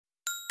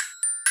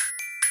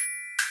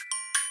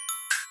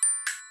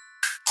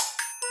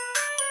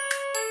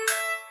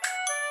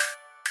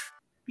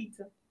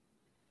Pizza.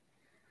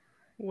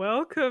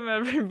 Welcome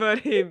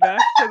everybody back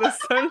to the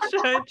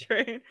Sunshine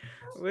Train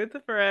with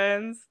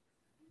Friends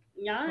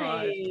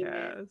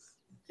podcast.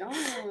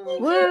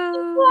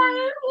 Woo!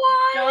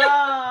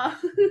 Yeah.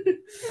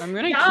 I'm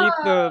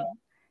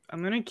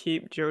gonna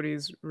keep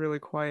Jody's really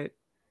quiet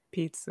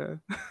pizza.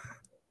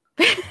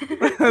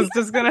 This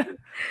is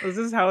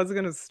how it's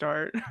gonna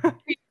start.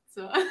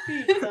 Pizza.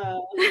 Pizza.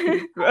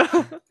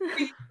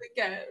 Pizza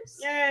guys.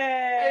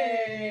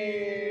 Yay!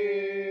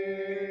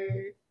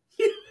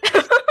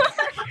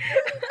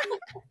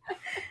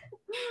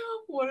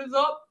 What is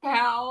up,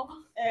 pal?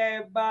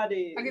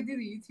 Everybody. I could do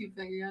the YouTube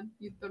thing again.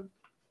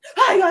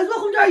 Hi guys,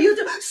 welcome to our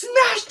YouTube.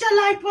 Smash the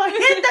like button,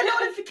 hit that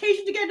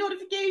notification to get a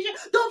notification.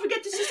 Don't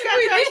forget to subscribe to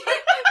our Did you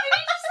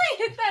just say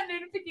hit that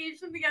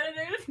notification to get a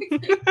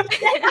notification?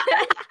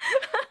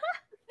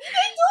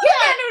 Hit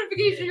that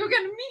notification, you'll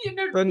get an immediate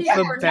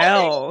notification. The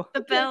bell.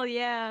 The bell,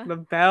 yeah. The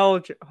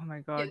bell. Oh my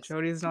god, Yes,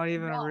 Jody's not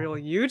even a real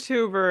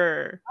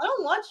YouTuber. I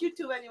don't watch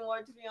YouTube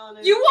anymore, to be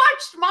honest. You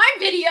watched my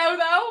video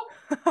though.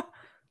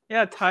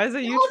 Yeah, Ty's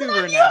a That was on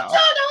YouTuber YouTube, now. that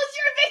was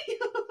your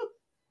video.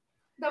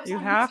 That was You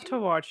on have YouTube. to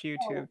watch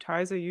YouTube.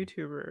 Ty's a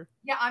YouTuber.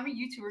 Yeah, I'm a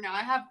YouTuber now.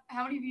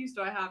 How many views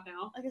do I have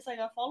now? I guess I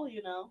gotta follow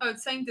you now. Oh,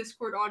 it's saying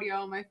Discord audio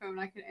on my phone.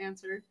 I can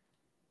answer.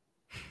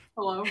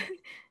 Hello.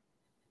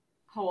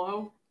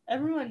 Hello.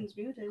 Everyone's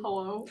muted.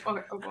 Hello.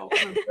 Okay. Oh, well.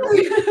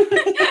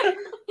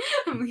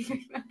 I'm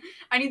leaving that.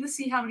 I need to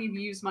see how many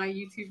views my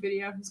YouTube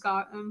video has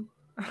gotten.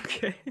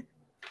 Okay.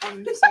 So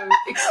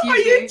excuse Are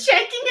you me.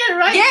 checking it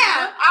right Yeah,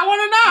 I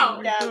want to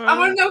know. Yeah. I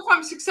want to know if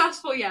I'm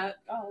successful yet.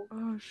 Oh.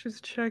 Oh,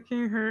 she's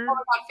checking her Oh, I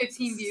got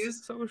 15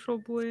 views. social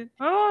blade.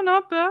 Oh,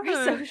 not bad.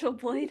 Social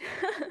blade.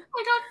 I got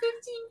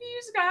 15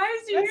 views,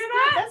 guys. Do you That's hear good.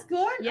 that? That's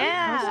good.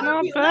 Yeah. That's I'm not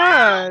happy.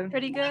 bad.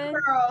 Pretty good.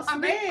 Girl, I'm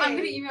gonna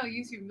slay. email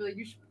YouTube and be like,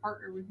 you should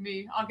partner with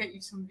me. I'll get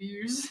you some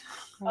views.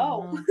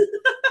 Oh. no.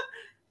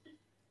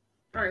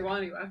 Alright, well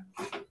anyway.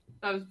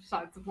 That was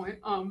besides the point.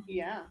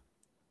 Yeah.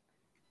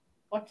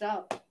 What's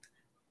up?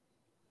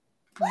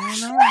 I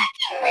don't know.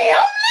 Me,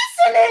 I'm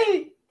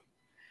listening.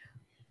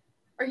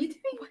 Are you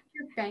doing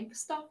your bank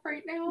stuff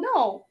right now?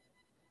 No,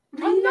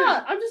 I'm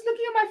not. I'm just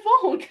looking at my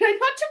phone. Can I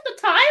not check the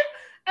time?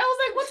 I was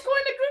like, what's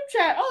going in the group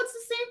chat? Oh, it's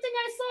the same thing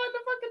I saw in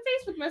the fucking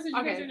Facebook message.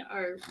 Okay,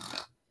 alright.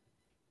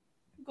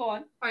 Go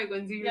on. Alright,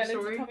 Lindsay, your Yeah, Lindsay,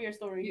 story. tell me your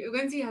story.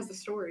 Lindsay has the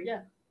story.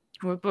 Yeah.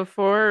 Well,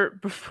 before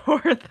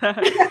that,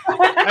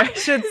 I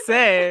should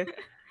say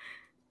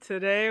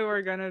today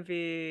we're gonna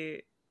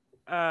be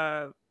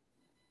I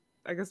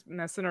guess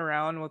messing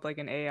around with like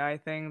an AI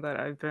thing that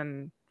I've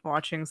been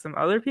watching some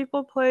other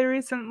people play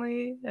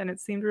recently, and it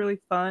seemed really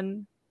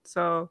fun.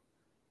 So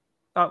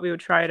thought we would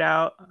try it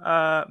out.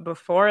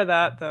 Before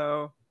that,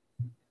 though,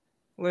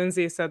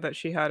 Lindsay said that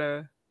she had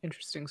a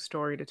interesting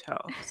story to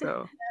tell.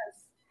 So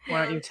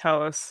why don't you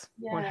tell us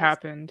what Yes.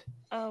 happened?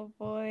 Oh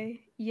boy.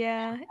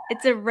 Yeah.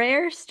 It's a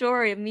rare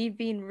story of me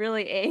being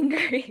really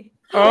angry.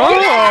 Oh!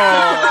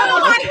 Oh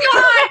my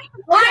god!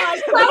 I'm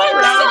so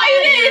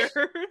excited!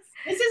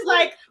 This is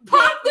like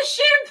Pop the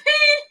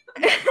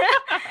champagne!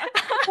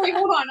 Wait,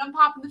 hold on. I'm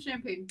popping the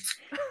champagne.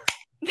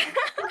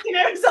 fucking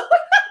Arizona.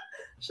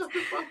 Shut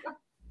the fuck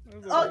up. That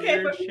was a Okay,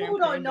 weird for people who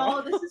champagne don't know,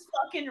 bottle. this is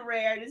fucking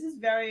rare. This is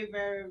very,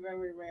 very,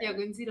 very rare. Yeah,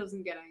 Lindsay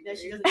doesn't get angry. Yeah,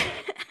 she doesn't.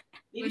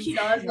 Maybe she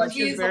does, No, but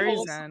she's is a very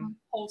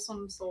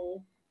wholesome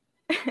soul.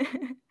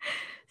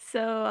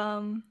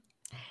 So,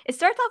 it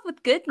starts off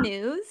with good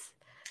news.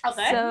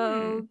 okay.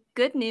 So,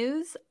 good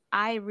news.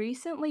 I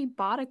recently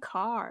bought a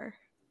car.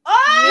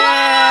 Oh!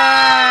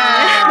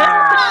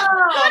 Yeah!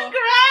 Congrats!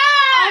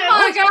 Oh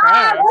my That's god!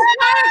 fast. What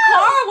kind of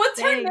car? What's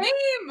her Thanks.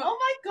 name? Oh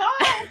my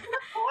god! What's the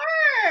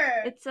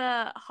car? It's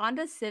a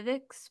Honda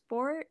Civic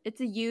Sport. It's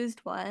a used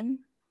one.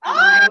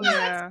 Oh,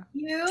 Yeah.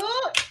 cute.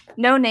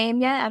 No name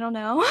yet. I don't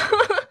know.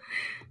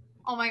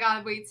 Oh my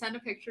god, wait, send a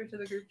picture to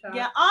the group chat.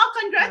 Yeah. Oh,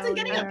 congrats Oh, on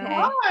getting yeah. a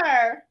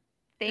car.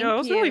 Thank Yeah, it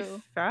was you. really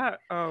fat.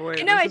 Oh wait.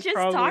 I know. this I is just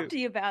probably- talked to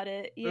you about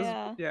it. this-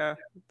 Yeah. yeah.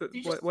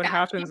 You just What fat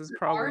happens shamed is the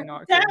probably car?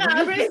 not Damn, good.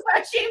 I really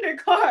shamed her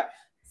car.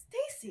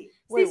 Stacy.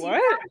 Wait, Stacey, you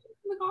what? got in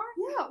the car?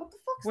 Yeah, what the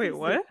fuck? Wait, Stacey?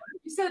 what?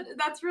 You said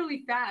that's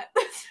really fat.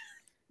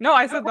 No,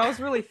 I said that was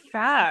really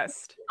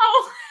fast.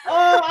 Oh,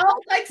 Oh, I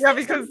was like, Yeah,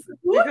 Stacey,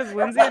 because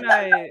Lindsay and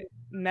I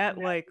met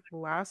like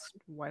last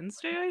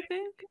Wednesday, I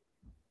think.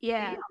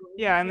 Yeah.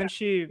 Yeah, and then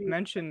she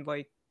mentioned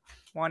like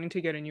wanting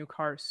to get a new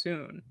car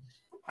soon.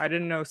 I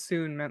didn't know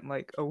soon meant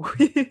like a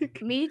week.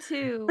 Me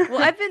too.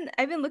 Well,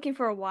 I've been looking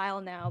for a while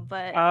now,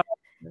 but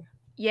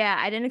yeah,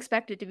 I didn't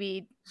expect it to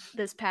be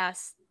this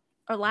past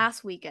or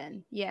last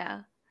weekend.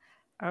 Yeah,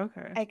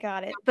 Okay. I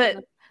got it.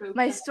 But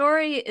my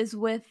story is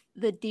with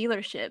the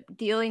dealership,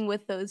 dealing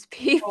with those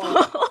people.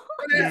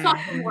 They're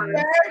fucking worse.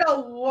 they're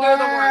the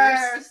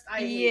worst. I hate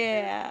them.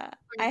 Yeah,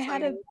 I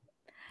had a.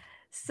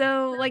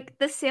 So like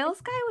the sales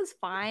guy was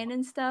fine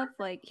and stuff.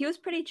 Like he was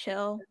pretty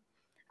chill.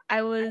 I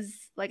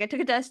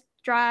took a test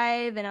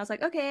drive and I was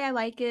like, okay, I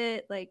like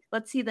it. Like,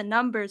 let's see the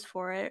numbers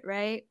for it,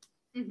 right?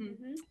 Mhm.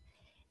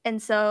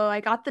 And so I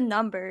got the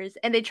numbers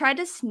and they tried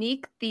to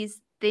sneak these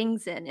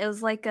things in. It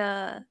was like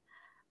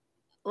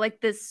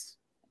this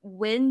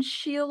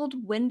windshield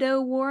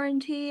window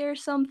warranty or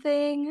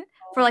something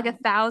for like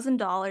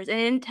 $1,000, and they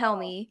didn't tell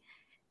me.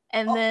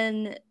 And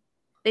then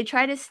they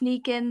try to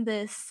sneak in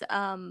this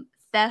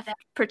theft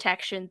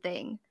protection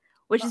thing,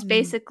 which is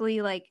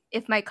basically like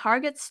if my car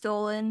gets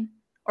stolen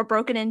or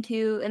broken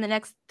into in the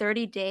next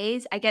 30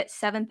 days, I get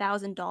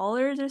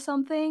 $7,000 or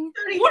something.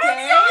 30 What are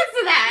days? the odds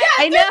of that?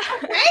 I know.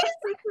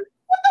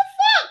 What the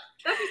fuck?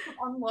 That's just some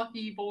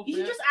unlucky bullshit. You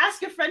should just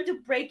ask your friend to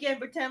break in,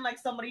 pretend like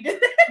somebody did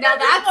it. Now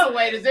that's the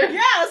way to do it.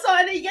 Yeah, so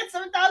and then you get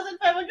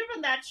 7,500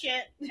 from that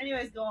shit.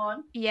 Anyways, go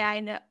on. Yeah,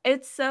 I know.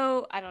 It's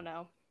so, I don't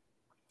know.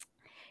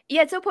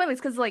 Yeah, it's so pointless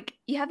because like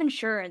you have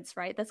insurance,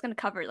 right? That's gonna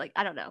cover like,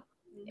 I don't know.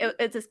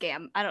 It's a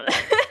scam. I don't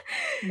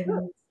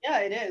know. Yeah,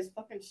 it is.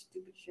 Fucking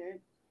stupid shit.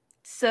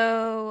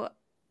 So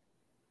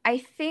I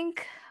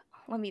think,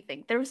 let me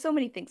think. There were so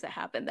many things that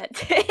happened that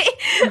day.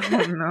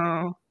 Oh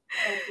no.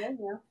 Okay,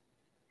 yeah.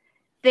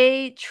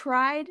 They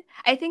tried,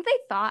 I think they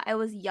thought I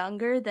was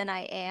younger than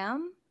I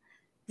am.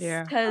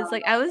 Yeah. Because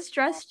like I was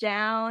dressed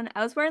down.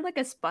 I was wearing like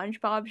a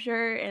SpongeBob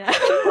shirt and I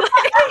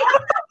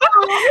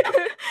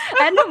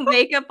had no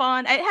makeup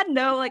on. I had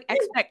no like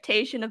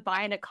expectation of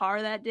buying a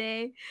car that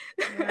day.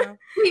 Yeah.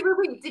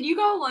 Wait. Did you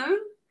go alone?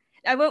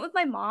 I went with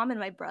my mom and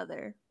my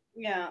brother.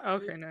 Yeah.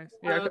 Okay, nice.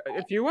 Yeah,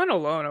 if you went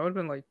alone, I would have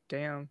been like,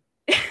 damn.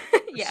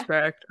 Yeah.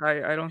 Respect.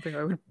 I don't think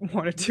I would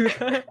want to do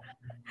that.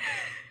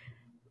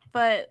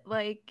 But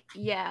like,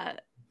 yeah.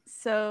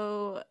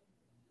 So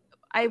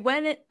I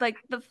went like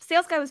the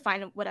sales guy was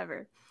fine,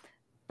 whatever.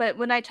 But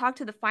when I talked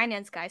to the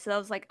finance guy, so I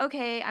was like,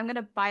 okay, I'm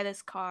gonna buy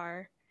this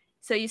car.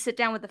 So you sit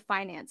down with the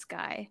finance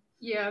guy.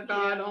 Yeah,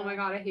 God. Oh my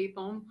God, I hate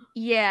them.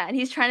 Yeah, and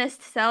he's trying to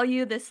sell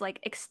you this like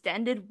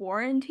extended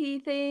warranty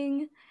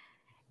thing.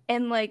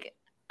 And like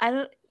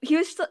he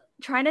was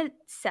trying to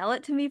sell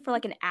it to me for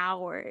like an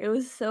hour. It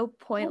was so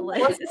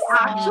pointless.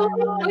 Actually,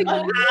 like,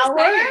 what was he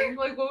saying?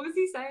 Like, what was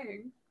he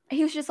saying?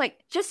 He was just like,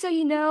 just so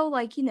you know,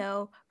 like, you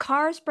know,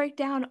 cars break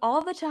down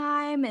all the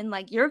time and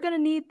like you're gonna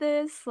need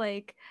this.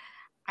 Like,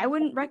 I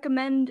wouldn't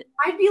recommend.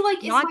 I'd be like,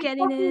 is not my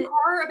getting fucking it.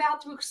 car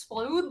about to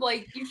explode?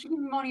 Like, you should give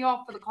me money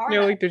off for the car.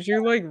 Yeah, like, did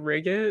you like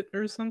rig it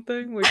or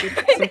something? Like,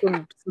 it's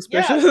something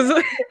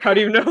suspicious? How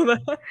do you know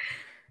that?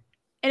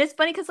 And it's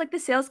funny because like the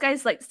sales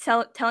guy's like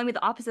telling me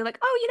the opposite, like,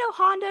 oh, you know,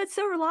 Honda, it's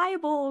so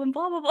reliable and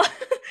blah blah blah.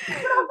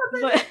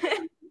 But,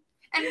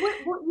 And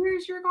what year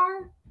is your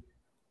car?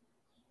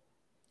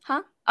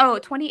 huh? Oh,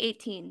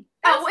 2018.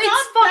 Oh, That's it's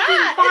not fucking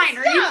bad. fine.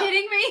 It's Are you not.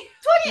 kidding me?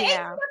 28.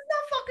 Yeah. That's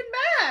not fucking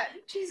bad.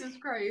 Jesus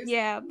Christ.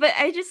 Yeah, but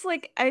I just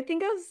like I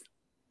think I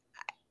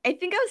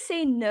was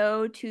saying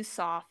no too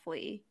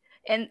softly.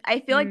 And I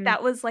feel like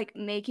that was like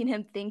making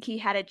him think he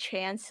had a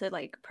chance to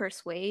like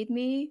persuade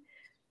me.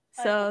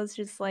 So I was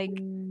just like,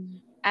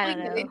 I don't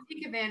Like, they know.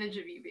 take advantage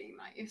of you being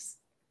nice.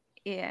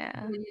 Yeah.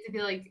 And you need to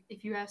be like,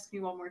 if you ask me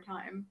one more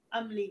time,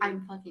 I'm leaving.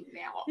 I'm fucking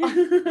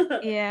now.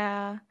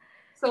 Yeah.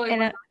 So like,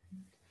 And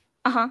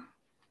uh-huh.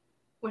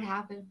 what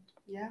happened?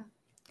 Yeah.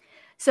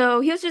 So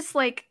he was just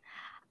like,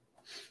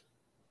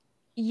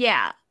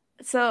 yeah.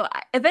 So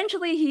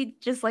eventually he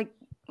just like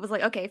was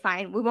like, okay,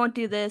 fine, we won't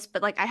do this,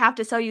 but like I have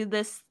to sell you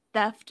this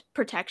theft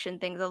protection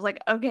thing. So I was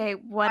like, okay,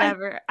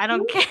 whatever. I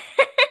don't care.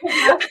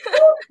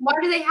 Why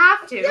do they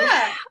have to?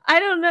 Yeah. I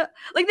don't know.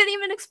 Like they didn't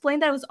even explain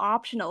that it was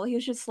optional. He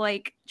was just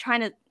like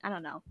trying to, I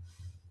don't know.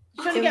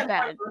 Trying It to was get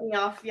bad. money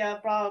off. Yeah,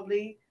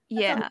 probably.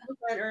 That's Yeah. how people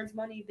earns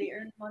money. They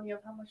earn money of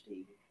how much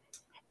they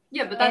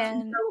Yeah, but that's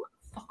And-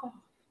 so fuck off.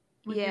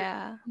 With your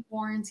Yeah.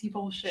 warranty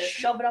bullshit.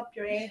 shove it up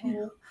your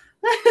a-hole.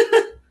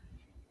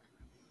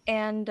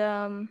 And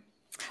oh,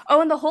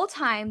 and the whole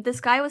time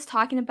this guy was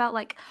talking about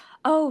like,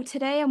 oh,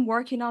 today I'm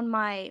working on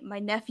my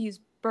nephew's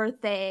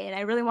birthday and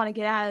I really want to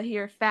get out of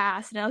here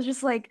fast. And I was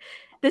just like,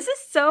 this is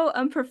so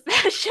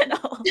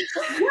unprofessional.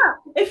 Yeah.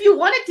 If you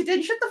wanted to,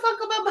 then shut the fuck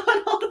up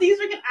about all these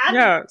freaking ads.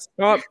 Yeah,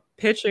 stop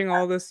pitching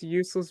all this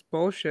useless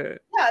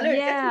bullshit. Yeah. literally,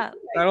 Yeah. that's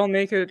That'll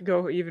make it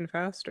go even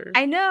faster.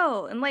 I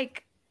know. And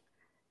like,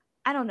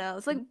 I don't know.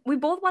 It's like we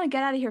both want to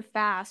get out of here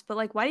fast, but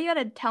like, why do you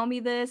gotta tell me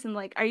this? And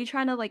like, are you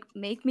trying to like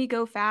make me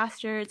go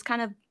faster? It's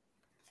kind of,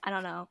 I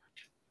don't know.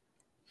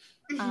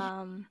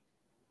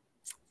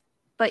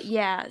 But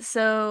yeah,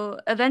 so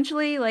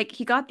eventually like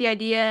he got the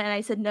idea and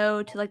I said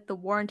no to like the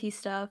warranty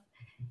stuff.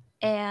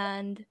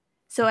 And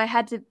so I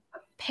had to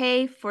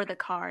pay for the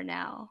car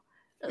now.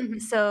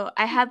 Mhm. So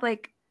I had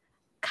like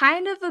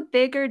kind of a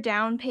bigger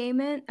down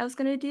payment I was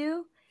going to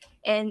do.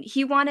 And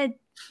he wanted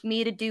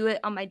me to do it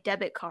on my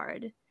debit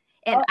card.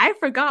 And I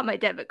forgot my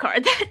debit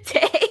card that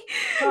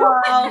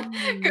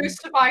day. Goes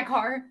to buy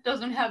car,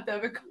 doesn't have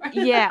debit card.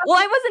 Yeah. Well,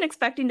 I wasn't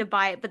expecting to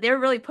buy it, but they were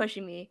really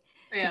pushing me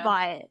to Yeah.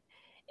 buy it.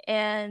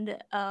 And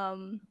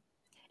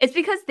it's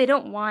because they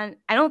don't want,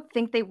 I don't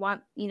think they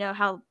want, you know,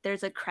 how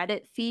there's a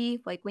credit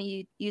fee, like when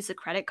you use a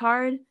credit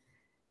card,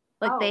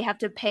 like they Oh. have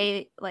to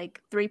pay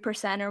like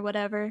 3% or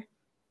whatever.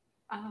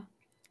 Uh,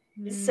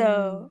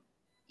 So,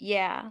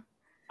 yeah.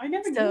 I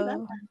never knew that.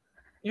 So,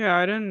 Yeah,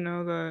 I didn't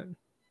know that.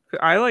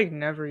 I like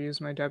never use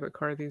my debit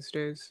card these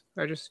days.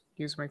 I just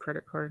use my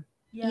credit card.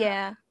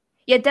 yeah.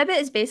 Yeah, debit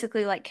is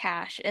basically like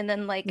cash, and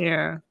then like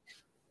Yeah.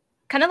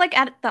 kind of like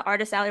at the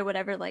artist alley or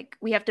whatever, like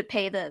we have to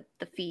pay the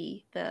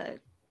fee, the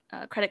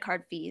credit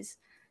card fees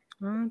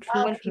Oh,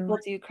 true, when true. people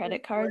do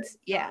credit cards.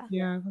 Yeah.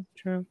 Yeah, that's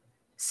true.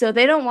 So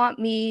they don't want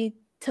me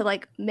to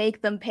like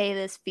make them pay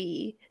this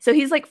fee. So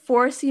he's like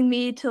forcing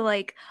me to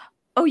like,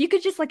 oh, you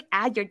could just like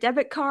add your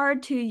debit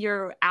card to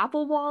your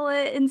Apple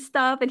Wallet and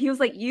stuff. And he was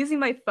like using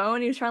my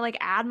phone. He was trying to like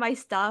add my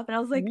stuff, and I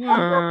was like, oh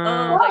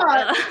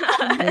my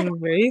god.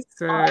 Invasive.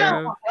 You're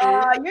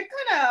kind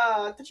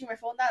of touching my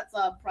phone. That's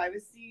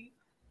privacy.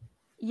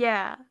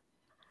 Yeah.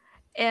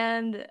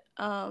 And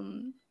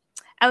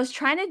I was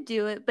trying to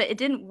do it, but it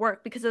didn't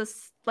work because it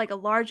was like a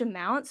large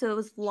amount, so it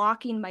was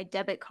locking my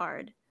debit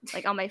card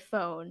like on my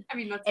phone. I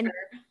mean, that's And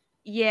fair.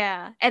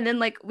 yeah, and then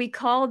like we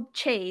called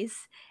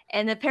Chase,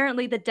 and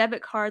apparently the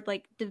debit card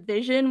like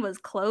division was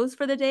closed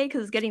for the day because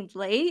it was getting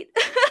late.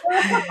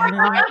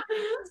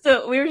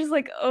 So we were just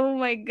like, oh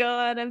my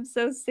god, I'm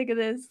so sick of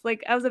this.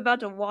 Like I was about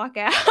to walk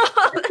out.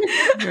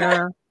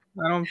 Yeah,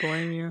 I don't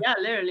blame you. Yeah,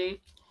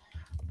 literally.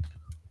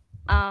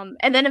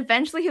 And then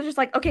eventually he was just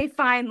like, okay,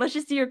 fine, let's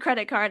just do your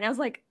credit card. And I was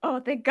like,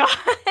 oh, thank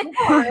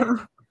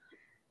God.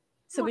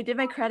 So we did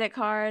my credit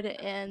card,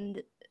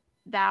 and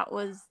that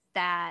was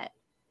that.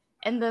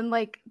 And then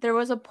like there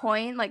was a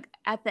point like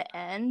at the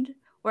end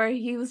where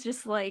he was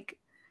just like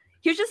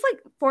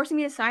forcing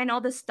me to sign all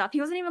this stuff.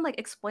 He wasn't even like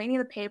explaining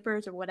the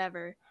papers or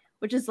whatever,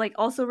 which is like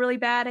also really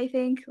bad, I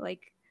think.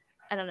 Like,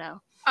 I don't know.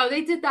 Oh,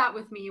 they did that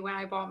with me when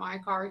I bought my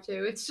car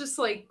too. It's just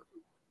like,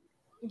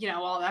 you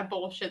know, all that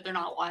bullshit. They're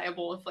not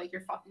liable if like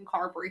your fucking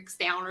car breaks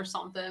down or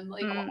something.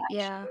 Like, all that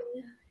yeah.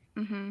 shit.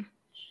 Mm-hmm.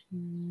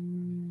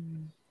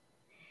 Mm.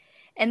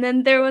 And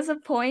then there was a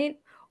point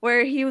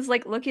where he was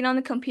like looking on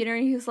the computer,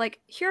 and he was like,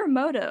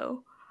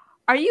 Hiramoto,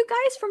 are you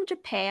guys from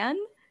Japan?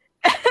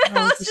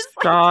 Oh, just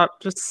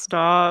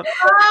stop.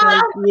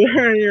 Like,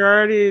 you're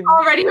already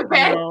A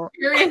bad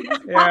experience.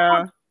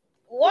 Yeah.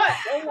 What?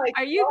 Oh my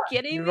Are you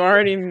kidding You've me?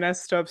 already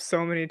messed up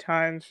so many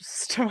times.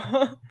 Just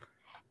stop.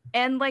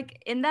 And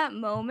like in that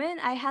moment,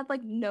 I had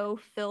like no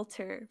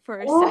filter for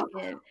a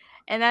second.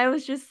 And I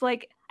was just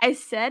like, I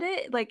said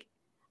it, like,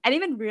 I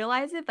didn't even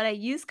realize it, but I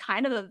used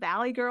kind of a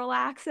Valley Girl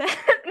accent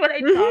when I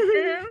talked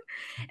to him.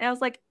 And I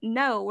was like,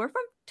 no, we're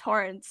from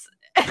Torrance.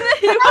 And then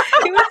he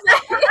was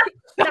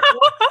like,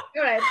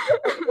 Good.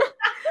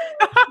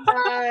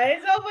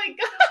 Nice. Oh my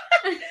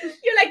god.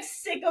 You're like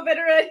sick of it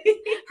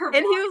already. and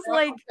he was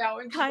like,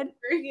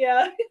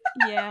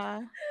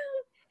 Yeah.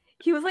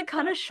 He was like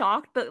kind of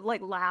shocked, but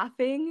like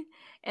laughing.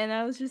 And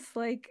I was just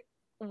like,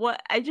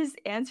 what? I just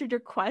answered your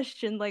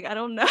question. Like, I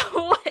don't know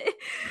what.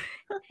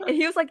 And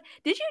he was like,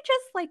 did you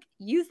just like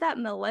use that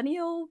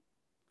millennial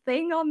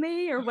thing on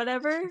me or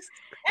whatever?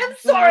 I'm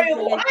sorry,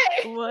 like,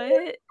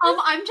 what?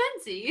 I'm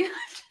Gen Z.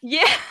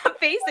 Yeah,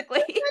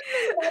 basically.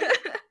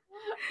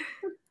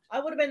 I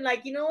would have been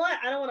like, you know what?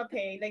 I don't want to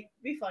pay. Like,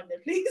 refund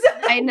it, please.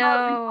 I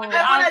know.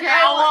 I don't care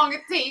how long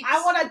it takes.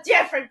 I want a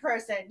different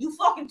person. You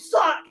fucking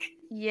suck.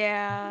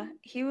 Yeah,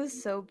 he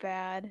was so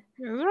bad. Is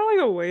there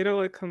like a way to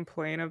like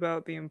complain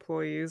about the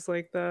employees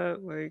like that?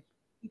 Like,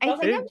 I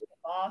think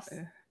boss.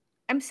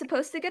 I'm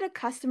supposed to get a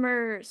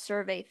customer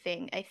survey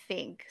thing, I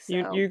think.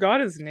 So. You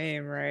got his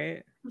name,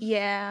 right?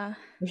 Yeah.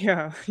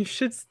 Yeah, you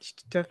should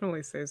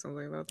definitely say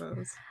something about that.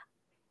 That's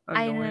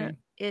annoying.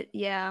 I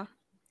know.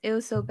 It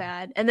was so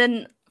bad. And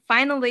then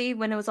finally,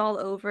 when it was all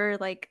over,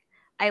 like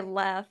I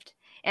left,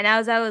 and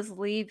as I was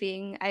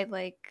leaving, I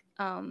like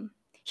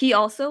he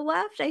also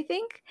left, I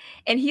think,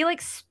 and he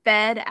like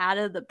sped out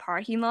of the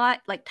parking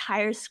lot, like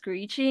tires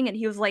screeching, and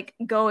he was like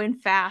going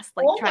fast,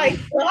 like my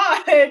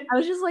god! I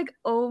was just like,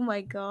 oh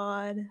my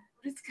god,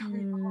 what is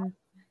going on?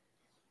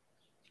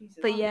 Jesus.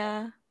 But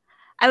yeah.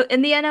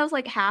 In the end, I was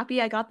like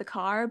happy I got the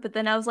car, but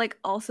then I was like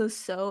also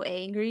so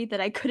angry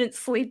that I couldn't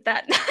sleep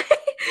that night.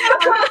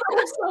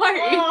 I'm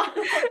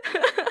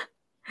sorry.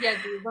 Yeah,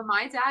 dude, when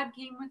my dad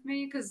came with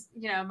me, because,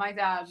 you know, my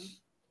dad,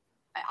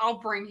 I'll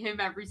bring him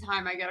every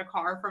time I get a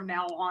car from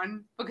now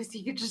on, because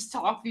he could just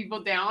talk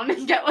people down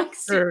and get like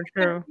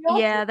True.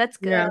 Yeah, that's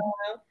good. Yeah.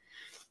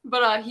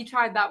 But he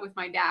tried that with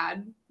my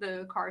dad,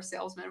 the car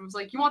salesman. It was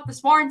like, you want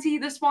this warranty?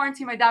 This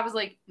warranty? My dad was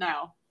like,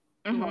 no,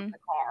 you want the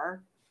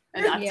car.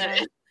 And that's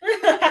it.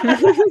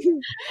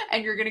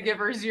 And you're going to give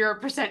her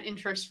 0%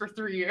 interest for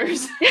 3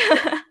 years.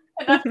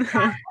 And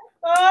that's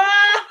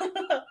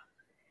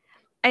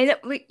I know,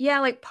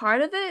 like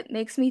part of it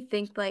makes me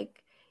think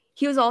like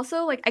he was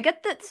also like, I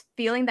get that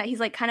feeling that he's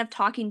like kind of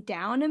talking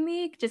down to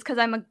me just because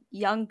I'm a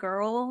young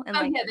girl. And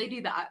like, yeah, they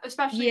do that,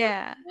 especially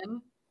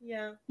women.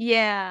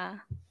 Yeah.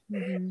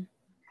 Mm-hmm.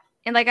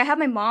 And like I have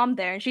my mom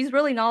there, and she's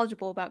really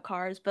knowledgeable about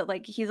cars, but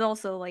like he's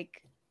also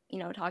like, you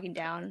know, talking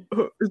down.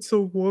 It's a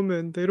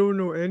woman. They don't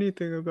know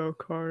anything about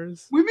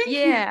cars. Women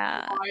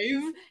can't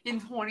drive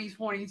in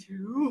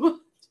 2022.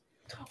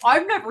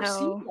 I've never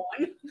seen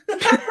one.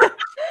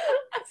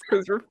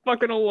 Because you're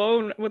fucking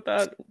alone with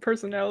that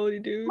personality,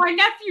 dude. My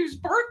nephew's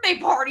birthday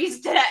party's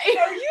today.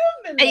 Are you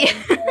a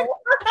millennial?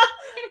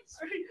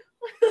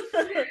 Did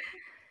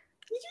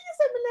you just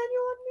say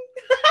millennial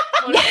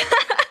on me?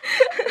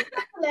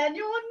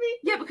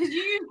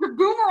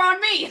 more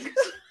on me.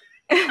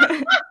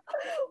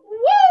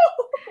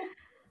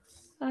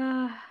 Woo!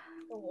 uh,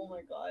 Oh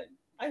my god.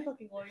 I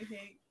fucking always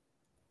hate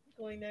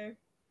going there.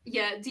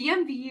 Yeah,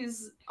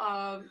 DMV's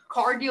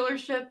car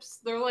dealerships,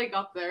 they're like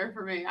up there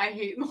for me. I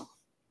hate them.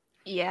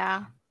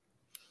 yeah.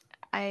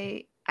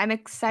 I'm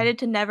excited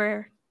to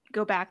never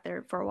go back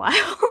there for a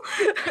while.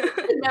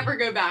 Never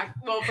go back.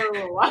 Well, for a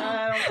little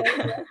while.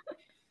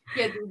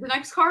 Yeah, the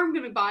next car I'm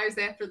gonna buy is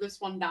after this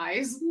one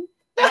dies.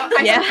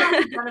 I Yeah. said that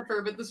with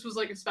Jennifer, but this was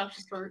like a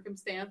special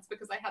circumstance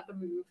because I had to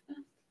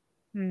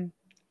move.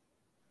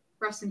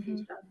 Rest in peace,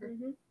 Jennifer.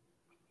 Mhm.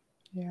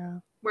 Yeah.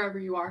 Wherever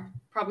you are.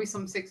 Probably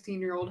some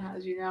 16-year-old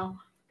has you now.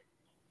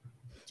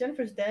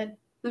 Jennifer's dead.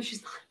 No,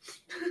 she's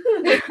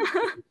not.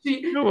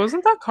 No,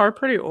 wasn't that car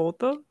pretty old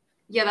though?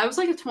 Yeah, that was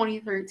like a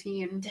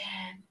 2013. Dead.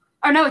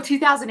 Oh no, a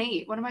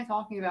 2008. What am I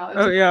talking about? It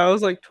was Oh yeah, I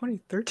was like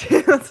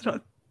 2013. That's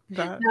not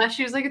that. No,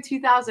 she was like a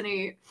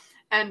 2008.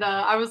 And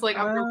I was like,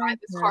 I'm going to ride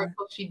this car Okay.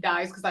 until she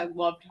dies because I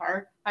loved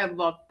her. I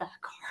loved that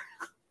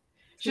car.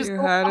 She was You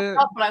so had fucked it-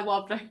 up, but I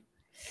loved her.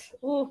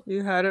 Ooh.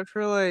 You had it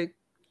for like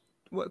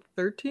what,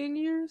 13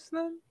 years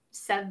then?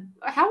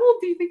 How old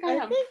do you think I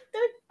I am? think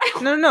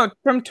that No,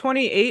 from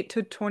 28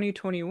 to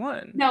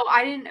 2021. No,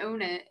 I didn't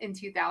own it in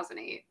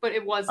 2008, but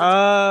it was a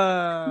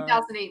Oh.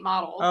 2008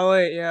 model. Oh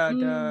wait, yeah, duh.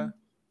 Mm.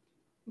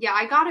 Yeah,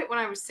 I got it when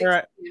I was 16.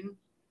 Right.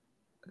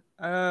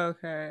 Oh,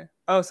 okay.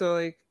 Oh, so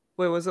like,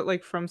 wait, was it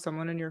like from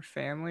someone in your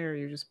family, or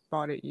you just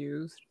bought it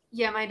used?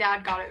 Yeah, my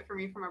dad got it for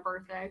me for my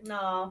birthday.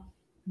 no.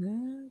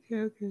 Yeah,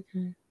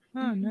 okay.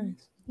 Oh,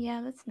 nice.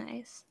 Yeah, that's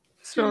nice.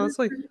 So it's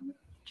like,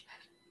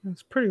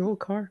 it's a pretty old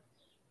car.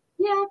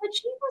 Yeah, but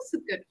she was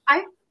good.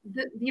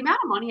 The amount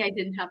of money I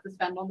didn't have to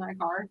spend on that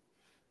car.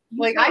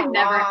 Like spent a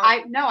lot.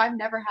 I've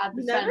never had to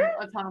You spend never?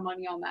 a ton of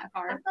money on that I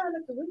car. thought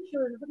like the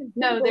windshield and fucking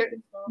No, door there- broke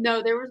and stuff.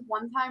 No, there was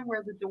one time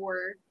where the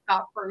door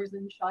got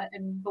frozen shut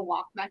and the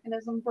lock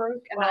mechanism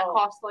broke, and that Oh.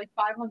 cost like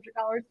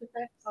 $500 to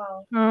fix.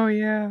 Oh, Oh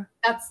yeah.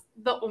 That's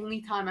the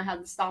only time I had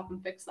to stop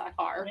and fix that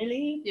car.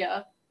 really?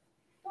 Yeah,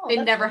 Oh, it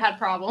that's never good. had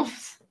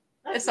problems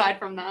That's aside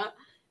from that,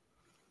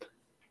 good.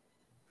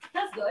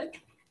 That's good.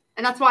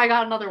 and that's why I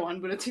got another one,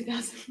 but a Yeah, you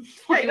got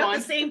 2021.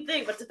 the same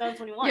thing, but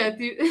 2021. Yeah,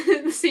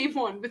 the same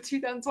one, but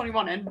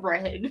 2021 and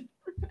red.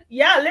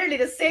 Yeah, literally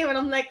the same. And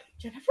I'm like,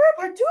 Jennifer,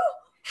 part two?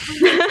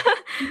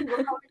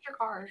 What color is your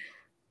car?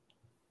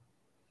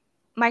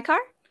 My car?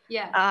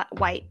 Yeah.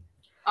 White.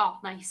 Oh,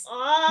 nice.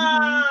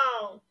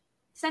 Oh.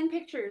 Send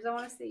pictures. I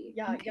want to see.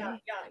 Yeah, Okay. yeah.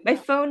 My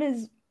phone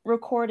is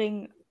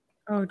recording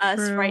Oh, us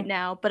true. right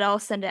now, but I'll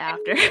send it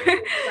after.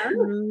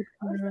 True.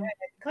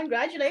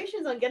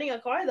 Congratulations on getting a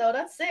car, though.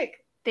 That's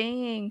sick.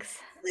 Thanks.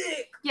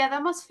 Sick. Yeah,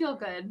 that must feel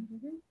good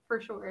Mhm.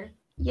 for sure.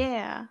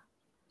 Yeah.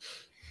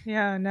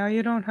 Yeah, now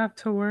you don't have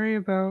to worry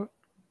about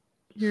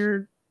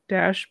your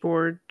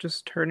dashboard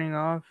just turning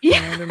off Yeah.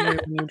 randomly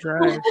when you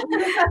drive.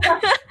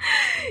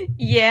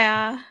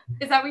 Yeah.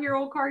 Is that what your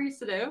old car used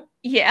to do?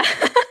 Yeah.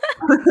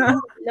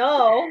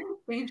 No.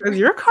 Because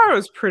your car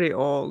was pretty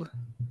old,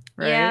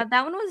 right? Yeah,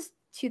 that one was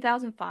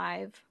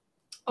 2005.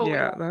 Oh,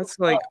 yeah, that's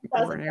like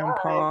 2005.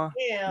 grandpa.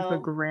 It's a Yeah.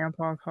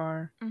 grandpa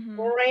car. Mhm.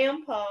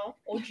 Grandpa.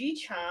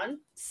 OG-chan.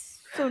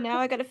 So now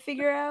I gotta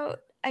figure out.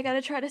 I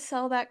gotta try to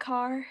sell that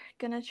car.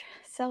 Gonna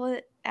sell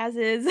it as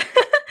is.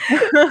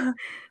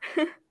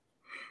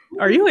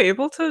 Are you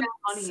able to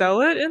money.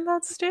 sell it in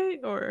that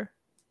state, or?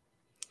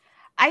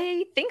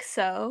 I think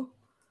so.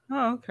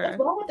 Oh, okay. What's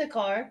wrong with the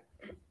car?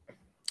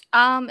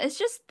 It's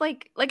just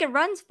like it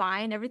runs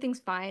fine. Everything's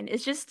fine.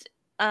 It's just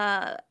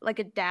like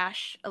a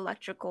dash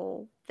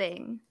electrical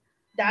thing.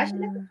 Dash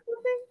Mm.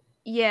 electrical thing?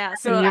 Yeah.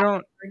 So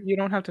So you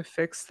don't have to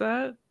fix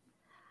that.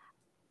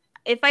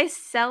 if I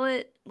sell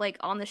it like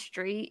on the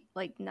street,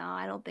 like nah,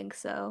 I don't think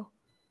so.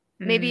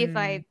 Maybe if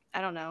Mm.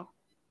 I don't know.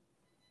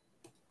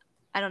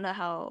 I don't know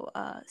how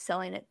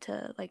selling it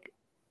to like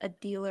a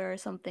dealer or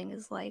something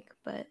is like,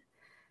 but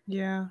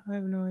Yeah, I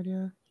have no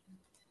idea.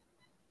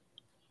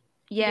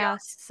 yeah,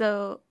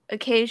 so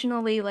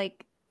occasionally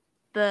like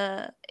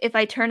if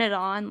I turn it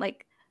on,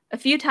 like a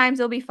few times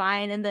it'll be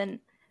fine, and then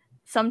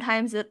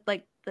sometimes it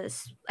like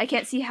this I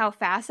can't see how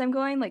fast I'm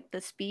going, like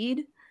the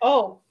speed,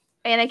 Oh.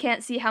 and I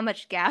can't see how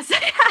much gas I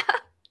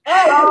have.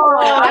 Oh,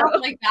 I Oh.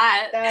 don't like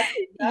that. That's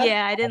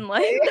Yeah, I didn't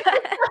like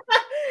that.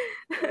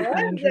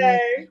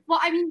 okay. Well,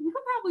 I mean, you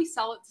could probably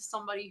sell it to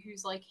somebody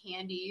who's like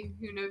handy,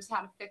 who knows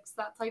how to fix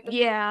that type of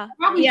Yeah. thing.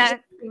 Probably Yeah.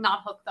 just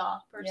not hooked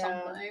up or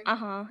Yeah. something.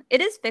 Uh-huh.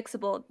 It is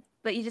fixable,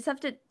 but you just have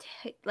to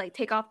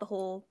take off the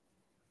whole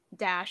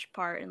dash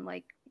part and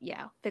like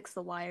fix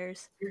the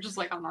wires. You're just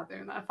like, I'm not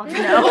doing that. Fuck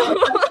No.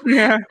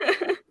 Yeah.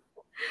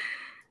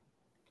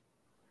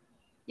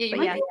 Yeah, you But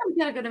might yeah. be able to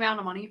get a good amount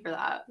of money for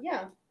that.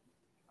 Yeah.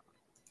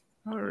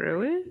 Oh,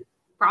 really?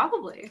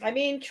 Probably. I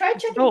mean, try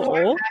checking so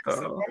Carmax. old,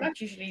 though. They're not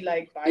usually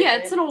like buying Yeah,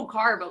 it. it's an old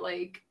car, but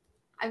like,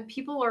 and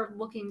people are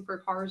looking for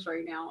cars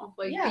right now.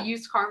 Like Yeah. the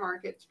used car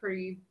market's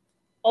pretty.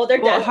 Oh,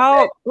 they're Well,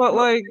 dead.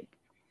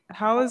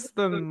 how is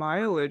the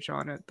mileage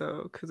on it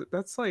though? Because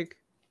that's like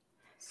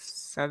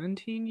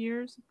 17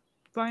 years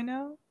by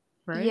now,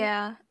 right?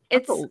 Yeah.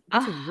 That's It's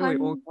a really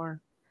old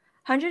car.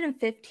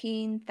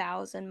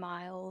 115,000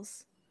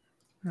 miles.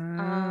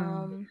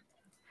 Mm.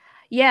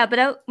 Yeah,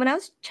 but when I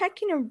was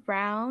checking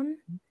around,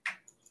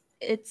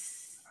 it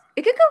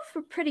could go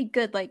for pretty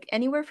good, like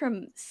anywhere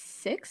from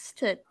 $6,000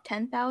 to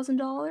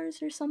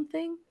 $10,000 or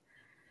something.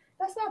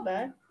 That's not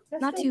bad.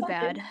 That's Not still too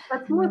something. bad.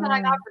 That's more than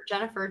I got for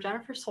Jennifer.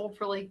 Jennifer sold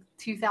for like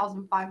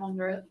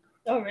 2,500.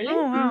 Oh, really?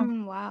 Oh, wow.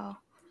 Wow.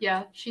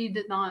 Yeah, she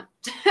did not.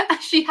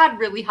 She had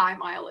really high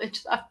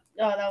mileage though.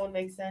 Oh, that would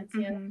make sense.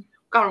 Yeah. Mhm.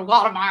 Got a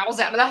lot of miles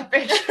out of that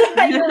bitch.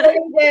 I really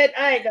did.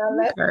 I ain't got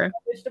less. Okay.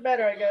 Which the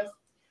better, I guess.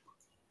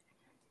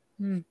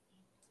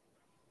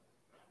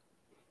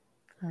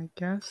 I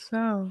guess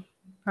so.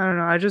 I don't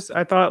know.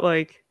 I thought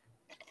like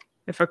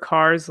if a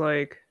car's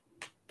like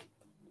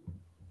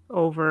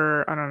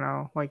over, I don't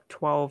know, like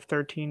 12,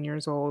 13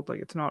 years old, like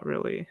it's not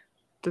really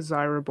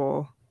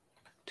desirable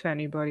to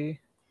anybody.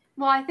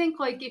 Well, I think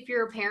like if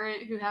you're a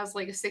parent who has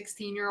like a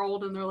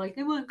 16-year-old and they're like,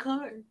 I want a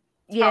car.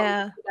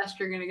 Yeah. The best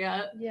you're gonna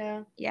get.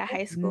 Yeah. Yeah,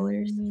 high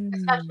schoolers.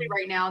 Especially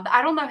right now.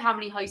 I don't know how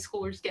many high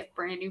schoolers get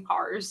brand new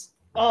cars.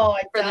 Oh,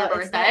 For their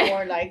it's not birthday.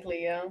 more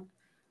likely, yeah.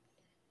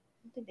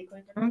 I think they're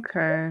going to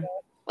Okay.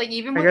 Like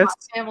even I with guess-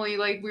 my family,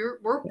 like we're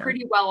Yeah.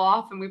 pretty well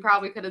off and we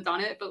probably could have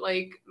done it, but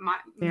like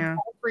Yeah.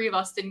 all three of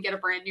us didn't get a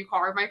brand new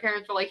car. My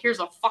parents were like, here's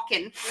a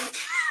fucking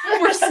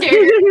we're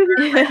scared.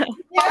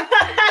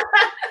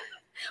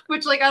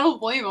 Which like I don't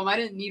blame them. I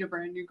didn't need a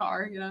brand new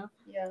car, you know.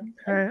 Yeah.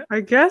 Okay.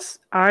 I guess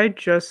I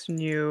just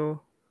knew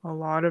a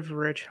lot of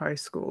rich high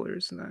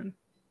schoolers then.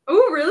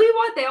 Oh, really?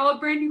 What? They all have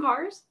brand new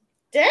cars?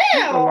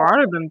 Damn. A lot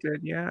of them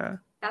did, yeah.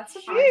 That's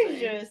surprising.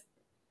 Jesus.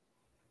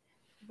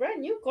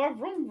 Brand new car,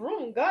 vroom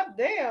vroom. God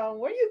damn.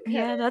 Where you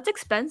Yeah, get? that's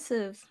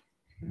expensive.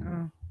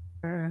 Yeah.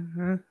 I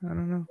don't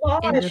know. Well,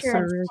 I guess they're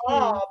Insurance. rich.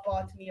 Oh,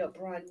 bought me a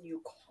brand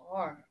new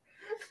car.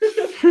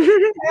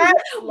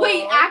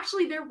 Wait,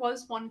 actually, there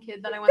was one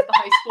kid that I went to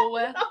high school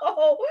with.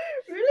 Oh,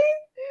 really?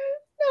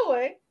 No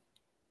way.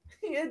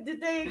 Yeah, did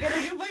they get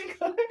a new bike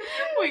car?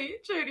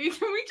 Wait, Jody,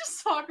 can we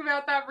just talk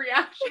about that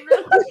reaction?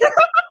 Really? I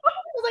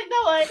was like,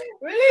 no way.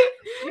 Really?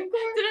 New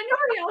car? Did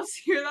anybody else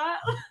hear that?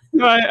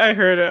 No, I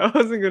heard it. I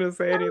wasn't gonna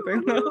say anything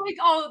We were though. like,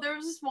 oh, there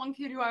was this one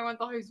kid who I went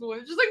to high school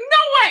with. Just like,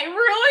 no way,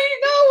 really?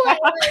 No way.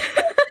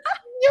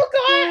 New car?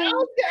 I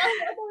was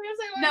gonna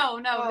say, like,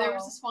 No, there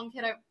was oh. this one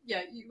kid.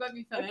 You let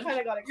me I finish. kind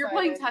of got excited. You're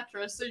playing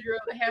Tetris, so you're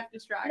half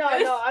distracted. No,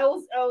 I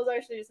was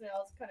actually just, I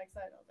was kind of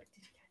excited. I was like,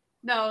 did you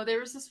get No, there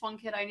was this one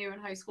kid I knew in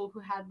high school who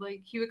had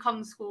like he would come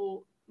to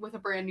school with a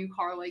brand new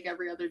car like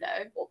every other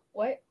day. it?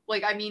 What?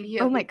 Like I mean, he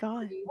had Oh my like,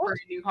 God. three What? brand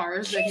new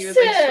cars that he would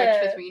like switch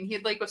Jesus. between. He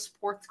had like a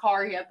sports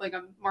car. He had like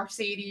a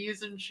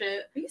Mercedes and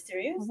shit. Are you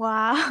serious?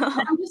 Wow.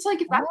 I'm just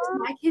like, if that was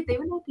my kid, they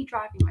would not be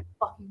driving my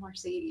fucking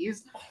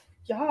Mercedes.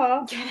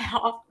 Yeah. Get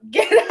out.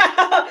 Get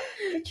out.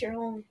 Get your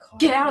own car.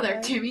 Get out of there,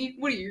 man. Timmy.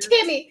 What are you?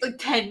 Timmy. Like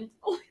 10.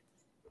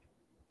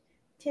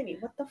 Timmy,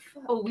 what the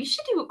fuck? Oh, we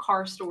should do a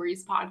car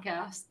stories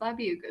podcast. That'd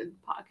be a good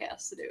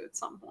podcast to do at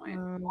some point.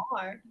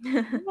 Car. I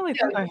don't really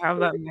think I have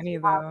that many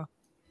though.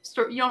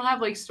 You don't have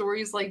like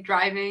stories like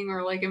driving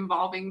or like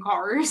involving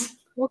cars.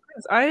 Well,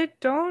 'cause I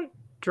don't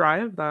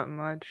drive that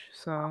much,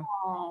 so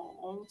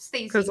Oh,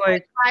 Stacey, 'Cause, you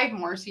like- drive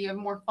more, so you have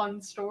more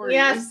fun stories.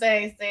 Yeah,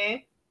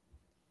 Stacey.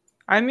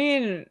 I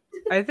mean,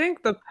 I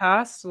think the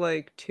past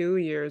like 2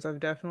 years I've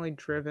definitely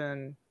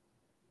driven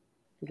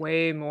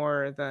way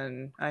more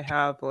than I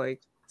have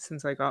like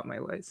since I got my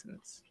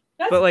license.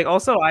 That's But like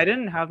also I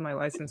didn't have my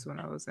license when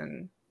I was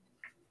in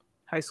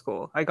high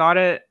school. I got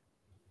it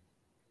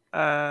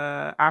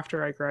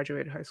after I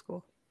graduated high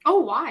school. Oh,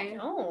 why?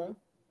 oh.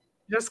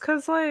 Just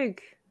cuz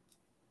like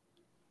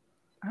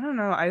I don't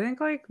know, I think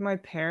like my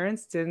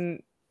parents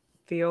didn't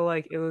feel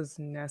like it was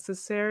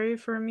necessary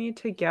for me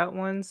to get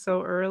one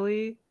so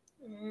early.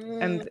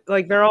 And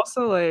like they're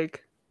also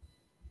like,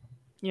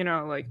 you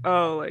know, like,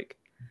 oh, like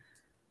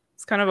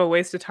it's kind of a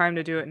waste of time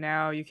to do it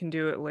now. You can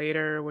do it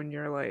later when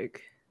you're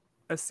like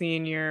a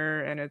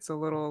senior and it's a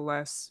little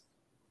less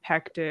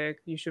hectic.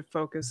 You should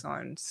focus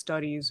on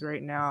studies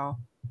right now.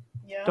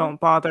 Yeah. Don't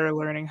bother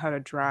learning how to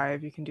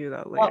drive. You can do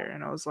that later.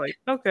 And I was like,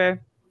 okay.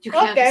 You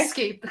can't Okay.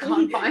 escape the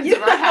confines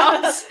of our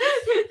house.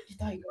 You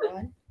thought you were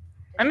on?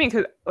 I mean,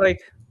 cause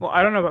like, well,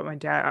 I don't know about my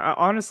dad.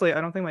 Honestly,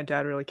 I don't think my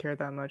dad really cared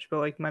that much. But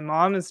like, my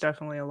mom is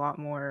definitely a lot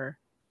more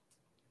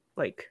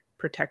like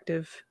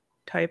protective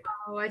type.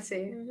 Oh, I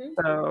see. Mhm.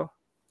 So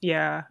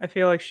yeah, I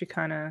feel like she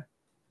kind of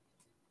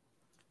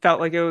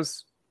felt like it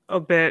was a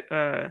bit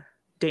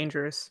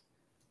dangerous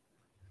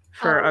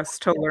for Oh, us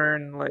to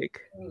learn like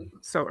Mm.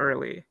 so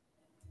early.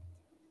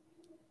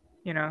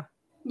 You know?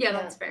 Yeah,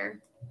 that's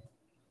fair.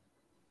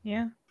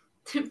 Yeah.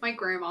 My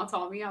grandma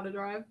taught me how to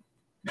drive.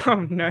 Oh,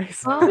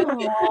 nice. Oh.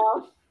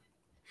 Aw,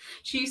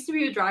 She used to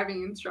be a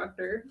driving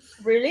instructor.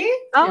 really?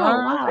 Oh, Yeah.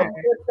 wow.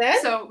 What's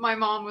that? So my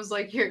mom was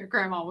like, here,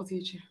 grandma will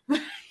teach you.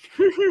 And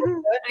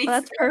Well, he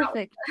that's said, "Oh."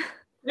 perfect.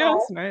 Yeah,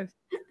 that's nice.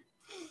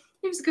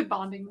 It was a good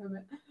bonding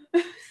moment.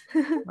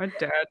 My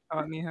dad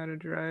taught me how to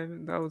drive,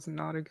 and that was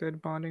not a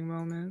good bonding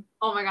moment.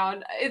 Oh my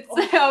god. I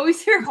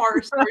always hear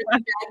horror stories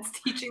of dads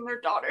teaching their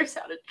daughters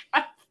how to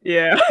drive.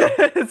 Yeah,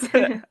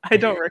 I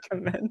don't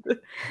recommend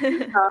it. I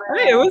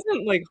mean, it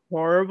wasn't like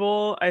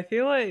horrible. I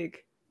feel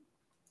like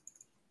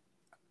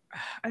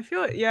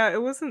yeah,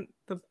 it wasn't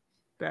the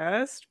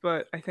best,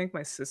 but I think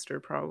my sister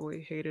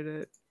probably hated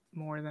it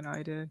more than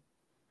I did.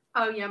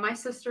 Oh yeah, my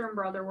sister and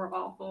brother were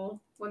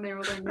awful when they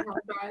were learning how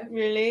to drive.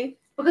 Really?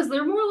 Because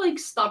they're more like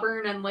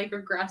stubborn and like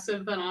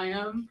aggressive than I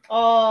am.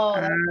 Oh,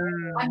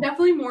 I'm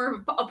definitely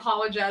more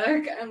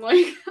apologetic and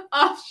like,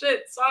 oh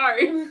shit,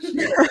 sorry.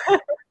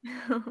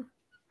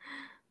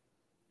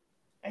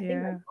 I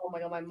think, oh my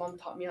god, my mom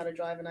taught me how to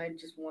drive and I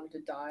just wanted to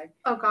die.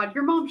 Oh god,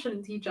 your mom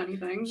shouldn't teach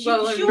anything. She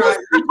was teaching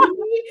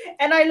me,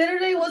 and I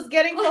literally was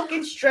getting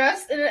fucking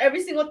stressed, and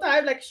every single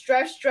time, like,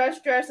 stress,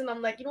 and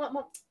I'm like, you know what,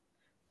 mom?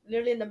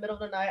 Literally in the middle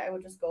of the night, I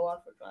would just go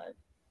out for a drive.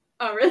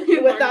 Oh,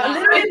 really?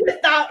 Literally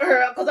without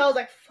her, because I was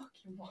like, fuck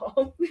you,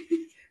 mom.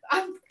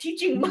 I'm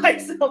teaching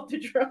myself to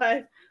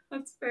drive.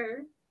 That's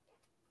fair.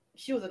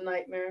 She was a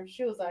nightmare.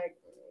 She was like,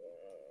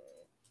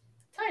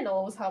 Ty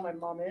knows how my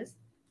mom is.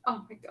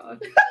 Oh my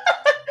god.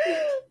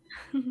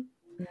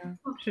 Yeah,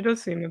 she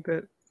does seem a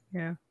bit,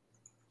 yeah.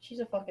 She's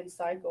a fucking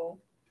psycho.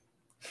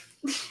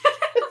 Live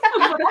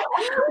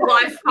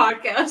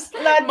podcast.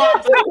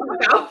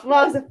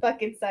 Mom's a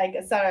fucking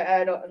psycho. Sorry,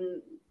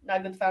 I'm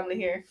not good family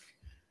here.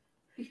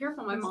 Be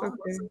careful, my mom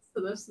listens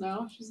to this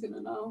now. She's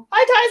gonna know.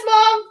 Hi, Ty's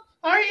mom.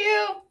 How are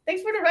you?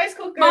 Thanks for the rice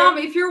cooker. Mom,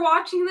 if you're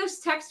watching this,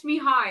 text me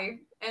hi.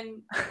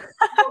 And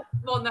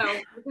well, no,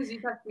 because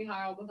you text me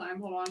hi all the time.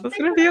 Hold on. It's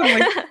gonna be in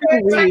like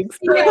 2 weeks.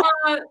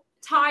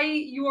 Ty,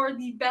 you are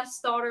the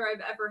best daughter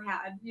I've ever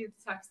had. You have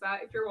to text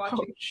that if you're watching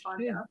this podcast.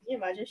 Can you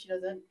imagine she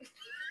doesn't?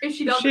 If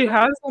she doesn't, she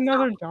has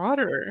another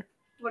daughter.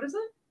 What is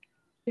it?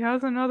 She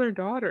has another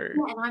daughter.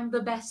 Yeah, and I'm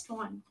the best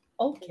one.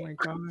 Okay. Oh my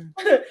god.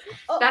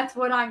 That's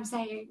what I'm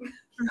saying.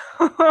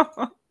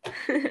 Oh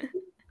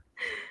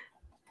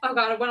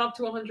god, it went up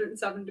to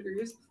 107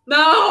 degrees.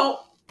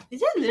 No!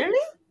 Is it literally?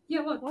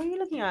 Yeah, look. What are you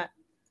looking at?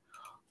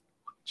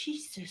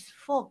 Jesus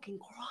fucking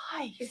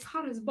Christ. It's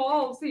hot as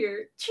balls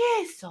here.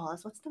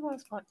 Jesus. What's the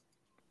most hot?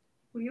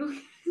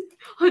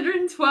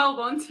 112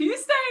 on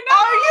Tuesday now.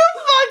 Are you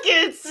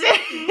fucking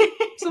sick?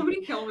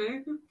 Somebody kill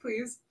me,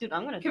 please. Dude,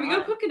 I'm gonna Can we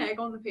go cook an egg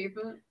on the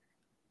pavement?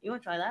 You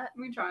wanna try that?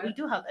 We try We it.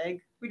 do have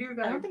egg. We do I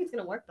got don't egg. think it's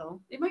gonna work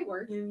though. It might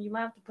work. You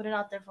might have to put it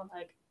out there for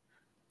like.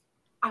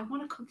 I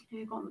want to cook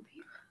an egg on the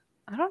pavement.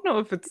 I don't know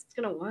if it's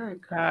gonna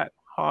work. that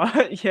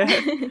hot yet.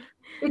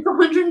 It's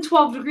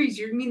 112 degrees.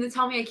 You mean to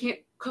tell me I can't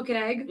cook an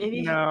egg?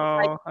 Maybe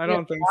No, I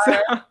don't think so.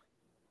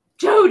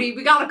 Jody,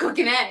 we gotta cook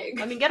an egg.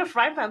 I mean, get a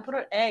fry pan, put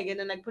an egg, and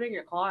then like put it in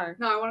your car.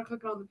 No, I want to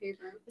cook it on the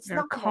pavement. It's Your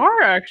not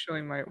car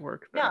actually might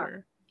work Yeah.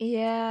 better.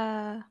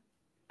 Yeah.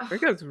 I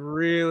think it's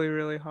really,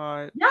 really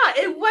hot. Yeah,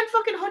 it went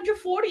fucking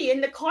 140 in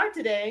the car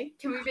today.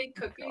 Can we make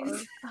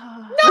cookies?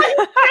 Oh. No, you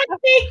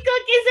can't make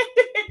cookies.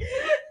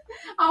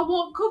 I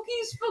want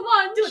cookies for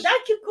lunch. Dude,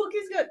 that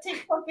cookie's gonna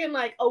take fucking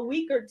like a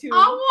week or two.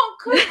 I want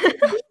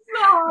cookies.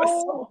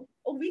 No.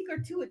 A week or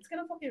two, it's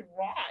gonna fucking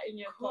rot in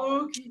your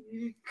car.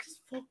 Cookies. Just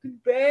fucking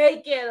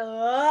bake it.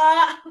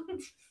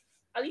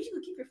 At least you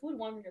can keep your food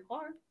warm in your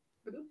car.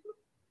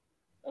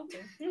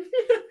 Okay.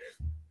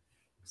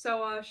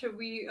 So, should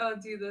we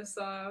do this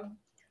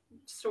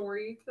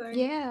story thing?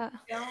 Yeah.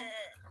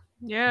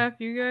 Yeah, if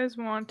you guys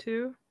want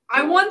to.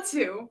 I want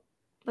to.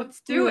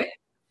 Let's do it.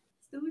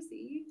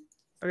 Susie.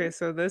 Okay,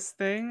 so this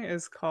thing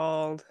is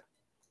called.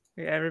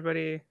 Okay,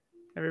 everybody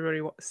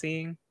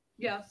seeing?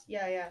 Yes.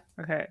 Yeah.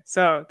 Okay,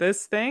 so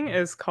this thing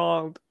is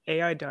called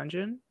AI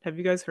Dungeon. Have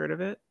you guys heard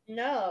of it?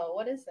 No,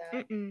 what is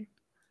that? Mm-mm.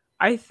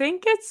 I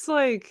think it's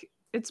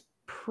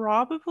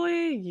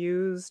probably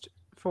used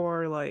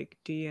for like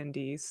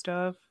D&D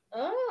stuff.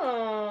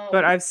 Oh.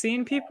 But I've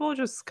seen people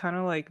just kind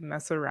of like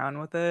mess around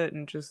with it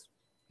and just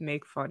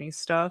make funny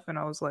stuff, and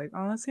I was like,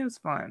 oh, that seems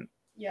fun.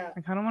 Yeah.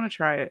 I kind of want to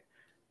try it.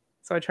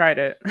 So I tried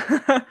it.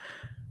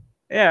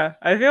 Yeah,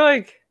 I feel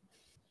like,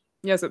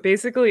 yeah, so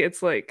basically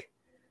it's like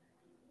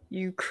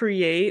you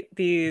create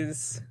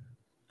these,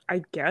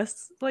 I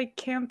guess, like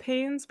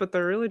campaigns, but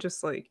they're really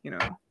just like,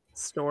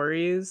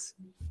 stories.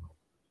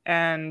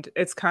 And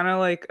it's kind of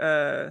like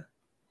a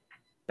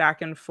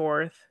back and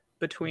forth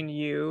between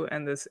you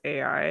and this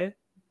AI.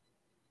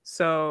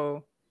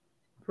 So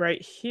right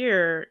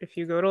here, if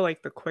you go to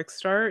like the quick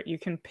start, you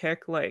can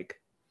pick like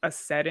a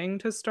setting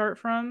to start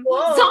from.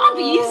 Whoa.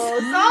 Zombies!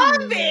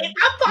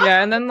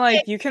 Yeah, and then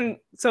like you can,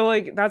 so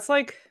like that's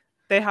like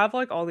they have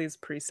like all these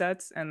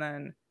presets, and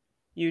then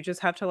you just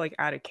have to like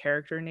add a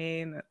character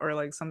name or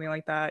like something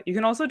like that. You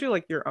can also do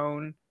like your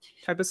own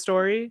type of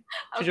story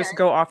to just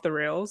go off the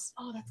rails.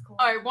 Oh, that's cool.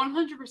 All right,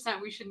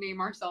 100% we should name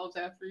ourselves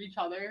after each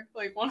other.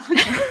 Like 100%.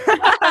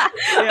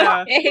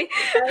 Yeah. Okay.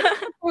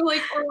 or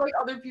like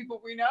other people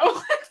we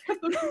know.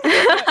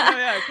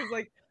 Yeah, because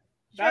like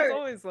that's Sure.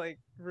 always like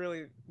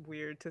really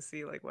weird to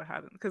see like what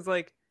happens, because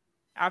like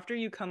after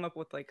you come up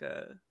with like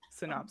a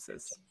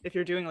synopsis, if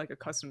you're doing like a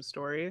custom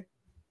story,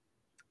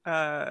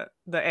 the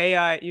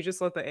AI, you just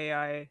let the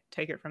AI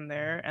take it from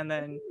there, and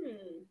then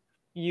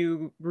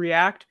you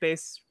react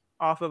based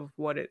off of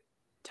what it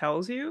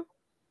tells you.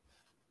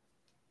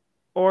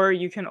 or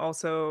you can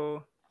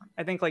also,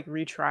 I think, like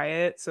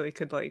retry it so it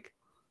could like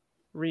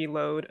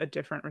reload a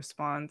different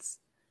response.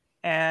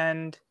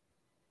 And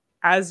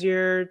as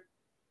you're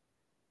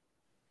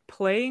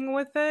playing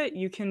with it,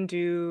 you can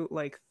do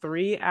like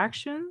 3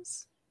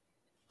 actions.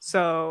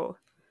 So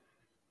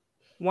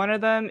one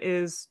of them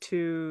is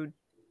to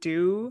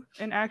do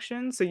an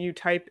action. So you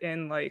type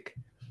in like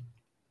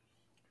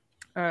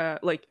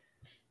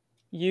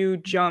you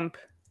jump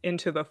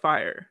into the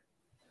fire.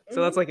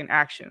 So that's like an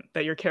action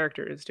that your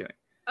character is doing.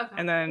 Okay.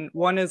 And then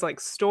one is like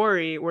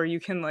story, where you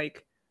can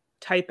like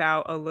type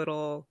out a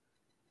little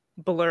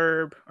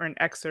blurb or an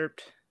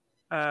excerpt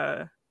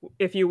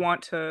if you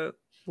want to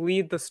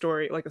lead the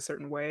story like a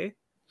certain way.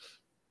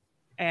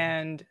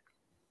 And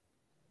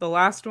the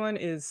last one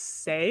is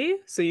say,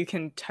 so you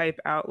can type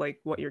out like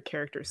what your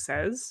character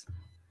says.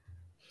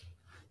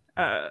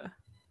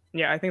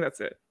 Yeah, I think that's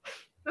it.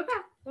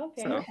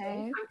 Okay. So-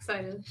 I'm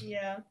excited.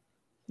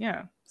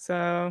 Yeah.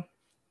 So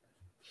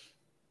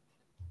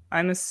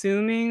I'm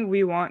assuming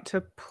we want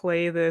to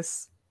play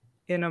this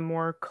in a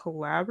more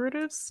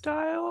collaborative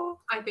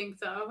style. I think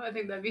so. I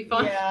think that'd be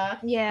fun.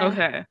 Yeah.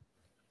 Okay.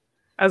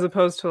 As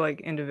opposed to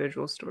like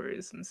individual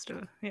stories and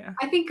stuff. Yeah.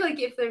 I think like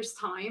if there's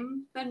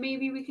time, then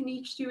maybe we can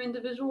each do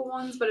individual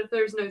ones. But if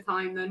there's no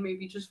time, then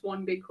maybe just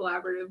one big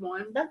collaborative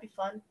one. That'd be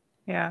fun.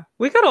 Yeah.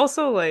 We could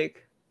also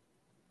like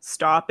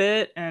stop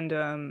it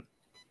and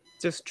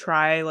just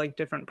try like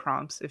different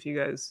prompts if you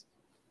guys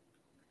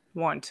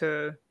want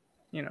to,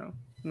 you know,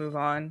 move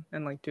on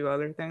and like do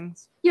other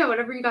things. Yeah,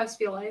 whatever you guys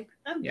feel like.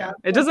 I'm Yeah. down.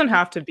 It doesn't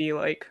have to be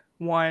like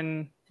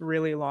one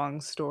really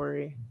long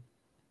story.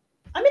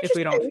 I'm if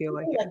we interested. don't We feel could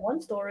like do, it. one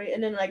story,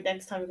 and then like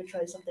next time we could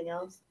try something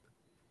else.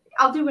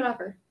 I'll do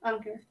whatever. I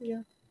don't care.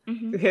 Yeah.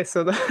 Mhm. Okay,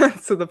 so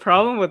the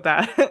problem with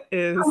that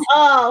is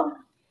Oh.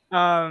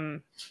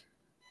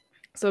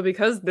 so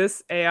because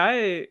this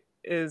AI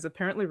is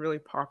apparently really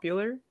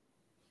popular,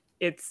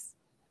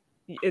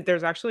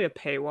 there's actually a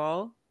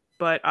paywall,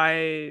 but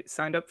I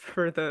signed up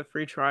for the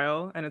free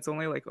trial and it's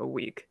only like a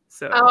week.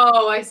 So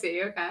Oh, I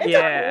see. Okay.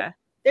 yeah.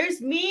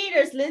 There's me,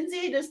 there's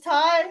Lindsay, there's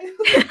Ty. That's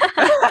good.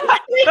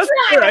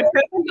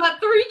 We got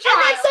 3 And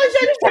trials. then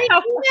Sunshine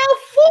now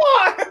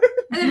 4.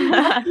 And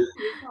then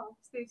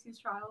Stacey's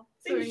trial.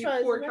 So we Stacey's need trial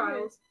is 4 right.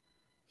 trials.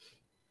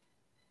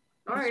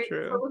 All That's right.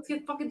 true. So let's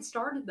get fucking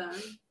started then.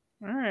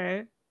 All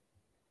right.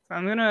 So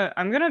I'm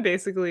gonna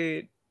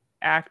basically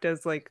act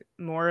as like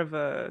more of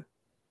a,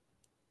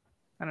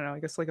 I don't know, I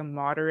guess like a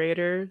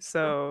moderator.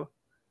 So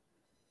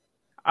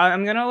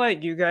I'm gonna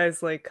let you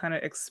guys like kind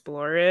of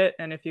explore it,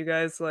 and if you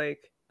guys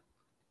like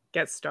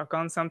get stuck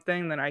on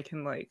something, then I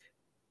can like,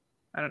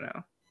 I don't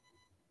know,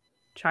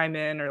 chime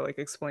in or like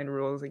explain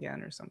rules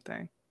again or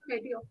something.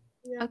 Okay, deal.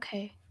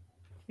 Okay.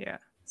 Yeah.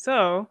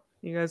 So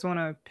you guys want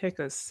to pick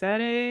a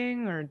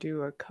setting or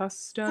do a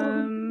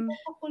custom?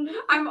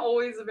 I'm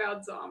always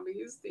about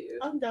zombies, dude.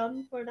 I'm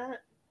down for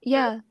that.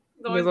 Yeah.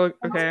 You guys look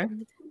okay.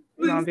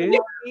 Zombie.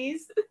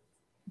 Please.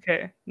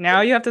 Okay,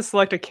 now you have to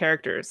select a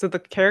character. So the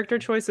character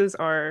choices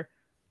are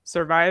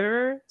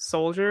survivor,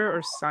 soldier,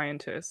 or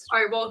scientist.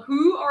 All right. Well,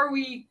 who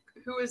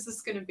is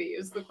this gonna be?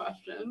 Is the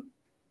question.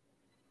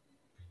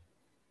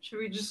 Should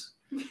we just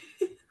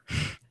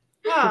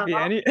Could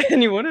be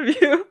any one of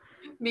you.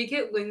 make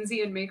it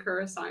Lindsay and make her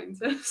a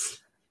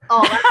scientist?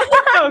 Oh,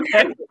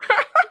 Okay.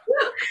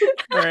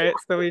 All right,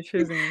 so we're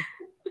choosing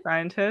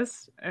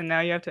scientist, and now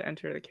you have to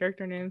enter the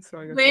character name. So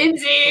I guess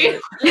Lindsay!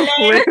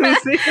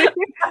 Lindsay.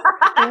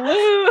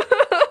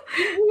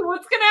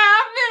 What's gonna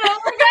happen? Oh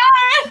my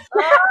god!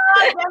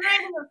 I'm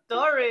reading the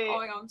story. Oh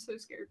my god, I'm so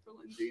scared for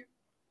Lindsay.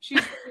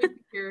 She's really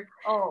here.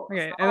 Oh.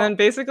 Okay, and then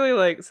basically,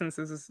 like, since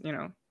this is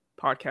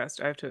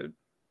podcast, I have to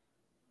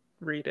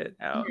read it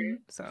out.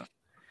 So,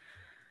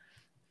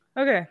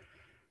 okay.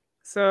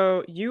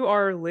 So you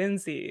are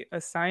Lindsay,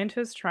 a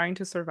scientist trying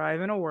to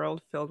survive in a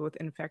world filled with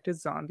infected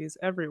zombies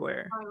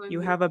everywhere. Hi, You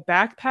Lindsay. have a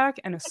backpack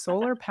and a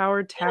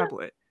solar-powered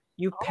tablet.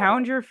 You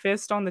pound your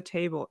fist on the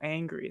table,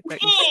 angry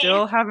that you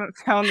still haven't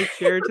found the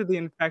cure to the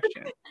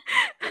infection.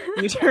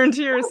 You turn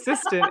to your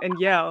assistant and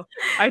yell,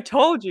 "I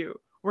told you,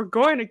 we're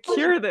going to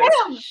cure this.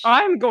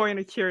 I'm going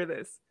to cure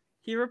this."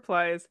 He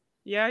replies,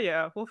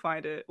 yeah, we'll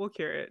find it. We'll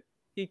cure it.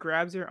 He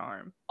grabs your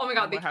arm. Oh my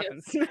god, they What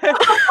happens kiss. next?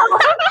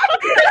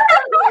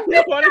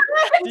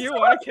 Do you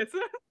want to kiss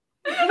him?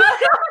 What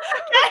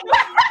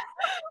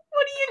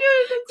do you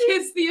do?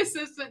 Kiss the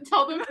assistant.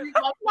 Tell them you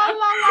love La la them.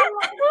 la la.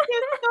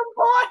 Kiss the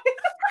boy.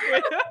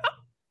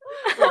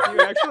 Wait, do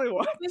you actually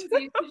want?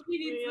 Lindsay, she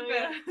needs the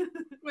Yeah, bed.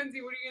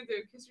 Lindsay, what are you gonna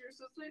do? Kiss your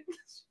assistant?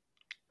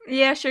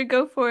 Yeah, sure,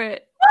 go for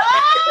it.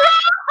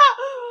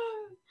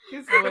 So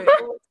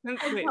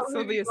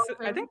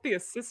I think the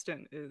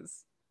assistant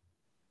is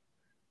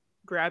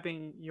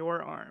grabbing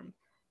your arm.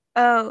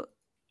 Oh.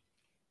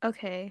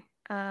 Okay.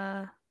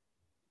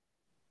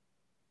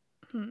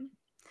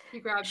 You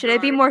grab Should I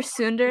be her. more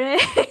tsundere?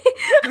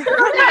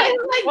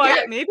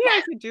 Well, maybe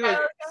I could do a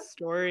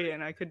story,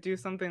 and I could do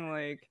something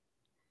like,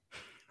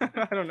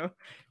 I don't know.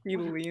 He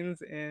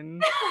leans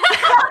in.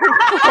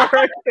 For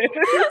a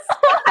kiss.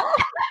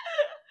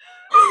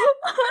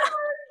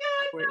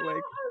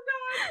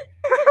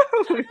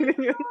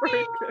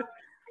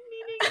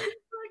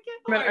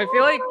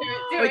 feel like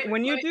Do it.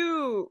 when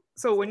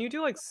you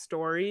do like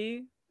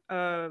story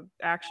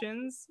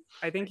actions,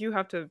 I think you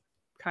have to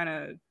kind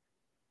of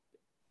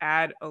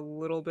add a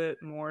little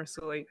bit more,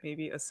 so like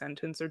maybe a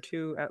sentence or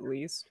two at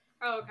least.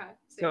 Oh, okay.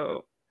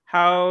 So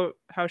how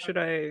should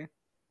I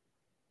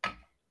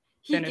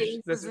he finish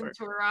this gazes work?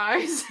 into her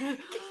eyes.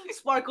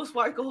 Sparkle,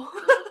 sparkle.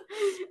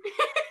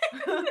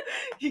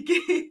 he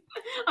gave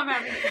I'm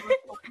having so much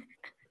fun.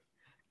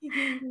 he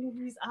gave me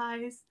these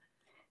eyes.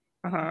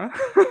 Uh-huh.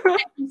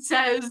 He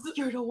says,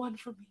 You're the one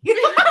for me.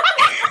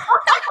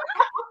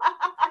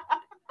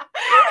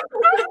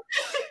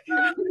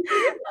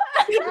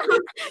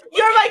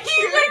 You're my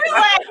cure.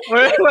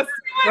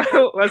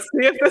 Let's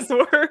see if this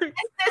works.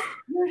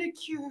 You're the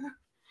cure.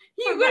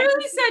 he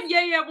literally said,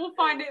 yeah, we'll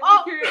find it.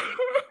 Oh. We'll cure it.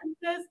 It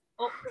says,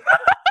 oh.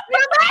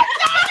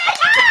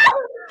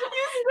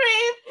 You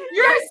scream.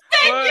 You're a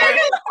stink. What? You're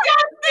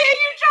disgusting.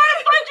 You try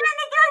to punch her in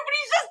the throat, but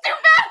he's just too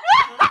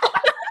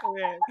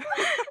bad.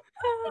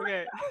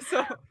 Okay. So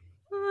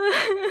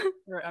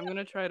alright, I'm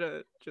gonna try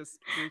to just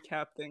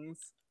recap things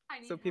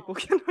so people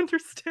can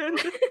understand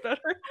it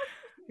better.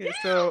 Okay,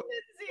 so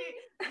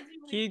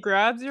he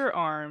grabs your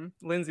arm,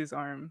 Lindsay's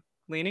arm,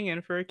 leaning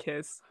in for a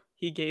kiss.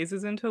 He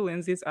gazes into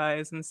Lindsay's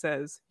eyes and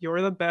says,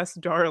 "You're the best,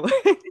 darling."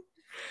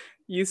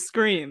 You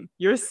scream,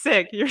 "You're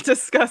sick, you're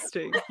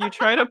disgusting." You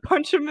try to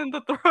punch him in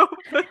the throat,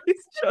 but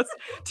he's just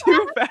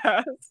too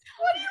fast.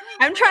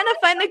 I'm trying to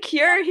find the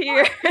cure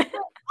here.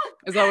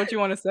 Is that what you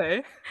want to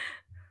say?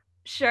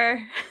 Sure.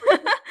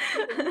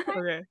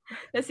 Okay.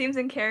 That seems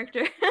in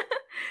character.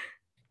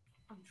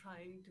 I'm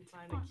trying to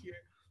find a cure.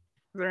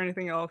 Is there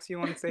anything else you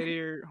want to say to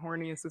your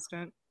horny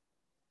assistant?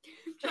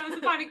 Trying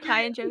to find a cure.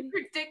 Kai and Jody.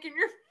 Your dick in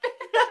your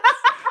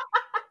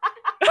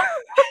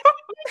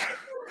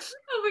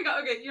Oh my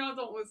god, okay,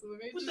 don't listen to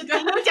me. Just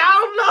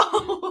Down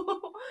low.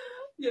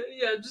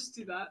 yeah, just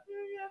do that.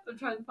 I'm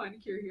trying to find a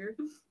cure here.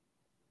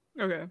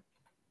 Okay.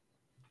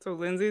 So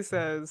Lindsay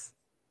says,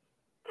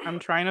 "I'm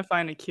trying to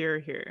find a cure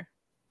here."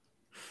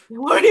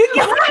 What are you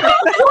kissing?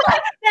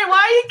 Hey,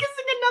 why are you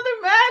kissing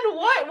another man?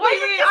 What? Why are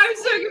you Wait, I'm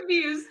so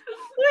confused.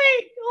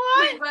 Wait,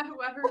 what?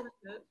 Whoever was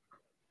it.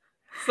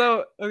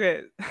 So,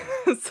 okay.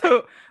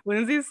 So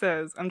Lindsay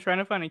says, "I'm trying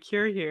to find a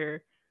cure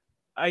here."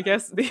 I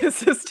guess the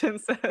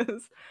assistant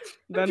says,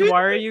 "Then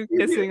why are you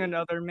kissing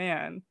another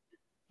man?"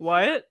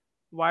 What?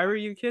 Why were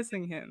you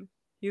kissing him?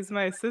 He's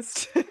my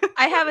assistant.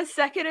 I have a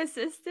second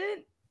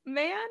assistant,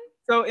 man.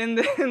 So in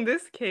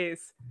this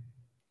case,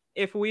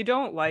 if we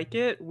don't like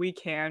it, we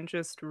can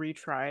just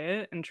retry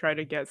it and try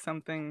to get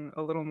something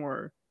a little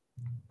more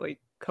like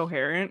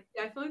coherent.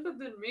 Yeah, I feel like that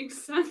didn't make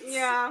sense.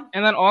 Yeah.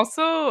 And then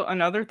also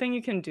another thing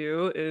you can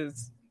do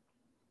is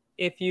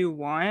if you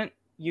want,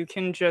 you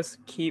can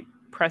just keep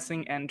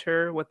pressing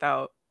enter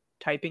without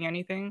typing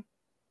anything,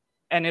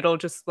 and it'll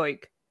just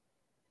like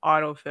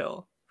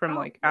autofill from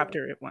like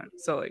after it went.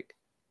 So like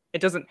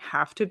it doesn't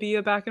have to be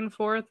a back and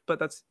forth, but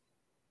that's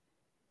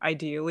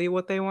ideally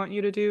what they want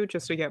you to do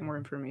just to get more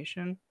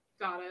information.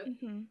 Got it.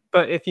 Mm-hmm.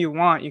 But if you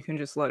want, you can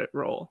just let it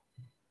roll.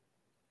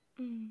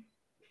 Mm.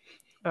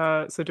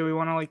 So do we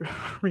want to like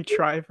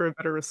retry for a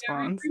better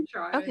response?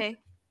 Yeah, retry. Okay.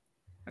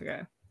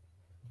 Okay.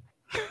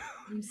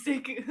 I'm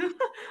sick.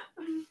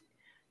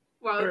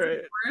 Wow, that's Alright.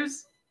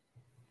 worse.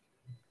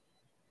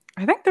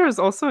 I think there was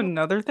also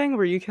another thing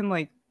where you can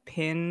like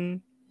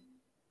pin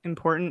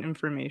important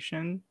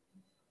information,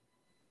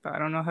 but I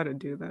don't know how to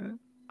do that.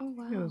 Oh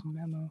I think it wow. was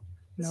memo.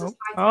 This is Nope.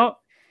 my Oh,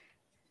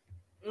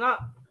 No.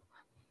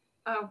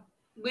 Oh,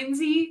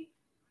 Lindsay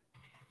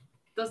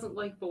doesn't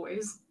like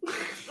boys.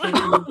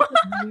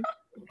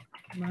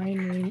 my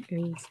name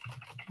is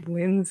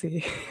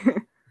Lindsay.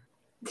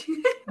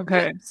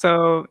 Okay,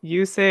 so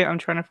you say I'm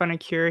trying to find a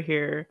cure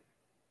here.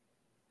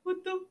 What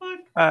the fuck?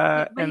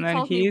 But And he then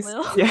called me he's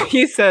Will.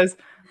 he says,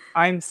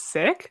 "I'm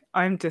sick.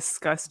 I'm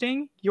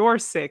disgusting. You're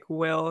sick,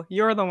 Will.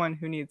 You're the one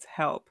who needs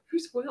help."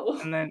 Who's Will?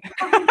 And then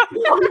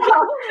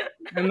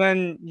and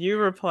then you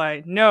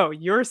reply, "No,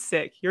 you're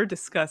sick. You're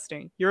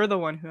disgusting. You're the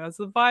one who has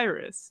the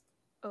virus."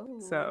 Oh.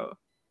 So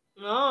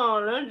No,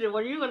 Lindsay,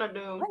 what are you gonna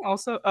do?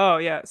 also, oh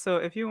yeah, so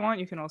if you want,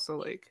 you can also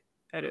like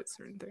edit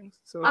certain things.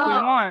 So if we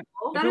Oh, want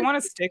that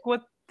is- to stick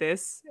with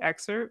this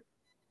excerpt,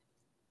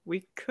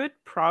 we could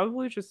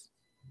probably just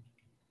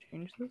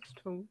change this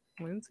to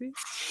Lindsay.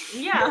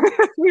 Yeah.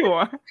 If we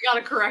want. I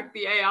gotta correct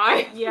the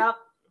AI. Yep.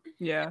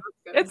 Yeah.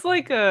 That's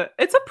good.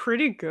 It's a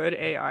pretty good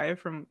AI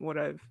from what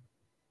I've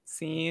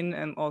seen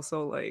and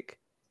also like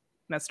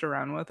messed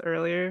around with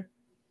earlier.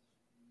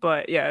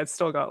 But yeah, it's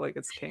still got like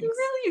its kinks. You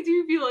really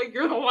do feel like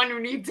you're the one who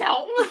needs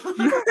help.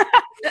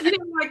 You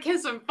didn't want to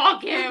kiss him.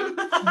 Fuck him.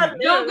 No, Fuck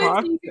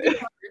Lindsay, you can do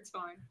it. It's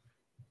fine.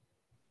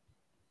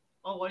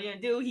 Oh, what are you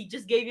gonna do? He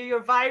just gave you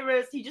your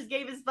virus. He just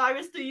gave his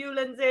virus to you,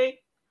 Lindsay.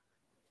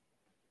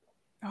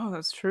 Oh,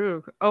 that's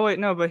true. Oh wait,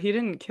 no, but he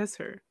didn't kiss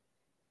her.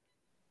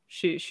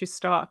 She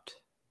stopped,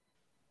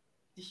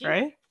 Did she?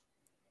 right?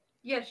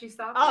 Yeah, she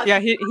stopped. Oh, Yeah,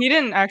 he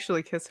didn't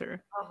actually kiss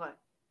her. Okay.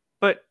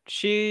 But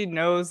she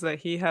knows that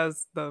he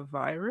has the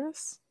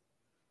virus.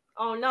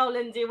 Oh no,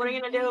 Lindsay, what are you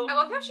gonna do? I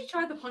love how she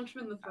tried to punch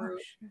him in the throat.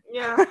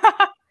 Yeah.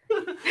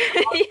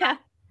 Yeah.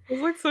 It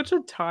was like such a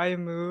Thai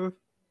move.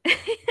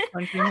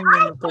 Punching him in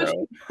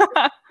the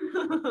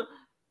throat.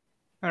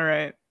 All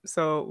right.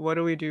 So what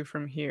do we do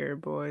from here,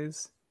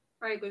 boys?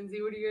 Right,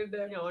 Lindsay, what are you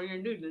gonna do? Yeah, what are you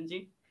gonna do,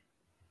 Lindsay?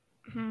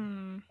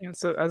 Yeah,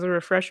 so as a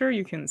refresher,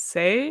 you can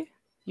say,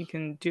 you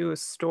can do a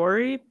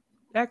story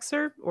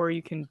excerpt, or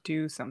you can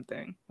do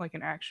something like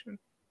an action.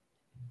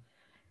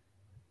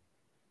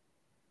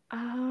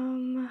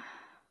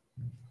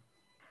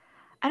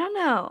 I don't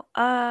know.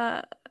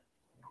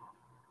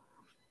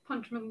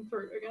 Punch him in the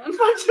throat again.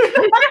 Punch him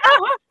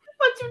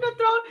in the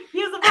throat.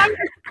 He has a virus.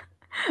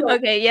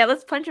 Okay, yeah,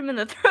 let's punch him in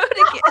the throat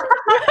again.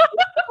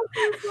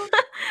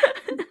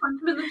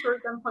 Punch him in the throat,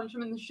 then punch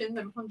him in the shin,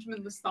 then punch him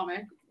in the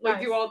stomach. Like,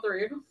 Nice. do all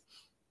three.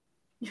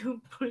 You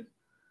put.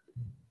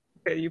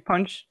 Okay, you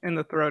punch in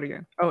the throat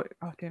again. Oh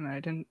damn it! I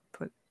didn't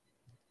put.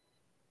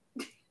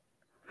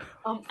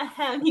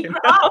 And he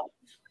growled.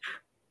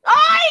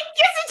 I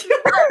guess it you.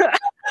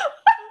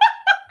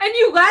 And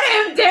you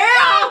let him down!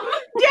 All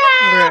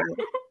right.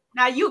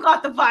 Now you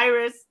got the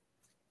virus.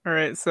 All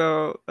right.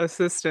 So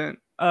assistant.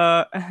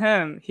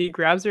 He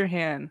grabs your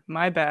hand.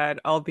 My bad.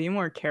 I'll be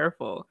more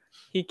careful.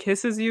 He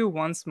kisses you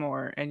once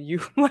more, and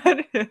you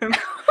let him.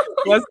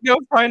 Let's go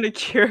find a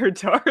cure,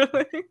 darling. From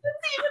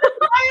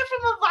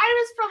a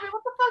virus from it.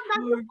 What the fuck?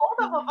 Not your fault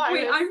of a virus.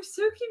 Wait, I'm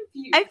so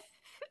confused.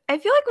 I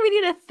feel like we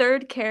need a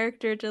third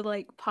character to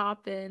like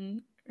pop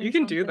in. or You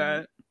can do something.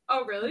 that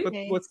Oh, really?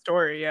 Okay. with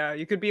story. Yeah,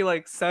 you could be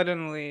like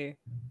suddenly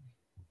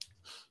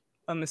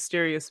a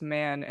mysterious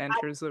man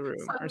enters the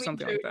room or Suddenly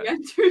something like Jody that.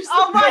 enters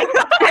Oh my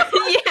god.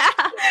 Yeah.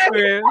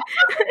 Okay.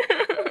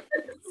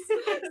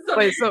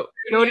 Wait, so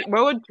Jody,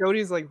 what would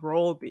Jody's like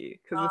role be?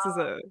 Because this is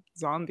a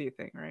zombie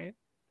thing, right?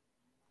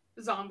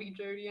 Zombie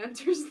Jody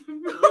enters the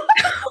room.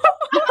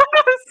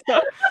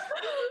 So-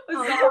 A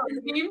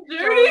zombie named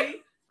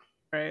Jody.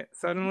 right.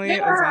 Suddenly, a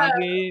Yeah.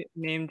 zombie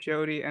named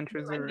Jody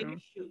enters the When you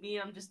room. shoot me,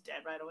 I'm just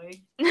dead right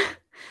away. You're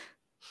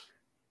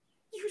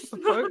so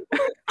What?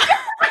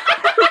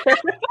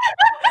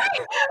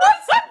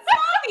 What's that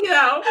zombie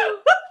though?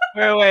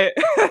 Wait.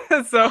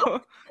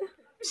 So,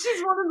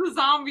 She's one of the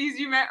zombies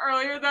you met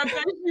earlier that day.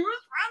 She was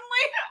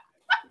friendly.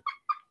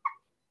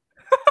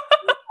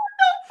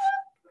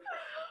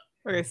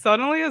 okay.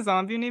 Suddenly, a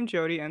zombie named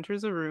Jody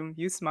enters a room.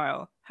 You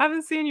smile.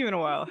 Haven't seen you in a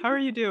while. How are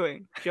you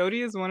doing?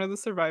 Jody is one of the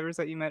survivors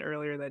that you met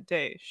earlier that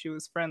day. She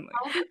was friendly.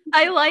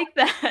 I like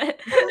that.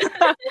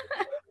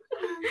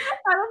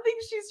 I don't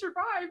think she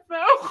survived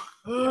though.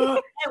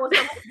 Hey, what's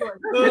up?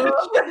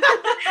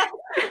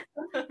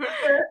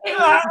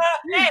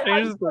 Hey,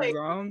 There's the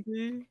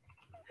zombie.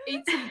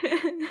 Ate some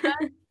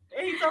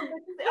ate something.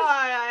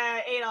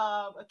 I ate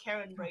a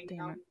Karen right Damn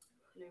now. it.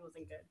 It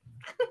wasn't good.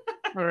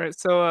 All right.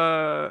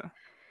 So,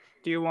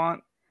 do you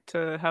want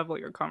to have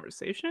like a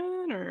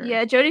conversation or?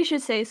 Yeah, Jody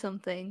should say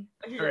something.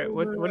 All right.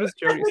 What does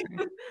Jody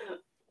say?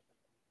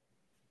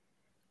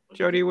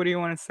 Jody, what do you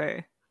want to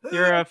say?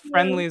 You're a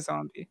friendly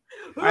zombie.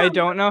 I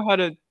don't know how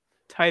to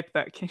type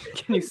that. Can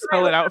you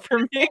spell it out for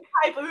me?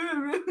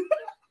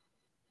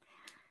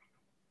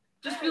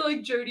 Just feel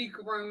like Jody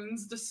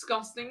groans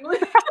disgustingly.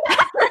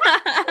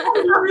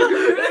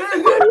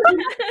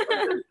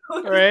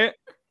 All right.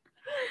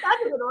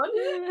 That's a good one.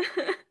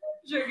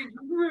 Jody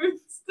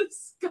groans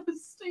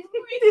disgustingly.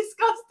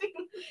 Disgusting.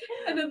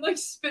 And then like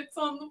spits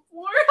on the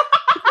floor.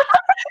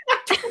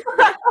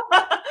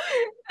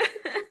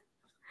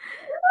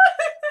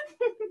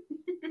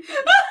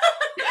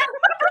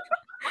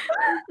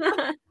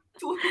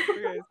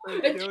 Okay, so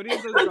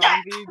Jody's a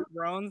zombie,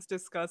 groans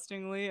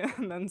disgustingly,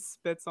 and then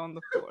spits on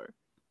the floor.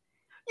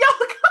 Yo,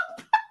 come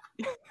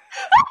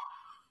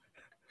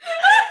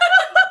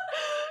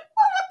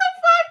what the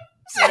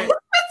fuck? Right.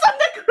 It's on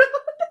the ground.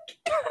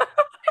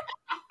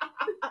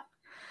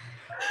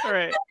 All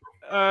right.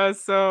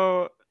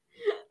 So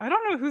I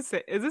don't know who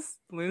say. Is this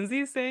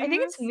Lindsay saying? I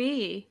think this? it's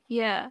me.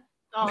 Yeah.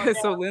 Oh,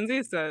 So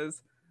Lindsay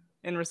says,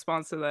 in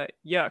response to that,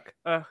 "Yuck,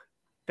 ugh,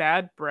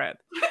 bad breath."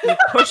 You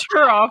push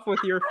her off with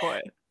your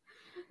foot.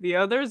 The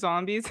other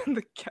zombies in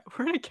the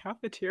we're in a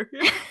cafeteria.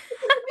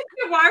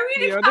 Why are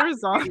we The other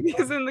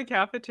zombies in the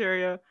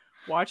cafeteria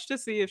watch to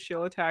see if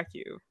she'll attack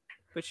you,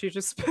 but she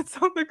just spits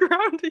on the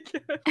ground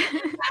again.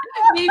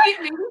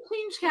 maybe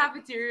change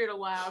cafeteria to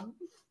lab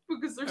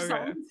because there's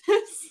Okay.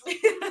 scientists.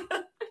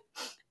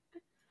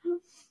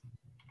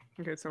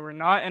 Okay, so we're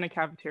not in a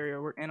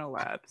cafeteria, we're in a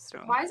lab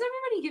still. Why is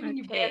everybody giving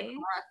you bad Okay.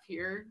 breath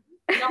here?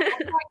 Y'all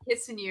both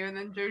kissing you and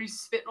then Jody's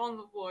spitting on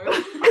the floor.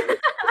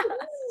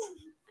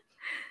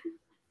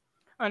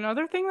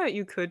 Another thing that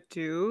you could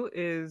do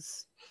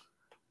is,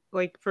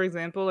 like, for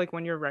example, like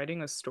when you're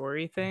writing a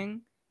story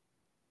thing,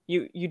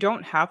 you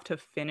don't have to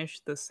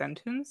finish the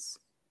sentence.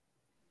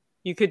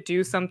 You could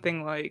do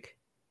something like,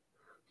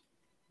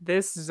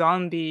 this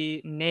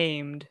zombie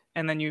named,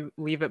 and then you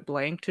leave it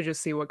blank to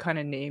just see what kind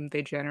of name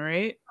they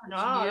generate.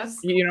 no, that's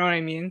You know what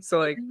I mean? So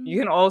like you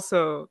can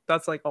also,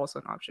 that's like also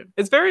an option.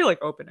 It's very like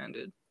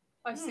open-ended.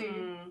 I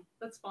see.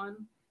 That's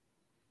fun.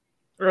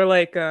 Or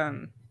like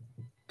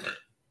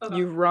Okay.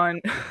 You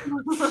run.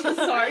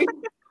 Sorry.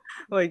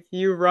 Like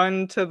you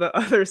run to the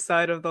other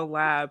side of the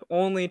lab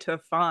only to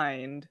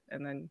find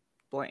and then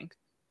blank.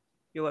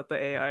 You let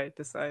the AI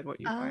decide what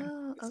you find.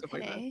 Oh, Stuff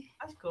like that. okay.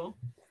 That's cool.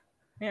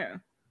 Yeah.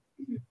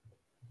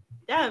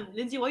 Damn,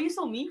 Lindsay, why are you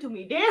so mean to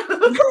me? Damn.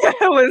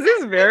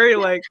 Lizzie's very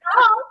like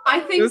I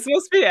it think was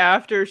supposed to be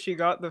after she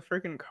got the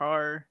freaking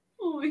car.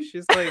 oh,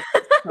 She's like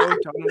so done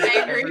with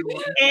Angry.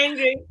 everyone.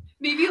 Angry.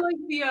 maybe like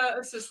the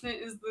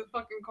assistant is the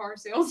fucking car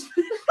salesman.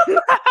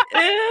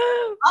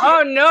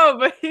 Oh no,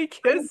 but he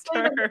kissed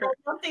her.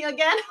 Something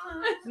again.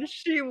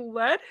 She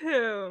let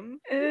him.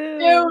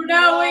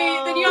 No,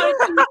 wait. Then you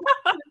gotta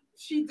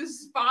she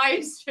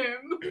despised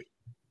him.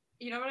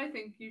 You know what I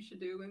think you should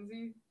do,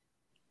 Lindsay?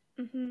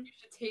 Mm-hmm. You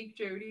should take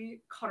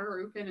Jody, cut her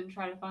open, and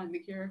try to find the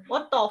cure.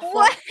 What the fuck?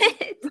 What?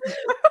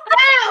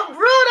 Damn,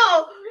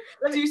 brutal.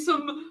 Do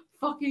some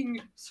fucking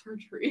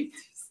surgery.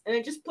 And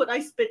then just put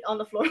ice spit on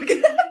the floor.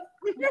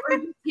 Or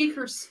take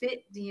her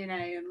spit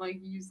DNA and like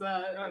use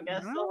that. I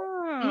guess so.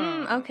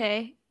 Ah.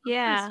 Okay.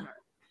 Yeah.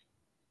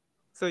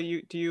 So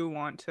do you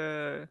want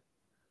to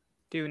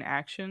do an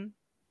action?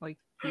 Like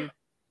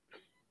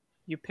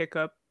you pick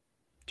up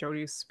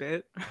Jody's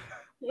spit?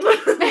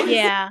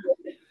 Yeah.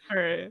 All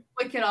right.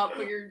 Lick it up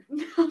with your.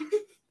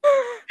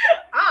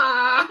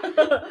 Ah.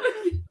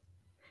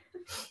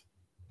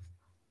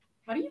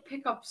 How do you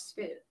pick up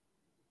spit?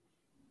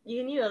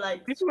 You need to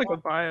like. It's like a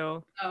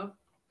vial. Oh,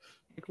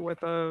 Like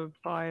with a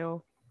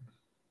vial.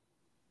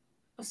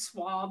 a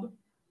swab.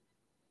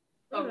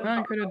 Oh, No,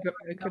 it could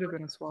have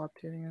been a swab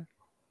too, yeah.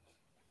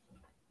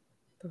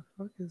 The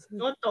fuck is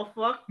this? What the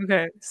fuck?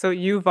 Okay, so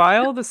you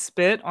vial the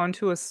spit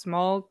onto a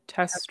small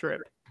test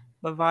strip.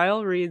 The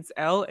vial reads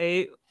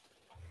L8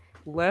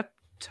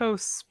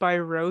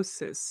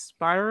 leptospirosis,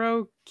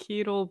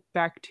 spirochetal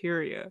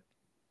bacteria.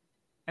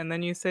 And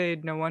then you say,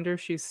 no wonder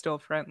she's still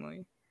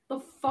friendly. The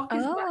fuck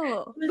is that?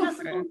 Oh. What is that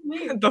supposed to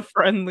mean? The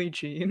friendly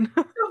gene.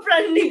 So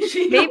friendly.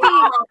 Maybe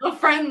A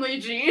friendly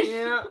gene.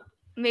 Yeah.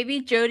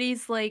 maybe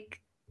Jody's like,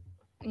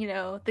 you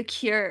know, the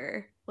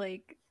cure.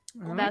 Like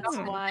that's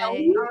Oh.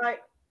 why.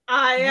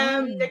 I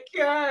am the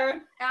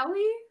cure.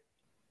 Allie?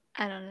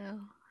 I don't know.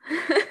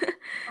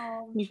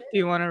 Do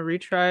you want to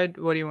retry?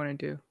 What do you want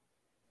to do?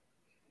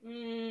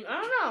 I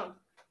don't know.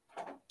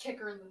 Kick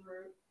her in the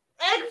throat.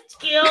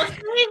 Excuse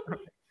me.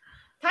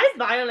 Ty's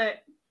violent.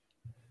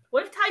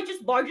 What if Ty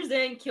just barges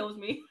in and kills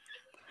me?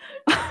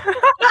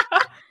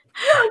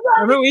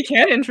 I mean, we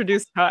can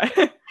introduce Ty.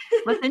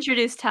 Let's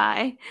introduce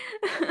Ty.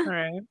 All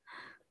right.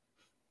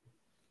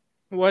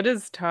 What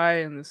is Ty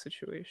in this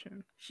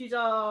situation? She's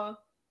a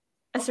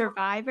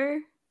survivor?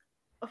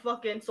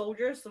 fucking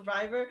soldier,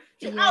 survivor.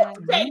 She's Yeah. out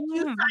to take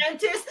you, Mm.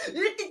 scientist.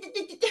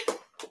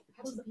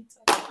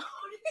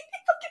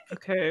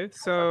 Okay,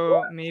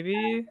 so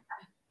maybe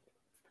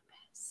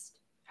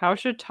how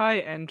should Ty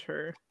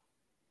enter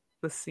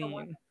the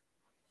scene?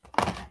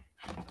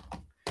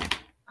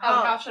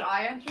 How should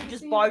I enter? the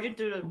Just scene? barge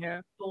into the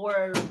Yeah.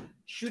 door,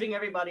 shooting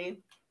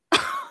everybody. I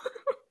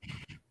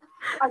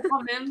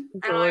come in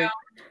and So, I like-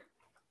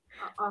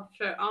 oh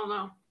shit, I don't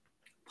know.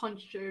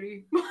 Punch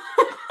Jody.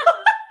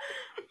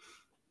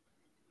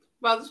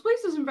 Wow, this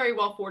place isn't very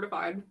well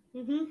fortified.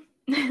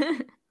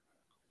 Mm-hmm.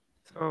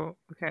 So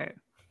okay,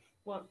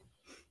 What?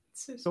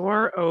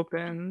 door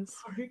opens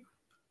Sorry.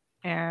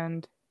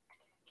 and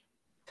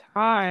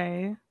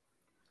Ty.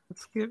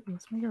 Let's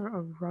make her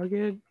a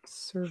rugged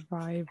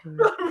survivor.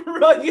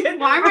 Rugged.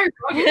 Why am I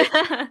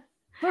rugged?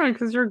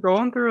 Because you're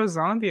going through a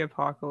zombie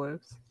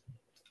apocalypse.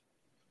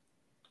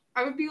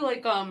 I would be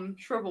like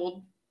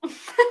shriveled.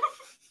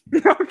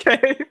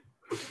 Okay.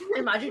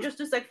 Imagine just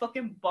this like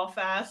fucking buff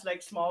ass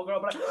like small girl,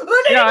 but like,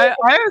 Yeah,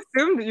 I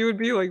assumed that you would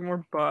be like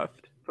more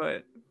buffed,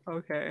 but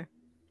okay.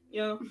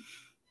 yeah,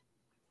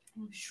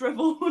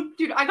 shriveled.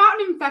 Dude, I got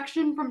an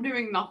infection from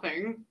doing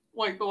nothing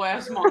like the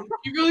last month.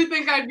 You really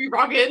think I'd be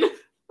rugged?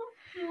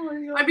 Oh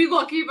my god. I'd be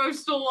lucky if I was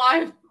still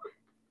alive.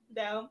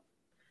 Down.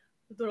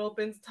 The door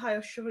opens. Ty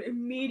is shriveled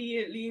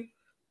immediately.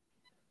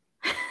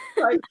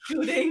 Like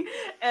shooting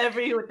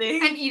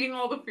everything. And eating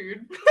all the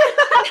food.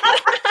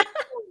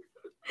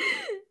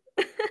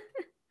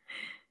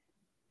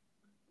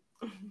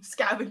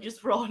 Scavenges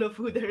for all the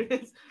food there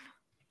is.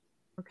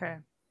 Okay.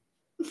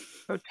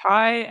 So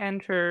Ty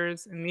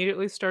enters,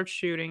 immediately starts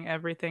shooting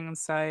everything in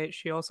sight.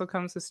 She also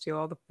comes to steal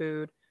all the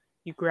food.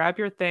 You grab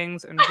your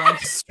things and run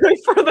straight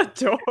for the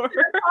door. I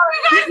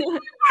can't even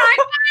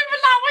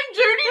not when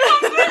Jody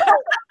comes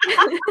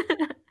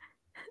in.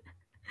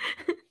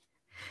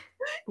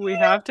 We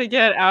have to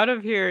get out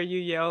of here, you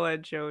yell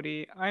at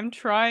Jody. I'm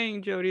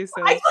trying, Jody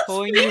says,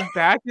 pulling you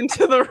back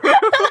into the room.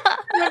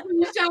 Like,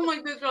 when you sound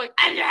like this, you're like,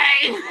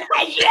 Ajay!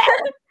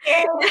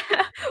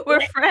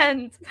 We're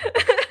friends.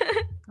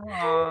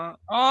 Aw.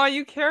 Aw,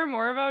 you care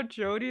more about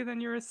Jody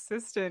than your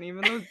assistant,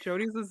 even though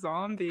Jody's a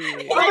zombie.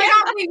 Oh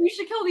my god, wait, we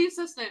should kill the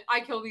assistant. I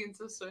kill the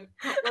assistant.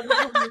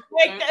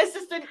 Like the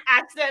assistant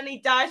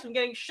accidentally dies from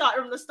getting shot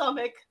from the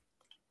stomach.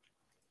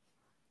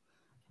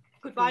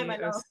 Goodbye, my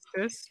The love.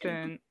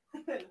 assistant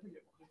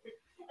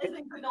It's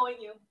been good knowing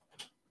you.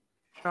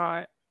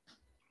 shot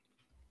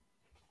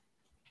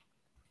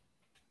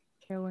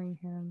killing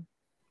him.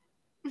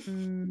 I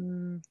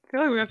feel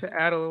like we have to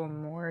add a little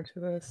more to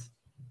this.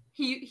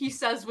 He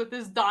says with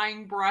his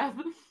dying breath.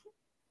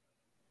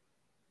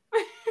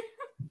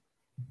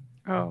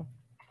 Oh.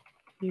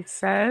 He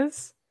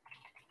says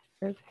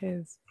with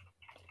his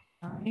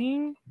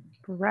dying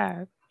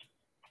breath.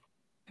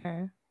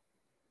 Okay.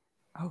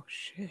 Oh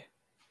shit.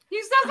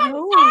 He says, "I'm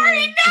Oh.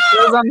 sorry." He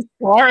says, I'm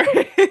sorry.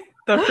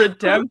 The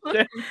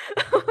redemption.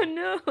 Oh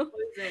no.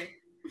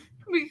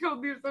 We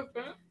killed the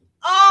assistant.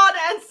 Oh,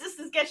 the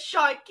ancestors get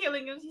shot,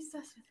 killing him. He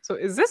says, So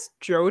is this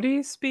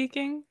Jody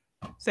speaking?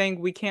 Saying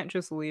we can't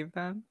just leave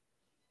them?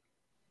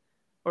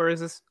 Or is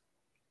this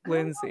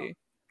Lindsay?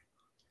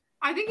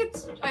 I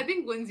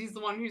think Lindsay's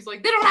the one who's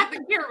like, they don't have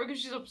the cure because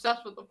she's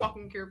obsessed with the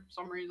fucking cure for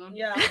some reason.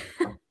 yeah.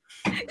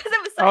 Because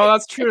it was Oh,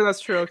 that's true.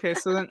 That's true. Okay,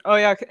 so then,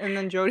 and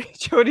then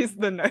Jody's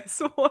the nice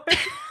one.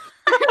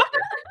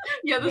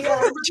 Yeah, this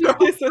Yeah. is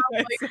Jody's the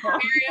nice one.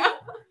 area.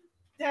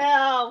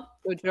 Damn.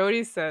 So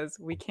Jody says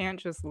we can't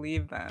just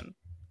leave them.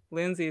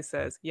 Lindsay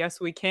says, yes,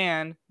 we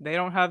can. They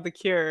don't have the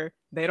cure.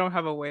 They don't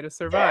have a way to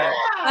survive.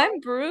 Damn. I'm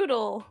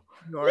brutal.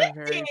 You are Lindsay,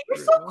 very you're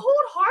so brutal.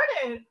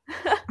 cold-hearted.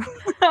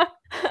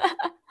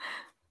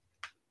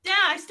 Yeah,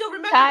 I still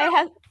remember. Ty that.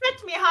 has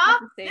Expect me, huh?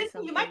 to say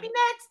Listen, you might be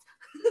next.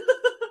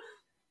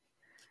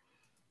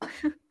 I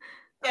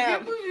Yeah.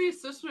 can't believe the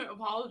assistant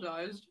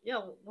apologized.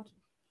 Yeah. What?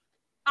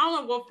 I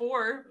don't know what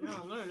for.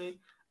 No, literally.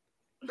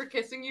 For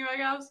kissing you, I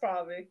guess.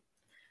 Probably.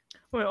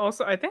 Well,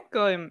 also, I think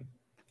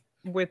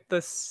with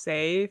the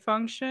say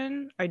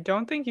function, I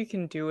don't think you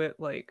can do it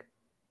like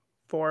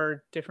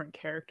for different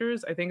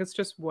characters. I think it's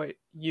just what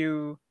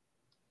the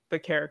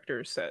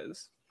character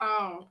says.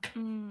 Oh.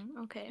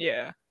 Okay.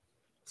 Yeah.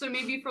 So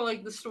maybe for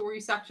like the story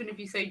section, if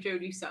you say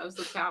Jody says,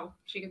 that's how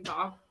she can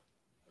talk.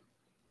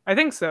 I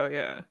think so,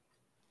 yeah.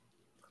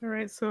 All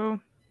right, so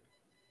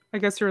I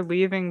guess you're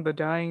leaving the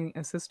dying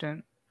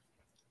assistant.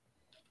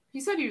 He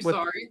said he was With-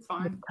 sorry. It's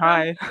fine. With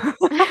Ty.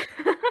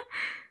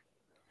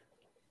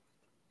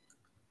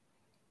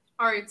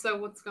 All right. So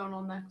what's going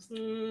on next?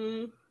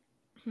 Do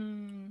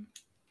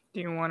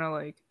you want to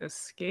like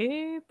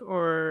escape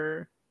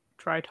or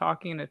try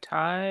talking to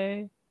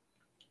Ty?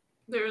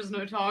 There's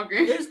no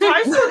talking. There's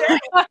Ty still there.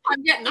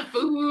 I'm getting the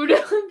food.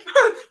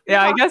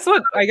 Yeah,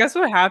 I guess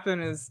what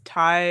happened is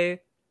Ty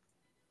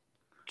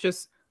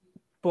just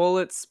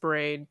bullet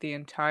sprayed the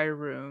entire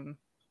room,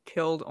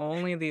 killed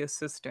only the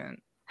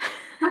assistant,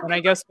 and I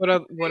guess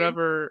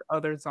whatever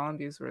other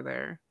zombies were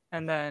there,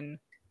 and then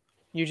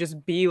you just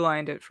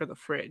beelined it for the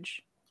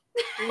fridge.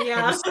 And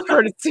Yeah. just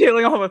started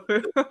stealing all the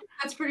food.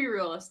 That's pretty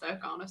realistic,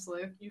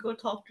 honestly. You go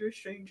talk to a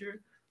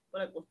stranger.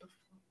 But like, what the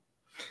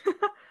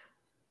fuck?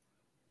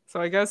 So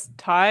I guess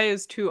Ty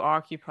is too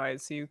occupied,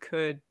 so you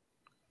could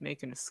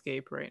make an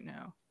escape right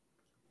now.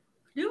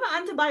 Do you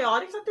have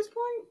antibiotics at this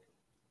point?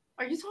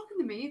 Are you talking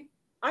to me?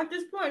 At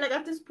this point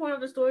of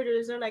the story,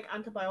 is there like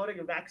antibiotic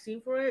or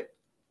vaccine for it?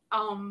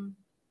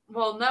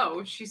 Well,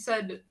 no. She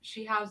said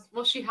she has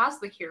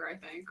the cure, I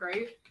think,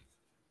 right?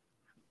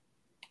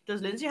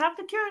 Does Lindsay have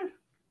the cure?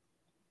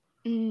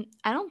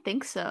 I don't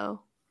think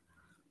so.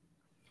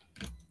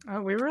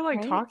 We were like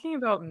Right? talking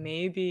about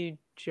maybe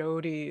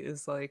Jody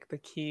is like the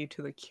key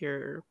to the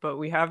cure, but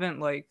we haven't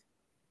like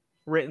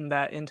written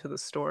that into the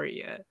story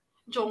yet.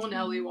 Joel and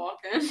Ellie walk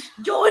in.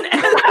 Joel and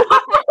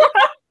Ella.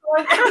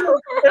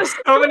 There's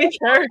so many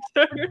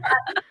characters.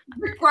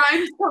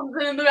 Grimes comes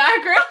in the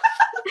background.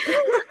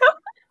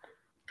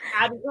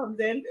 Abby comes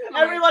in.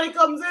 Everybody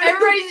comes in.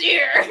 Everybody's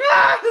here.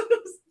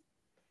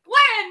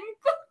 Glenn!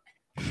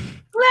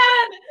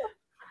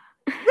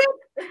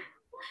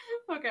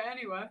 Okay,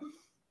 anyway.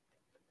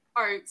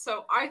 Alright,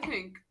 so I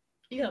think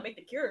You gotta make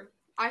the cure.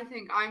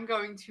 I'm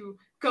going to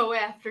go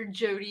after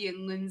Jody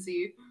and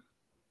Lindsay.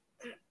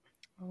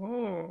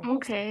 Oh.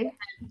 Okay.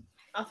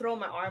 I'll throw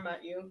my arm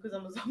at you because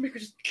I'm a zombie.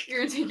 You're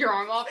gonna take your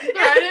arm off.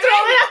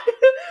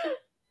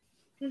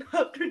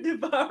 After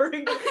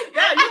devouring.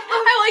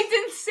 I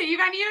didn't save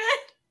any of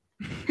it.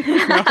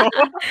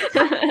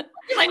 No.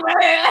 You're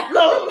like,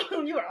 No,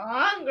 you were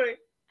hungry.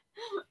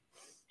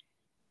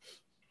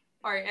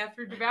 Alright,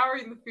 after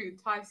devouring the food,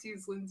 Ty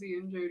sees Lindsay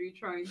and Jody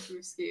trying to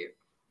escape.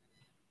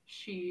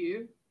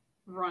 She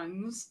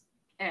runs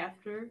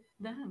after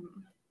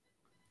them,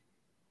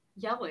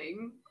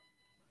 yelling,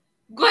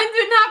 Glenn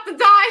didn't have to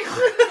die!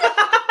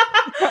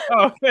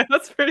 Oh, okay,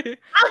 that's pretty.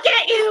 I'll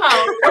get you.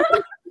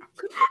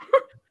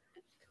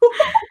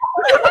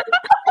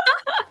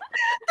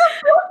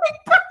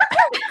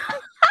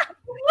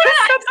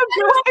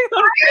 You're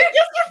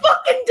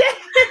fucking dead.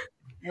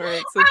 All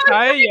right, so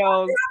Ty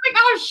yells. I'm like,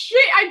 oh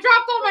shit, I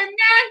dropped all my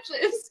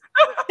matches!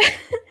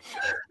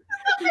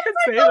 You can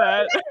say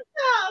that.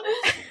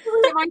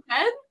 Am I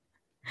dead?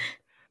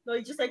 No,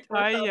 you just like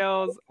Ty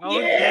yells, "I'll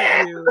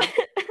Yeah. get you!"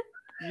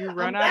 You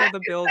run out of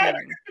the building,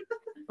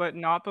 but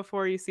not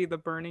before you see the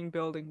burning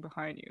building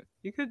behind you.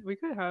 We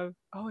could have.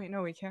 Oh wait,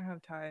 no, we can't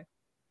have Ty.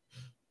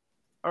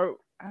 Or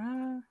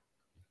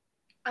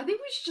I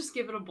think we should just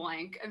give it a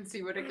blank and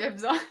see what it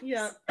gives us.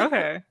 Yeah.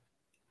 okay.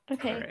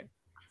 Okay. All right.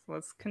 So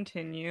let's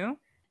continue.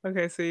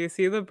 Okay, so you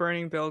see the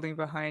burning building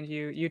behind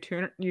you. You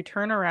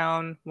turn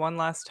around one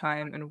last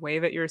time and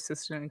wave at your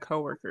assistant and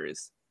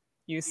coworkers.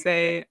 You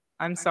say,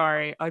 "I'm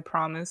sorry. I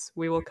promise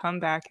we will come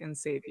back and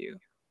save you."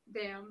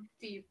 Damn,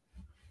 deep.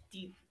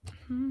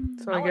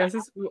 So I guess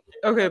it's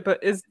okay,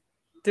 but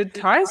did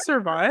Ty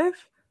survive?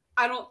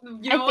 I don't.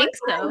 You I know think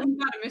what? so. It's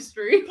not a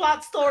mystery.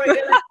 Plot story.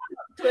 Like,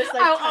 twist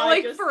like I'll Ty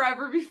like just...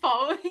 forever be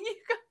following you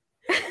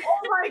guys. Oh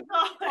my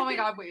god. Oh my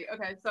god, wait.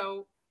 Okay,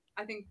 so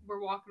I think we're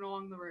walking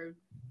along the road.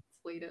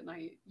 It's late at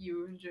night.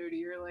 You and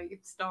Jody are like,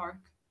 it's dark.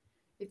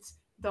 It's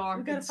dark.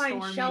 We gotta and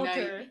find stormy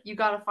shelter. Night. You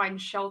gotta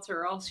find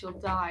shelter or else you'll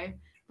die.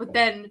 But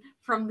then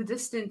from the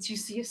distance you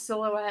see a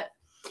silhouette.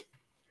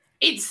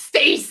 It's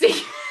Stacy.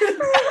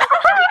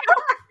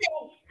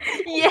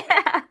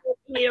 Yeah.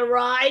 Need a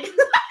ride?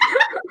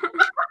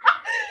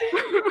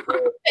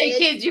 Hey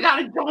kids, you got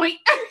a joint?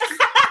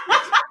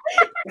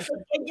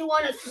 And you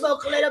want to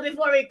smoke a little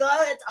before we go?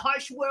 It's a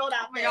harsh world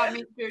out Oh my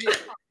there. god,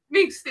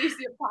 make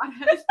Stacy a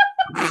pothead.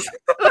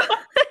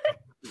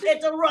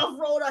 It's a rough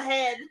road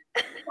ahead.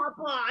 Pop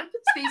on.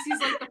 Stacy's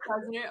like the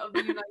president of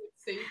the United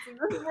States in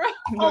this world.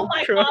 Oh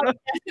my god.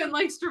 And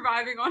like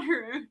surviving on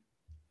her own.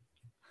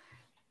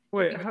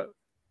 Wait,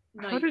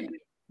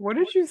 what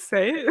did you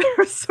say? There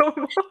was so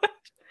much.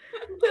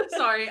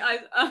 Sorry,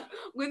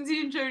 Lindsay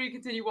and Jody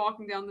continue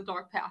walking down the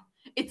dark path.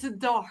 It's a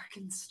dark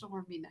and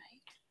stormy night.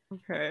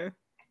 Okay.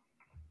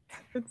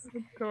 It's a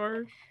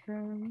dark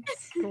and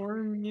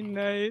stormy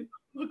night.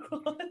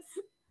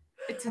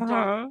 It's a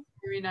dark and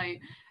stormy night.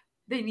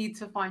 They need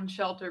to find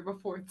shelter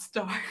before it's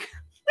dark.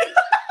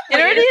 It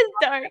already is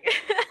dark.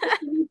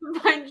 They need to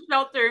find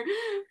shelter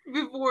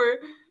before.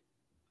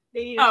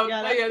 They need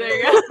there you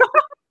go.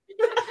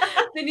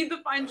 They need to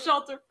find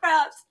shelter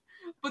fast.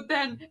 But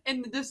then,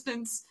 in the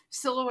distance,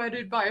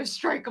 silhouetted by a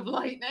strike of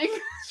lightning.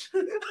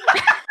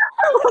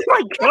 Oh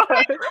my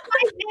god!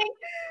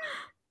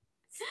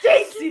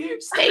 Stacy,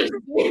 the strange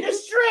mystery.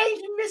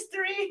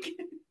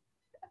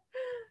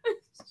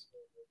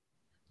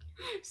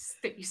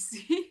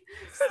 Stacy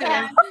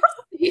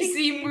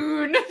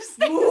Moon.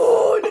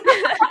 Moon.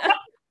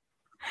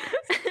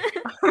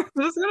 I'm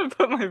just gonna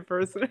put my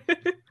person in.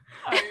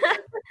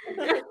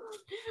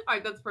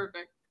 Alright, that's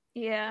perfect.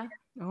 Yeah.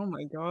 Oh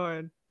my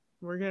god.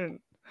 We're getting.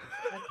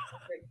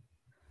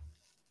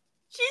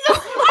 She's a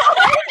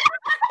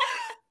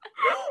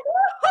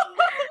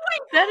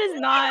That is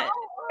not.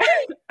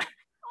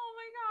 Oh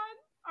my god.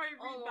 Alright,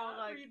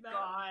 read that.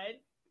 God.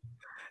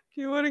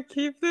 Do you want to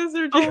keep this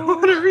or do you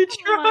want to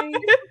retry?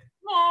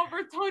 Small,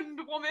 rotund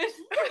woman.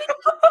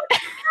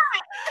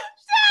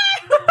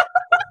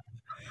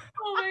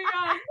 Oh my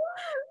god.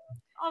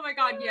 Oh my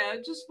god, yeah,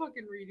 just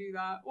fucking redo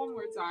that one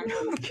more time.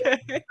 Okay.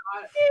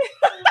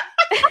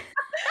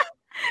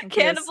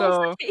 Cannibal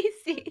so-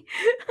 Stacy.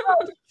 Oh,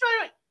 she's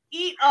trying to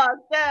eat us,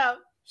 damn.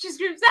 She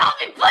screams, "Help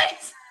me,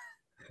 please!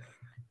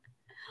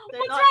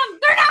 What's not- wrong?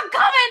 They're not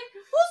coming!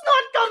 Who's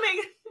not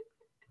coming?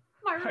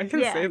 I can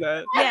Yeah. say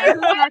that. Yeah,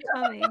 who's not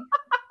coming?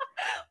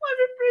 My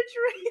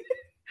refrigerator.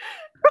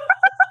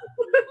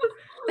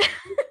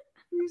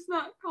 Who's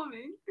not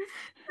coming?"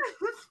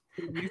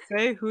 You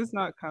say who's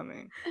not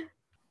coming.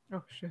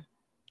 Oh shit.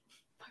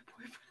 My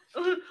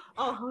boyfriend.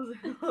 Oh,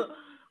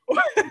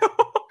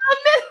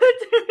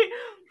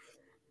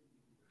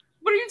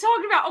 What are you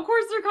talking about? Of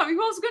course they're coming.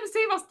 Who else is going to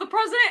save us? The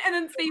president? And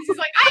then Stacy's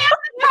like, "I am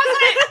the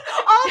president!"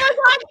 oh my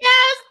god,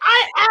 yes!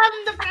 I am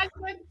the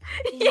president!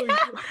 Yeah,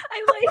 I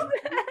like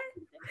that.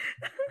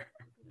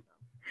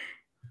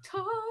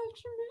 Touch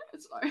me.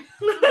 Sorry.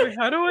 Wait,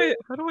 how do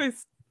I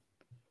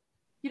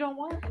You don't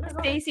want it?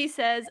 Stacy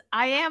says,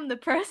 "I am the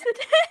president."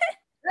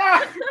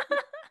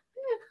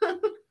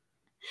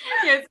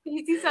 Yeah,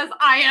 Stacy says,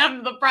 "I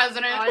am the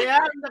president." I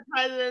am the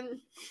president.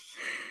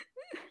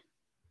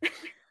 I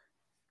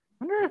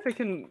wonder if it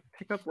can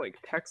pick up like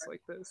text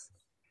like this.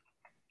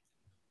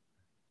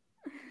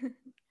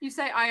 You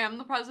say, "I am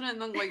the president,"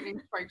 and then lightning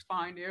strikes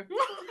behind you.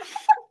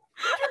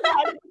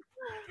 I am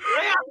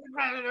the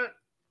president.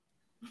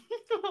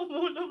 A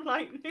moon of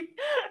lightning.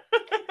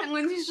 And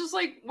Lindsay's just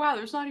like, "Wow,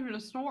 there's not even a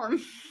storm."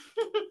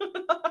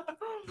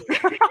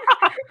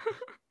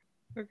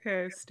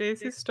 Okay,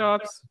 Stacy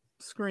stops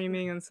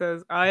screaming and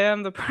says, "I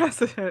am the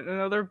president."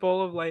 Another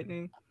bolt of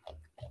lightning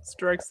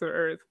strikes the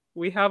earth.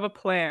 We have a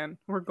plan.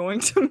 We're going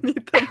to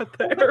meet them at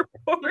the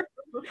airport.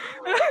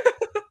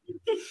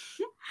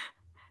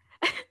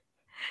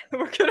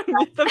 We're gonna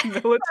meet the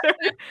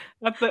military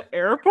at the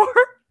airport?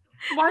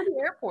 Why the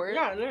airport?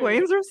 Yeah, literally.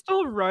 Planes are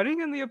still running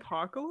in the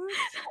apocalypse?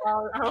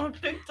 I don't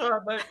think so,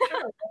 but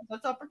sure,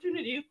 that's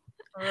opportunity.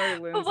 All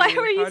right, Lindsay. But why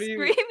were you how do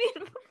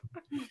screaming?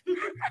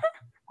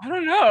 I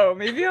don't know.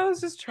 Maybe I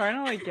was just trying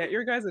to like get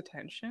your guys'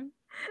 attention.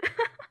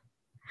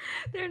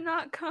 They're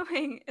not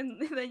coming, and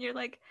then you're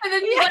like, And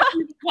then you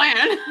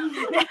plan.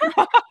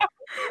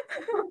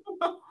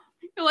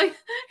 You're like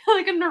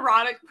a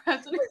neurotic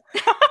president.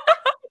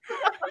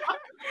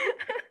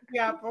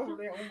 Yeah,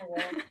 probably. Oh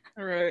my god.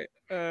 All right.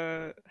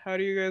 How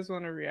do you guys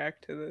want to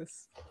react to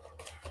this?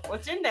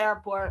 What's in the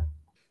airport?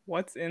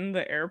 What's in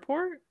the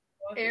airport?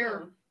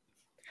 Air.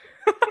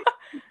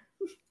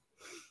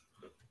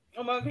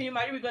 Oh my god, can you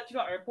imagine we got to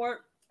the airport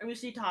and we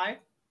see Ty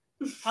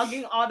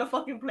hugging all the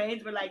fucking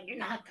planes? We're like, you're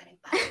not getting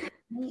back with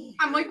me.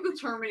 I'm like the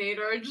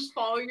Terminator. I just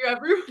follow you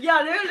everywhere.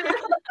 Yeah, literally.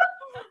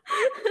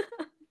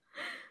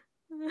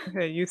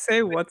 Okay, you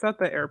say what's at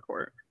the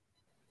airport.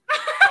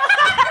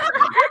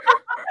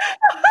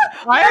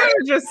 Why are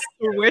you just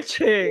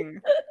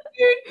switching?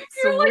 Dude,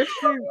 you're like,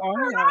 Switching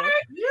on.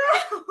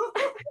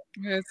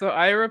 Okay, so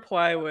I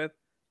reply with,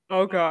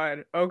 oh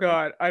god, I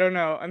don't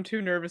know. I'm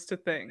too nervous to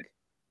think.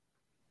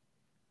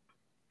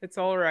 It's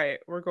all right.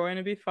 We're going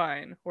to be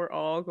fine. We're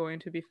all going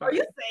to be fine. Are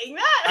you saying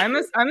that? I'm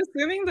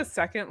assuming the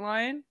second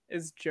line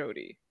is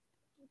Jody.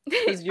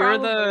 Because you're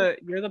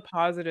the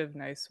positive,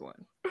 nice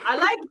one. I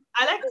like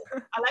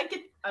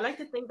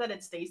to think that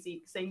it's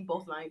Stacy saying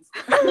both lines.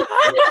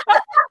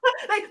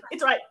 Like,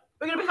 it's right.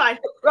 We're gonna be fine.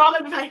 We're all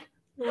gonna be fine.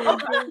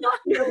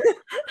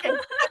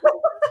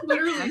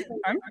 literally.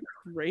 I'm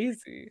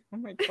crazy. Oh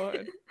my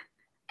god.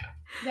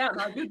 Yeah,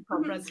 no, you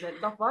become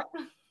president. The fuck?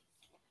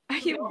 Are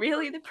you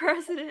really the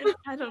president?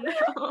 I don't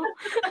know.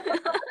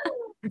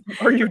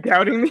 Are you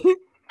doubting me?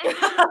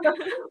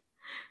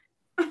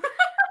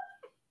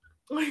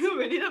 Are you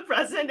really the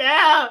president?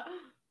 Yeah.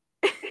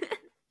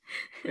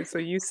 Okay, so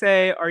you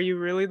say, are you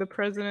really the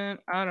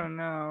president? I don't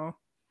know.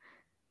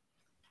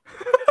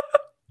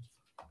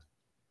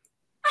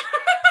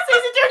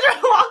 Stacey turns around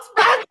and walks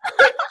back.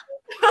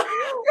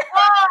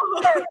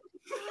 Oh.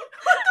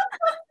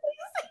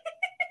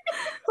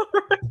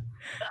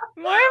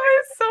 Why am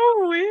I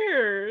so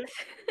weird?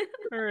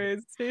 Alright,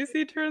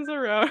 Stacy turns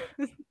around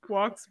and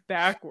walks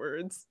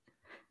backwards.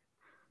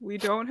 We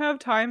don't have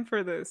time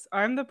for this.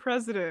 I'm the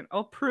president.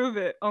 I'll prove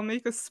it. I'll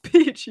make a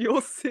speech.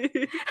 You'll see.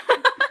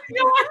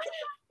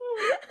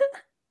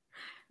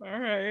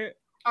 Alright.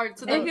 Alright,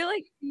 so I then feel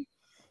like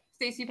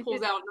Stacy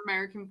pulls out an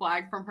American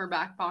flag from her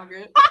back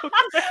pocket.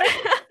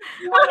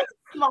 Not a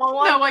small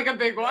one. No, like a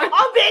big one. A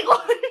big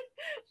one.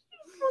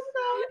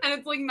 And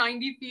it's like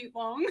 90 feet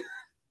long.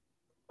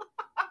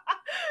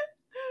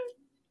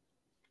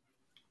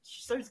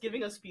 She starts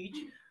giving a speech.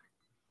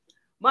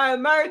 My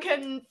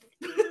American,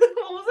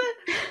 what was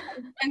it?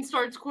 And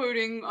starts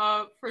quoting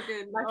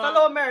freaking My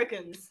fellow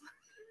Americans.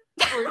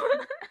 or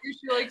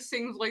she like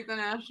sings like the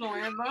national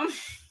anthem.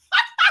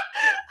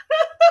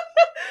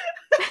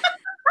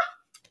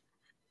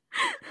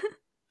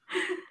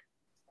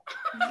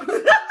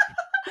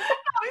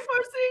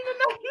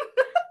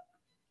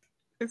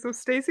 Okay, so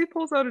Stacy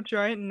pulls out a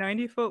giant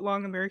 90-foot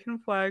long American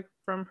flag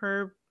from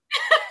her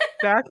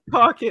back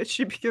pocket.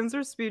 She begins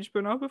her speech,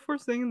 but not before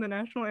singing the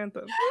national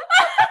anthem.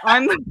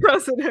 I'm the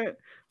president.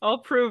 I'll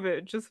prove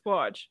it. Just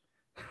watch.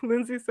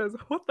 Lindsay says,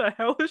 what the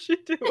hell is she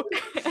doing?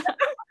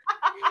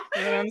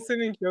 And then I'm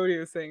assuming Jody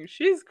is saying,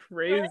 she's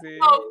crazy.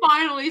 Oh,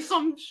 finally,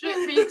 some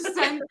shit makes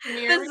sense to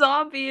me. the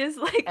zombie is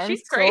like, I'm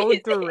she's so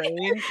crazy.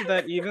 deranged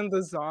that even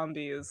the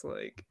zombie is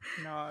like,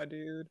 nah,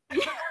 dude.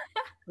 It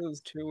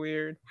was too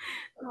weird.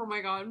 Oh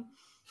my god.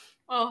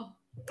 Oh.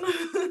 This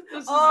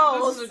is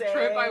a say,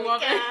 trip. I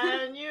love it.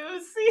 Can you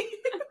see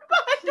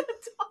by the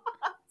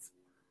dots?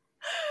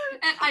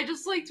 And I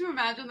just like to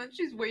imagine that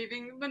she's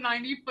waving the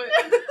 90-foot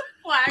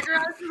flag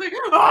around. She's like,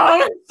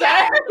 oh,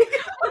 say.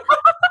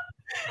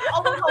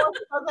 Oh my god,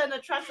 and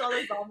attracts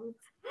other zombies.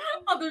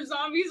 Other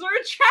zombies are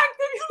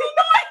attracted to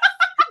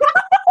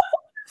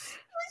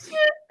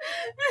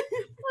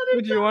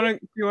the Do you want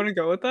to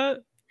go with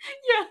that?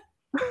 Yeah.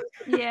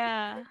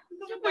 Yeah.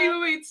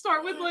 Wait.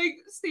 Start with like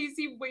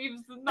Stacy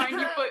waves the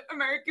 90-foot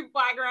American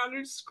flag around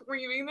and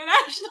screaming the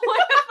national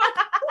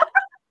anthem.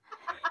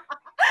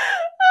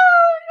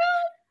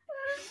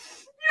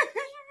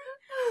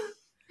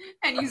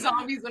 Any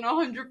zombies in a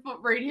 100-foot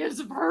radius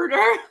have heard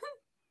her.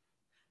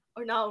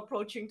 Are now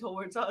approaching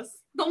towards us.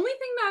 The only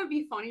thing that would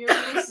be funnier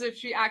than this is if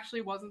she actually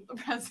wasn't the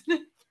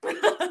president.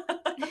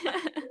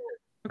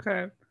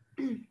 Okay.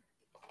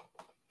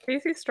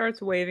 Casey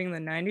starts waving the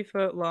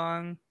 90-foot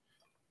long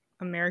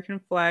American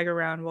flag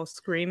around while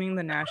screaming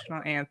the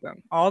national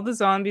anthem. All the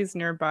zombies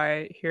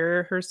nearby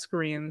hear her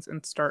screams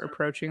and start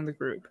approaching the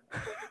group.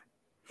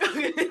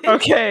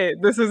 Okay,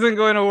 this isn't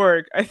going to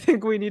work. I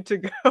think we need to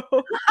go.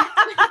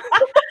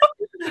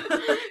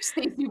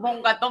 Stacy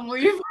won't let them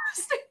leave.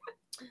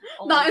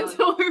 Oh Not my God.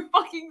 until her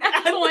fucking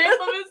national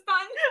anthem is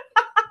done.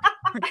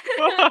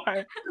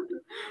 Why?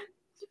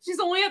 She's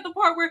only at the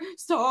part where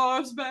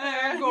Star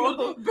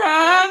Spangled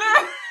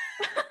Banner.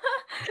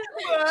 She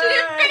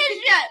didn't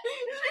finish yet.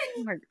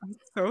 Oh my God,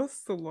 so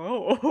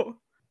slow.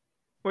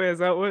 Wait, is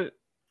that what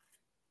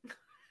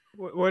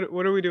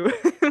are we doing?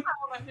 Oh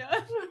my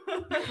god.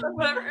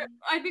 Whatever.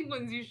 I think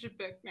Lindsay should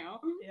pick now.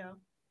 Yeah.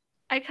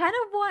 I kind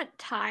of want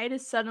Ty to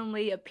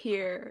suddenly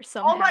appear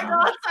somehow. Oh my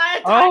god,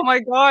 Ty. Oh my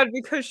God,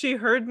 because she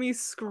heard me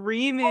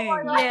screaming. Oh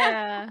my God.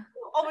 Yeah.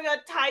 Oh my god,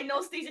 Ty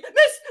knows Stacey.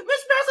 Miss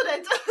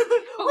President!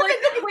 But like,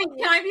 wait,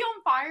 can I be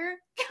on fire?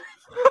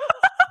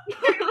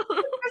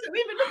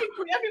 We've been looking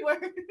for you everywhere.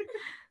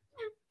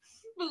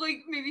 But like,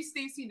 maybe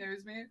Stacy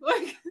knows me.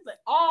 Like,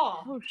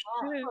 Oh, Oh shit.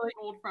 we're like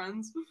old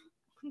friends.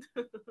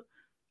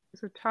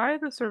 So Ty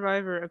the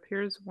survivor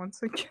appears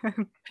once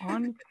again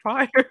on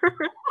fire.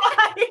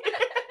 why?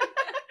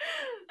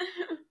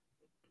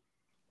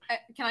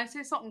 Can I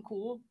say something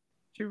cool?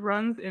 She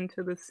runs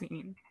into the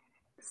scene,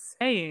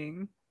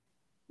 saying,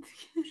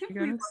 "What's she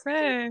gonna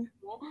say?"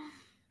 What?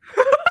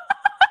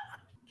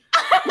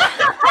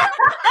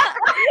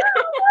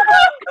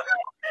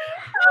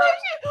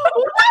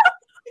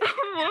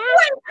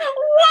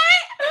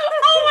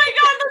 Oh my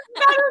god, that's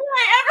better than I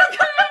ever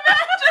could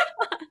imagine.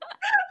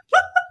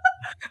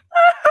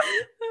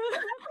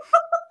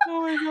 Oh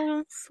my god,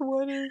 I'm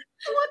sweating.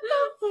 What the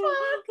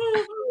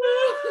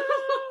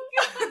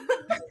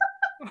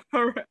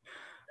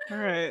All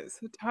right.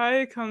 So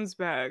Ty comes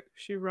back.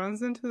 She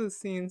runs into the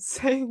scene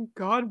saying,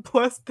 "God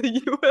bless the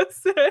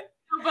USA."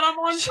 But I'm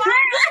on fire.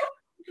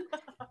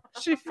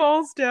 She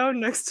falls down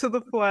next to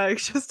the flag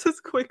just as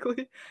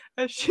quickly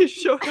as she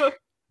showed up.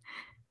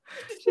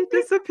 She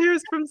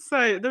disappears from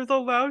sight. There's a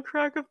loud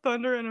crack of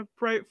thunder and a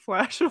bright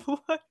flash of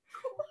light.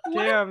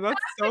 Damn, that's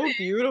so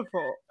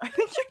beautiful. I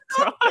think you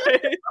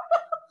died.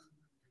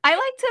 I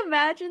like to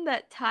imagine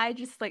that Ty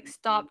just like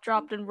stopped,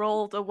 dropped, and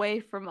rolled away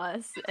from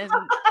us, and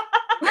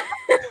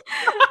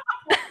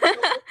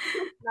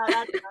No,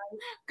 that's nice.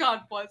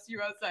 God bless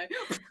USA. You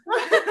just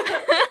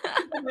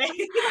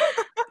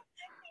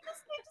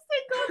need to say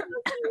God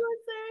bless the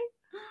USA.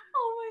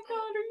 Oh my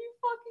god, are you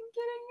fucking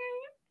kidding me?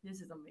 This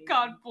is amazing.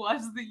 God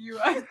bless the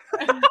US.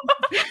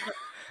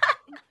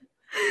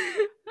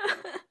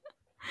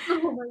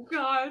 Oh my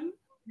god.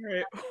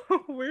 Right.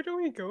 Where do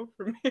we go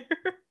from here?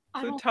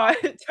 I So don't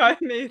Ty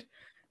made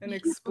an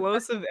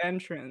explosive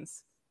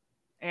entrance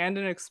and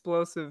an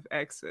explosive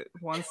exit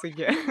once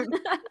again.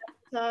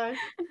 Sorry.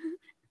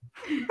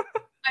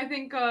 I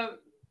think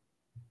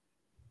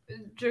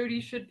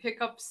Jody should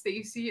pick up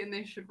Stacy and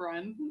they should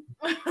run.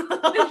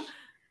 I'll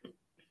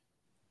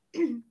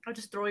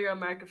just throw your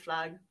American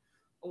flag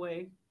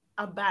away,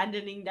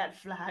 abandoning that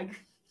flag.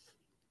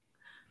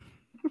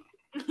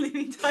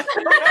 Leaving Ty.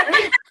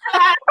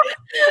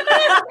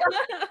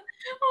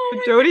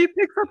 Oh Jody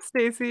picks up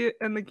Stacy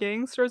and the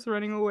gang starts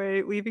running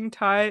away, leaving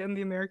Ty and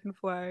the American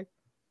flag.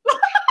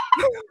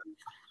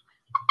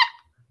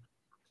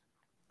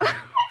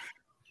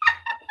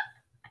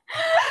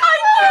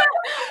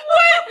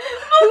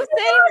 who's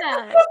saying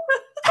that?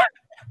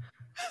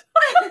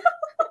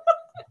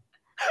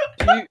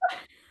 Do you-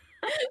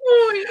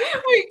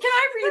 wait, can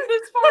I read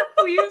this part,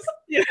 please?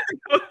 Yeah,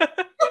 go ahead.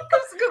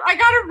 Because I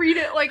gotta read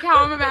it like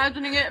how I'm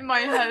imagining it in my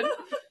head.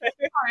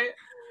 Alright.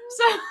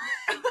 So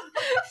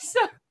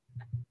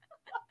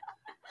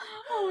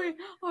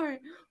alright.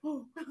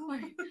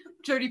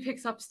 Jody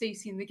picks up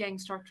Stacy and the gang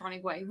starts running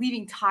away,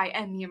 leaving Ty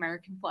and the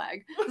American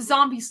flag. The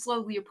zombies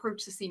slowly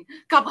approach the scene.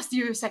 God bless the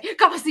USA!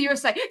 God bless the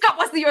USA! God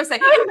bless the USA!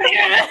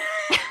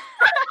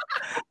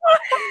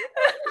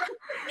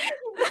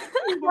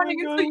 Running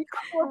into the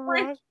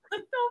corporate. God. What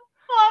the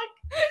fuck?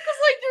 Because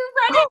like you're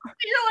running,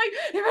 and you're like.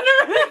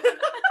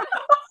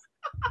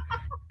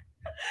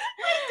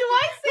 Do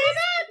I say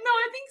that? No,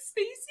 I think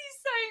Stacy's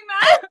saying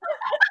that.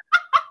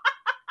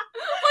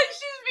 Like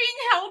she's being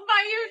held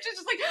by you, she's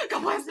just like,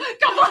 God bless,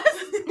 God bless.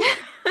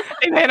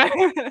 Amen.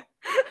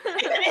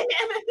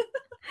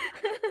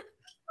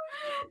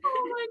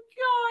 Oh my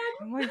god.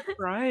 I'm like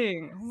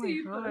crying. Oh my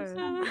See,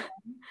 god.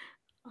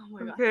 Oh my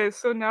god. Okay,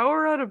 so now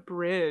we're at a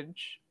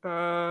bridge.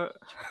 Oh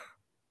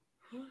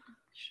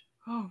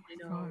my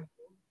god.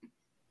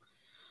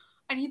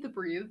 I need to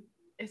breathe.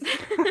 It's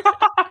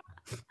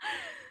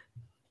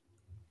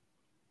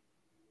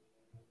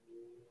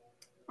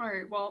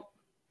Alright, well.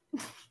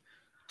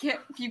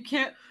 You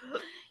can't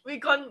we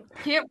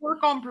can't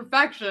work on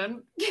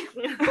perfection.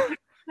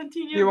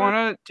 continue.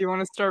 Do you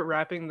wanna start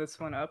wrapping this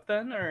one up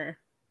then, or?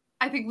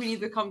 I think we need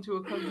to come to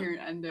a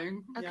coherent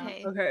ending.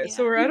 Okay. Okay,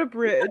 so we're at a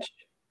bridge.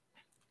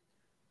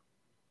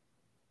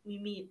 We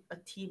meet a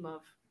team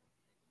of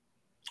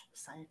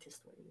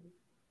scientists or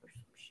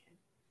some shit.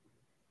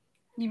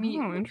 You meet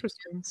Oh,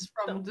 interesting.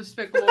 from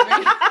Despicable Me.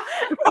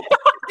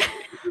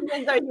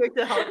 And they're here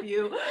to help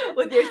you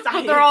with your But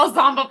science. they're all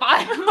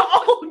zombified.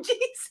 Oh,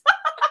 jeez.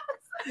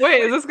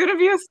 Wait, is this gonna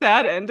be a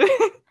sad ending?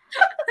 A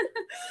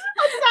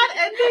sad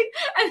ending.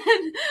 And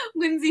then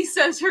Lindsay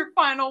says her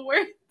final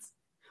words.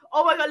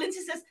 Oh my god,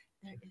 Lindsay says,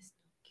 there is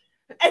no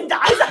cure. And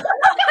dies.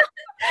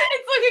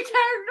 It's like a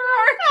character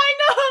arc.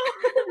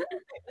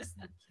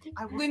 I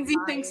was Lindsay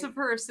lying. thinks of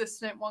her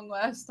assistant one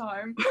last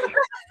time.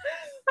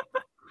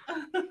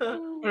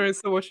 Alright,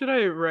 so what should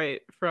I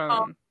write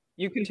from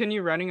you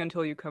continue running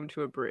until you come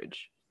to a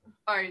bridge?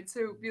 Alright,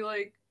 so be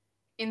like,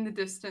 in the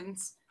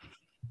distance,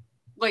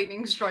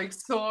 lightning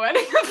strikes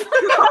silhouetting.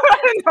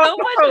 So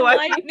much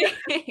lightning.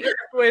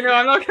 Wait, no,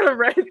 I'm not gonna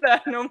write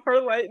that. No more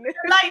lightning.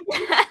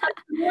 Lightning.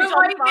 More Bridge on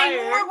lightning,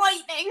 fire. more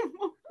lightning.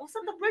 We'll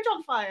set the bridge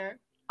on fire.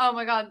 Oh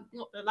my god.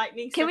 The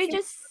lightning. Can we sets it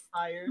just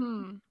on fire.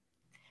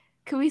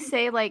 Can we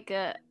say like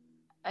a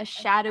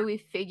shadowy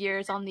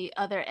figures on the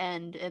other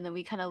end, and then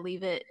we kind of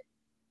leave it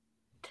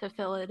to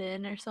fill it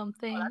in or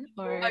something?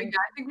 Or Yeah, I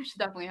think we should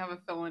definitely have a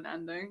fill-in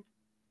ending.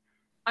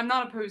 I'm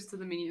not opposed to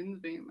the minions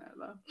being there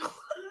though.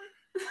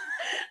 A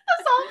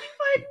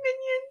zombified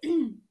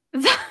minion.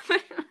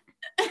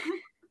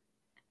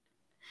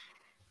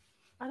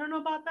 I don't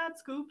know about that,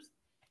 Scoops.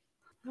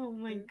 Oh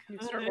my You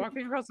start god.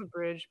 walking across a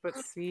bridge, but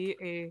see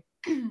a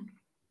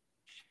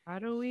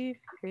shadowy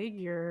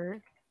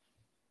figure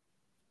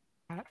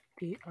at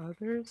the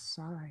other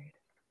side.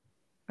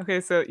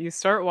 Okay, so you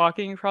start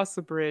walking across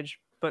the bridge,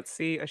 but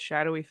see a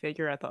shadowy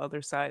figure at the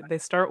other side. They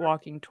start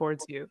walking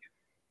towards you.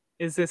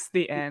 Is this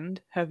the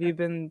end? Have you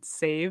been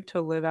saved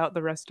to live out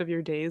the rest of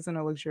your days in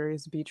a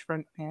luxurious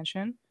beachfront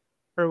mansion?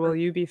 Or will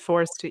you be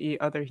forced to eat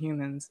other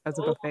humans as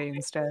a buffet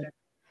instead?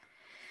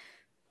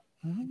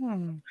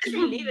 Just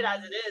leave it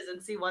as it is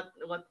and see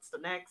what's the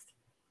next.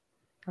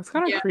 That's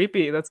kind of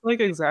creepy. That's like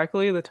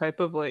exactly the type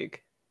of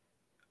like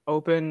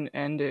open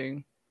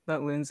ending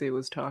that Lindsay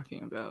was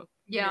talking about.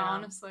 Yeah,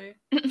 honestly.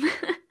 Damn,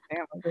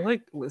 are they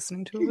like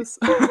listening to us?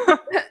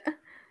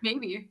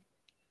 Maybe.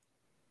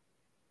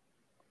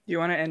 You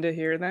want to end it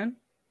here then?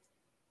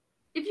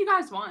 If you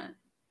guys want.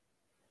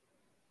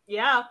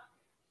 Yeah.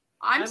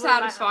 I'm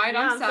satisfied.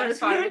 I'm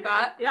satisfied with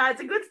that. Yeah, it's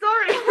a good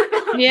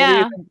story.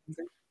 Yeah.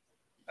 Okay.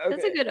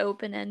 That's a good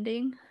open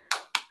ending.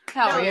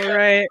 Hell yeah. All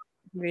right.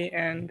 The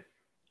end.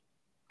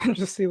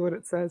 Just see what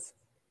it says.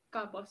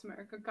 God bless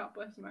America. God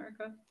bless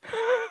America.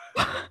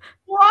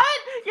 What?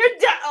 You're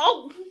dead.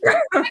 Oh. I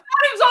thought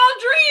it was all a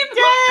dream.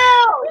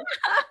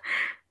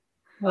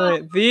 Damn. All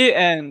right. The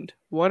end.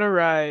 What a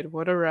ride.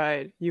 What a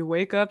ride. You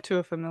wake up to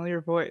a familiar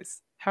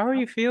voice. How are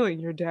you feeling?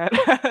 Your dad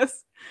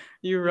asks.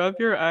 You rub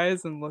your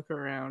eyes and look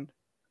around.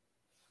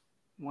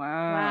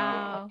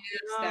 Wow.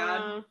 Yes,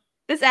 Dad.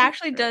 This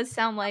actually does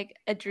sound like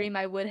a dream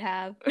I would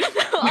have. Honestly.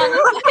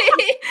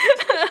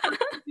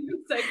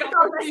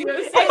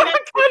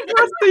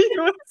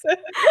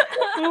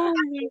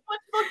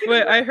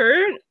 Wait, I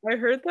heard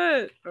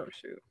that. Oh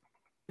shoot!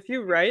 If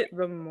you write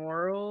the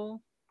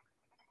moral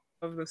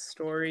of the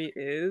story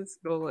is,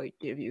 it'll like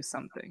give you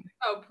something.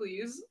 Oh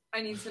please,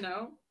 I need to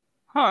know.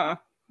 Huh?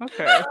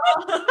 Okay.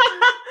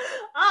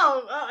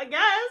 I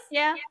guess.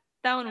 Yeah,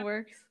 that one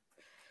works.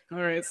 All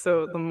right.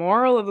 So the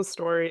moral of the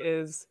story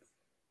is,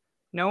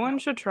 no one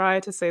should try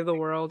to save the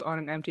world on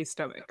an empty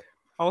stomach.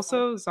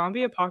 Also,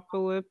 zombie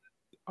apocalypse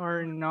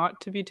are not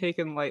to be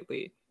taken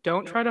lightly.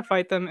 Don't try to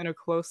fight them in a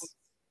close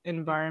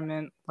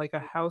environment like a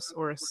house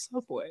or a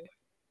subway.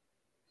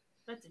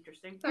 That's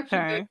interesting.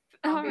 Okay.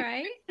 All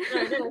right.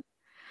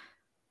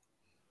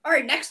 All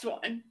right, next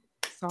one.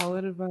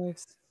 Solid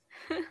advice.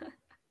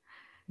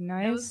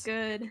 Nice. That was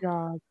good.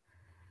 Job.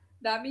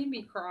 That made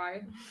me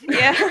cry.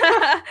 Yeah.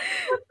 What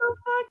the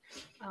fuck?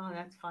 Oh,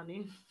 that's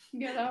funny.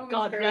 Yeah, that was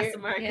God great. bless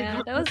America.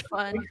 Yeah, that was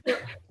fun.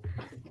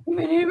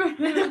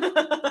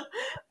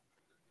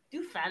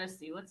 Do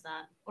fantasy. What's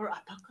that? Or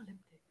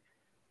apocalyptic.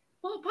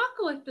 Well,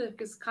 apocalyptic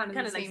is kind of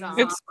the Kinda like same as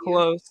zombie. It's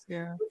close,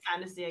 yeah.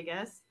 Fantasy, I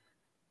guess.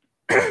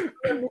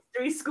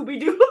 Mystery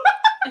Scooby-Doo.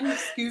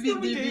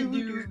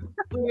 Scooby-Doo.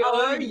 Who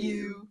are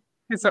you?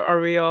 Okay, so are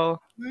we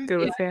all good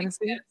with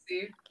fantasy?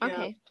 Fantasy.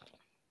 Okay.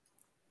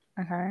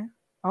 Okay.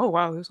 Oh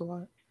wow, there's a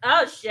lot.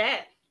 Oh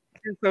shit.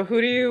 So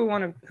who do you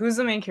want to? Who's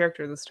the main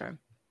character this time?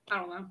 I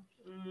don't know.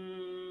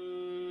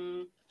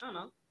 I don't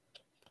know.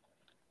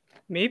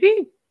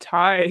 Maybe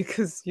Ty,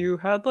 because you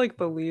had like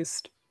the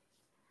least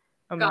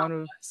amount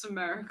of. Bless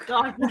America.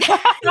 God. Yeah,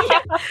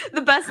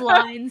 the best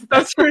lines.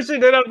 That's where she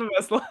did have the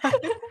best line. All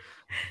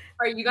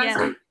right, you guys Yeah.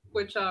 know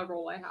which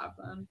role I have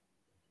then.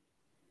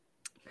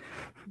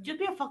 Just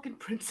be a fucking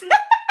princess.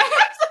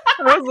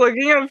 I was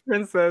looking at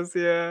Princess,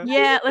 yeah.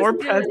 Yeah, Or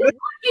let's do peasant. it.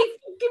 Hey,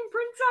 fucking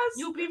princess.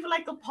 You'll be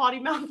like a potty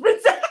mouth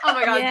princess. Oh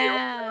my god,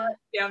 Yeah.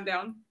 yeah, I'm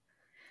down.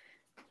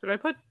 Should I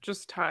put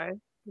just Ty?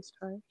 Just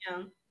Ty.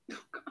 Yeah.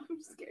 Oh god,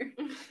 I'm scared.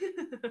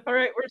 All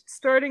right, we're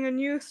starting a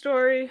new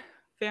story.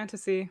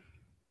 Fantasy.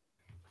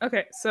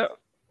 Okay, so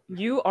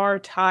you are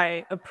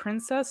Ty, a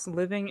princess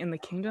living in the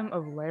kingdom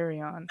of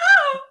Larion.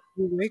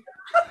 You wake-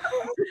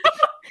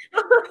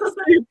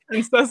 Your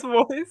princess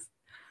voice.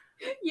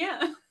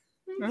 Yeah.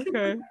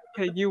 Okay.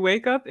 Okay. You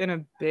wake up in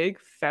a big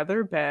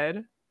feather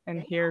bed and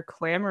hear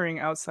clamoring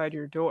outside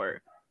your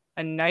door.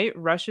 A knight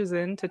rushes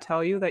in to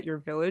tell you that your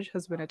village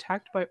has been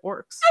attacked by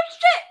orcs.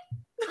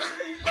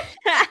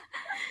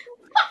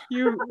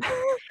 You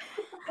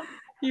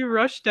you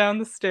rush down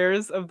the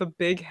stairs of the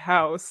big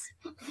house.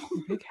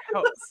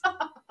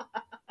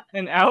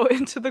 And out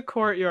into the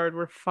courtyard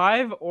where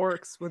 5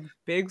 orcs with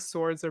big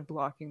swords are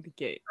blocking the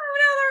gate.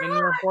 And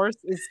your horse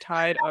is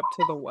tied up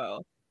to the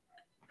well.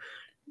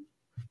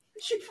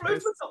 She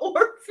flirts with the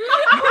orcs.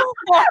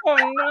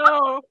 Oh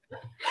no!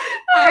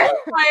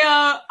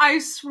 I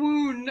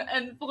swoon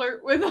and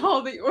flirt with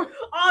all the All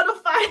the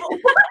 5 orcs.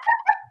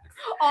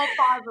 all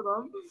 5 of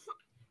them.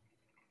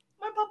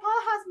 My papa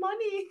has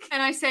money.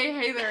 And I say,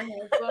 hey there,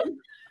 handsome.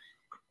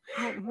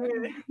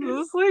 This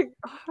is like,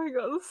 oh my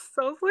god, this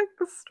sounds like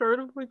the start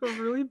of like a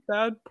really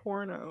bad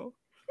porno.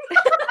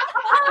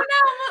 Oh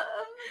no,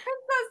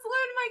 Princess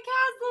learned my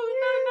castle in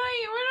the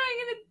night. What am I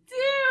gonna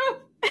do?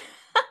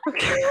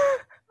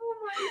 Oh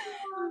my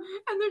god.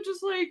 And they're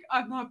just like,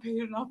 I'm not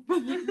paid enough for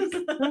this.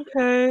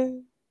 Okay.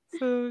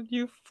 So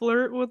you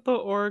flirt with the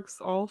orcs,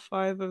 all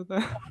 5 of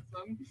them.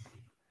 Awesome.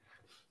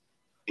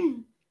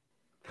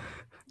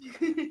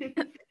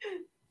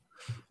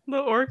 The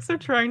orcs are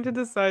trying to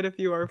decide if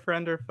you are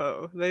friend or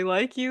foe. They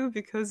like you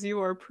because you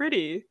are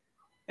pretty,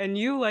 and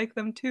you like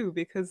them too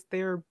because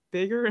they are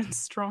bigger and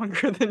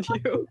stronger than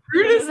you.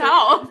 Rude as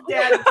hell.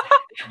 Dad,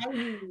 I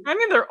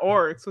mean, they're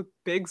orcs with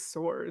big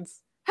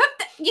swords.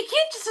 You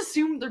can't just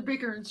assume they're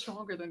bigger and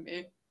stronger than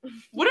me.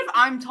 What if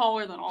I'm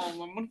taller than all of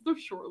them? What if they're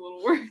short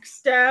little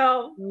orcs?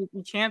 down.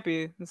 You can't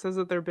be. It says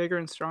that they're bigger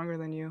and stronger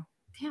than you.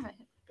 Damn it.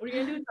 What are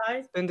you gonna do, Ty?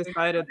 It's been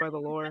decided by the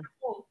lore.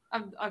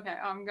 Okay,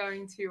 I'm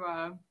going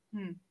to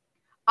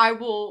I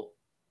will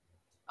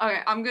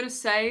I'm gonna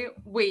say,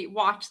 wait,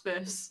 watch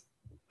this.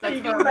 That's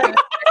You what do I'm like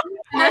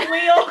gonna-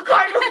 cartwheel.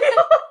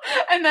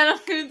 and then I'm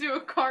gonna do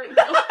a cartwheel.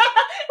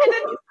 And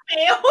then you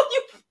fail,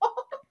 you fall.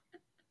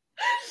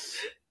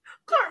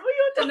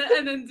 Cartwheel.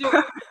 and then do a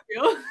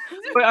cartwheel.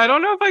 But I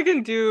don't know if I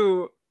can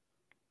do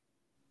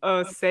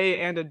a say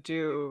and a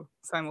do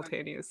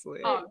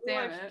simultaneously. Oh,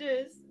 damn Watch it.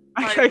 this.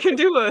 I can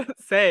do a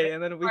say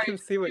and then we Alright, can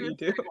see what you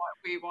do.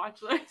 Wait, watch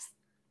this.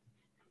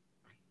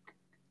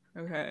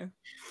 Okay.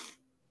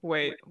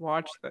 Wait,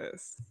 watch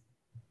this.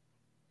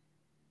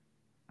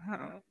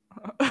 Oh.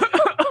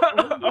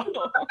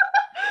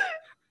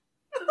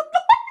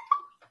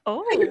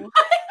 Oh.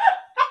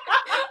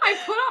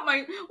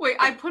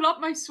 I put up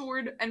my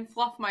sword and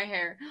fluff my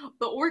hair.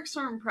 The orcs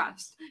are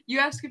impressed. You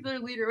ask if their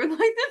leader would like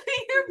to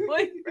be your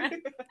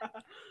boyfriend.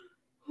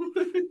 One of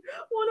us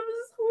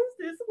is, who is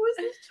this? Who is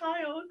this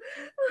child?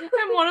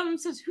 And one of them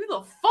says, "Who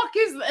the fuck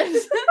is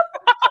this?"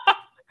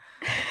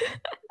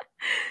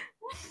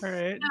 All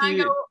right. And I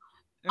go,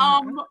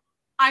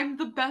 I'm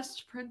the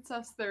best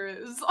princess there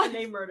is. And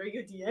they murder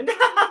you at the end.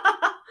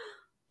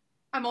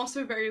 I'm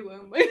also very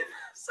lonely.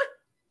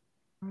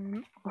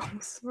 I'm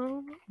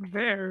also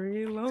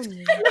very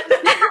lonely.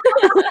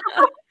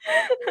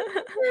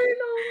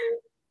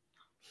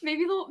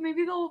 Maybe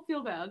they'll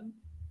feel bad.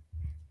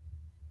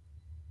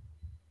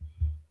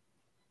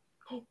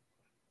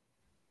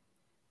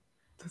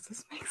 Does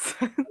this make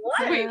sense?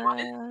 Wait, what?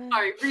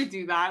 Sorry,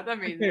 redo that. That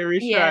made Okay, it. retry.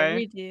 Yeah,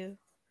 we do.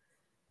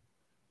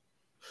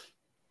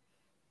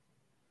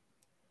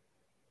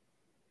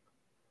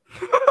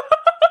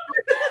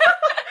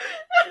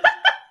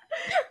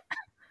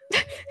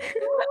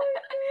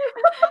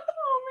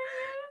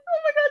 Oh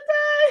my god,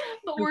 Ty!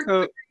 The orcs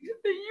So- agree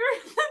that you're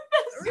the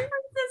best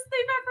princess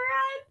they've ever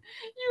had.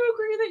 You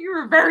agree that you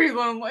were very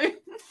lonely.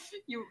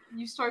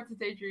 You start to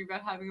daydream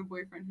about having a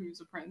boyfriend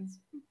who's a prince.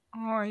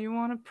 Oh, you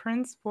want a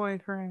prince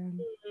boyfriend?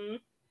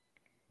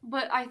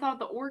 But I thought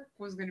the orc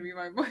was gonna be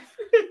my boyfriend.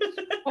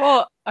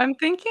 Well, I'm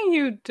thinking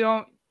you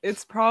don't.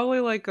 It's probably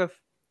like a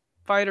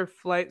fight or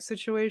flight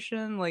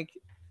situation. Like,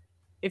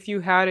 if you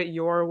had it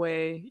your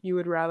way, you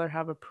would rather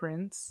have a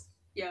prince.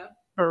 Yeah.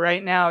 But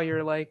right now,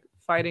 you're like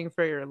fighting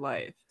for your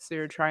life. So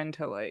you're trying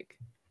to like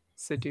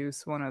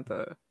seduce one of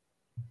the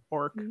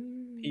orc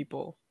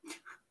people.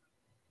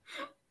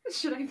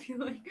 Should I be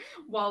like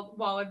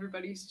while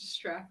everybody's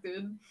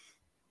distracted?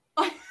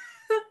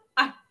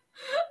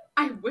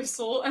 I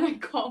whistle and I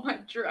call my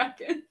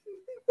dragon.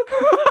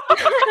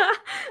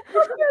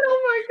 Oh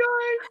my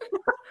god!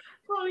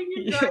 Calling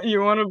you dragon.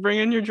 You want to bring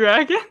in your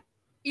dragon?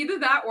 Either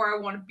that or I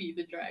want to be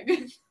the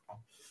dragon.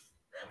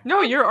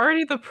 No, you're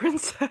already the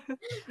princess.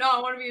 No, I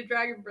want to be a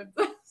dragon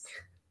princess.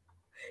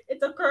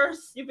 It's a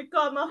curse. You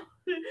become a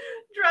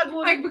dragon.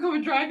 I can become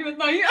a dragon at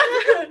night.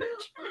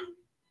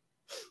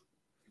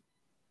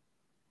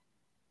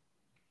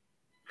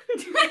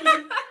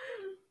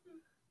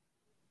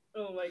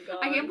 Oh my god.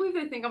 I can't believe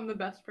they think I'm the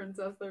best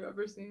princess they've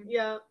ever seen.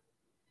 Yeah.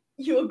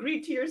 You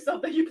agreed to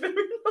yourself that you're very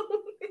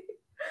lonely.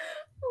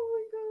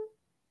 Oh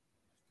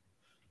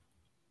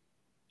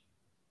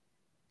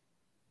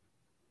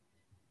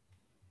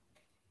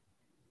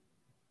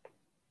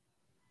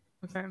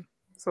Okay.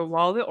 So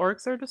while the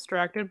orcs are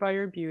distracted by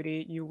your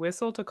beauty, you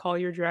whistle to call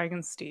your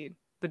dragon steed.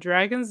 The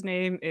dragon's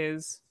name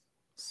is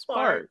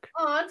Spark.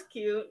 my god. Oh, that's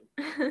cute.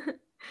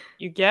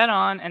 You get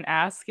on and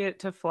ask it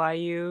to fly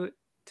you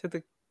to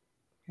the.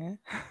 Eh?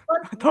 But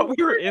I thought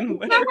we were in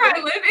Is that where I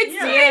live? It's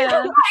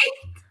Yeah. me.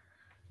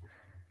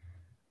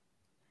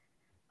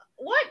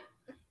 what?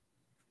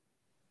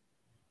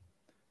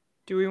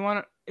 Do we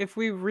want to? If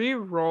we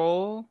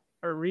re-roll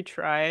or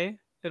retry,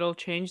 it'll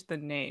change the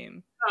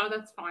name. Oh,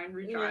 that's fine.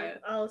 Retry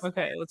it. Oh,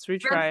 Okay, let's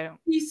retry.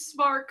 Please,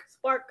 Spark.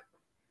 Spark.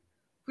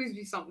 Please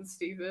be something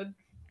stupid.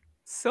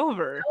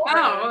 Silver.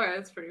 Oh, okay,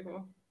 that's pretty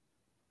cool.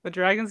 The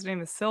dragon's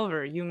name is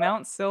Silver. You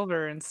mount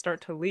Silver and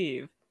start to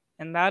leave,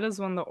 and that is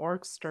when the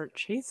orcs start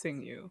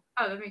chasing you.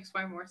 Oh, that makes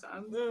way more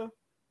sense. Yeah.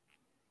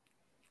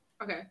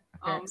 Okay.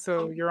 Okay,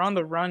 so you're on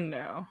the run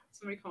now.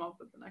 Somebody come up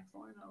with the next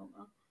line. I don't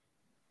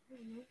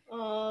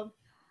know.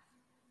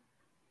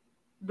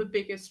 The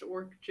biggest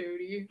orc,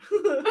 Jody.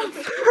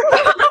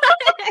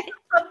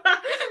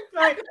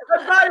 Like,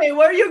 Friday,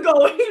 where are you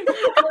going?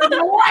 What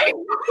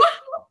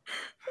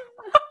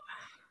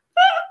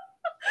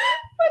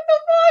the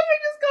fuck?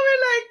 You're just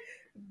going like,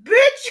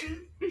 bitch.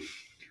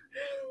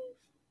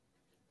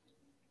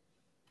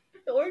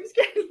 The orcs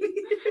getting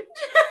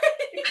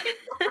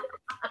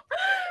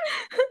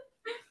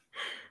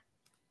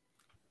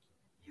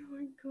You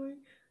are going.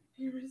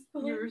 You were just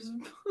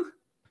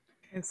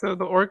So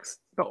the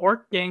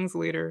orc gang's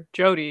leader,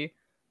 Jody,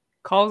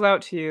 calls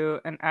out to you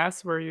and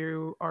asks where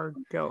you are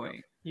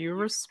going. You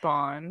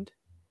respond.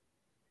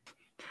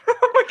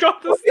 Oh my god,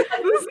 this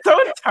is so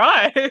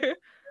Ty. I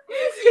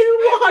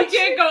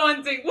can't go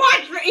hunting.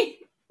 Watch me.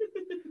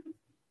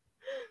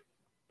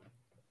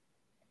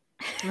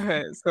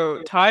 Okay,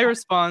 so Ty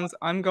responds,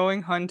 I'm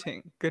going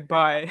hunting.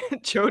 Goodbye.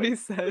 Jody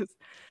says,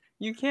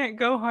 you can't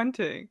go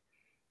hunting.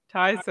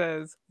 Ty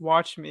says,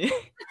 watch me.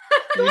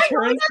 You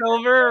turn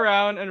Silver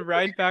around and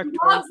ride back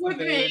towards the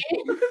village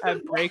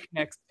at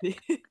breakneck speed.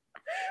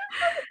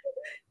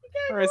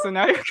 Alright, so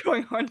now you're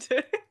going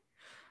hunting.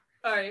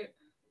 Alright.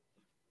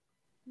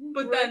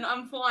 But then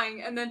I'm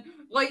flying, and then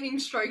lightning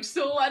strikes,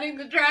 silhouetting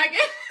the dragon.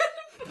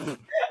 What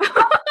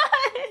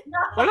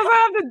does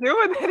that have to do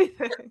with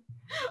anything?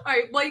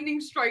 Alright,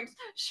 lightning strikes,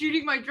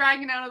 shooting my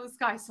dragon out of the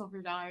sky.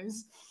 Silver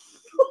dies.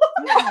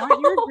 Aren't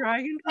you a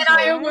dragon? And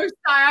I almost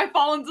die. I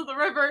fall into the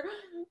river.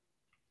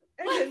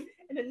 And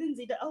then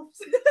Lindsay the elf.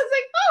 It's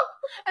like, oh!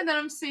 And then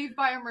I'm saved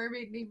by a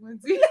mermaid named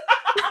Lindsay.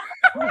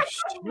 Oh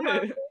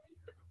shit.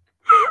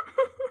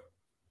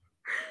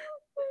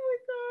 Oh my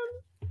god.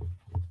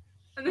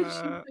 And then she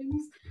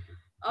sings,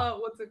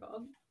 what's it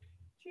called?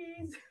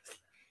 Jesus.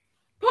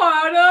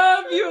 Part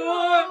of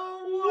your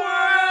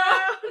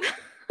world.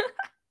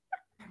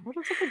 What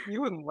is up with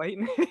you and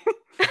lightning?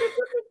 I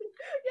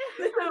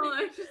don't know,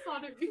 I just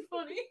thought it'd be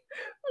funny.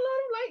 A lot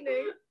of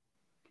lightning.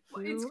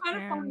 Well, it's kind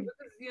of funny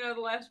because, you know,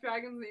 the last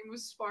dragon's name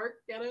was Spark.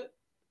 Get it?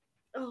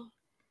 Oh.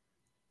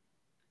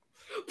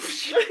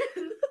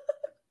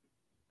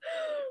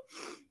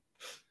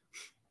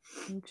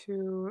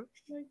 Into... Oh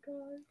my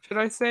god. Should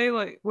I say,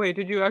 like, wait,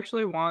 did you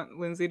actually want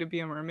Lindsay to be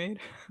a mermaid?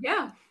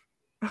 Yeah.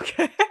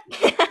 Okay.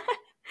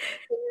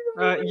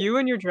 You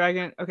and your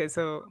dragon... Okay,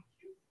 so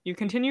you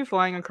continue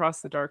flying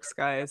across the dark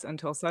skies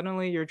until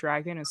suddenly your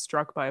dragon is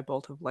struck by a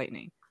bolt of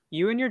lightning.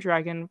 You and your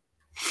dragon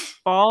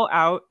fall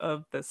out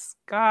of the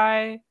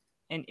sky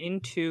and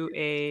into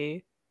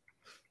a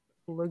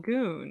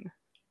lagoon,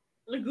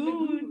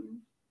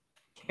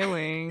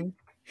 killing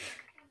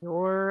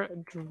your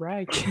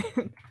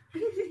dragon.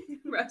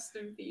 Rest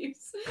in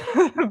peace.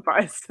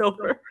 By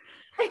Silver.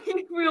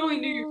 We only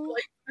knew you for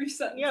like 3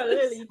 seconds. Yeah,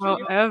 literally.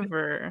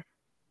 However,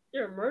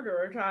 You're a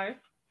murderer, Ty.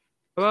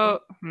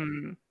 well,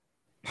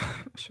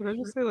 should I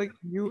just say, like,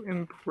 you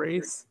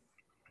embrace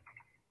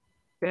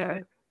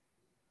death,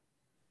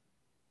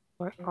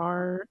 but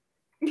are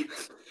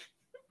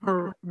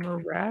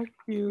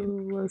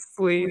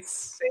miraculously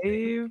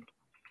saved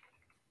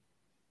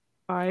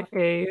by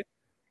a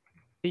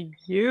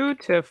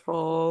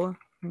beautiful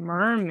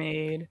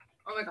mermaid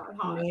Oh my god,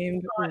 hot.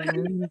 named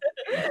Lindsay.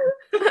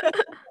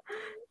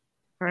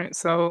 Alright,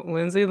 so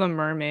Lindsay the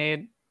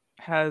mermaid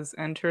has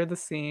entered the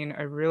scene.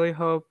 I really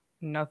hope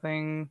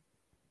nothing...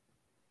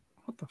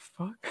 What the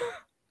fuck?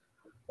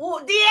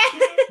 Oh, yeah!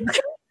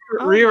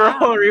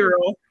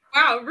 Reroll.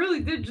 Wow, it really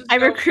did just I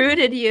go-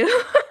 recruited you.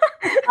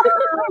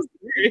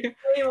 I'm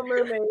a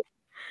mermaid.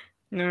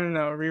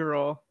 No,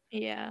 reroll.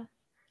 Yeah.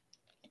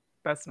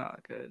 That's not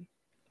good.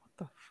 What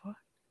the fuck?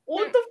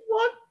 What the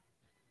fuck?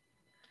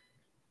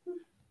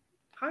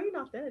 How are you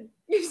not dead?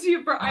 You see a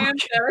bright... I am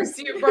there. I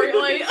see a bright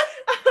light.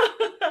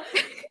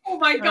 Oh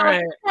my god,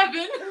 Alright.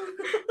 Kevin.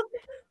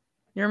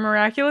 You're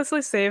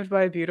miraculously saved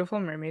by a beautiful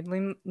mermaid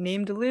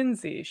named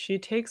Lindsay. She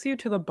takes you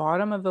to the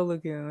bottom of the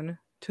lagoon,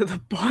 to the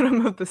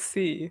bottom of the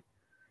sea,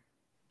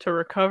 to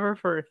recover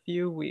for a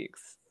few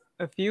weeks.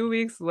 A few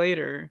weeks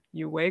later,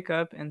 you wake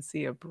up and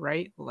see a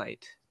bright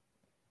light.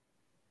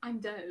 I'm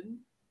dead.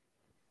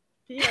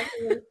 You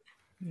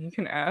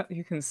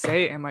can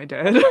say, "Am I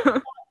dead?"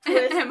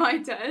 Am I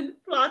dead?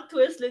 Plot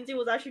twist, Lindsay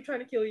was actually trying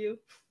to kill you.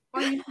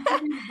 Well, you can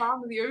the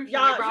bottom of the ocean.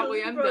 Yeah, I she probably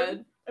was am frozen.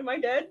 dead. Am I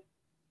dead?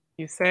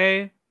 You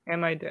say,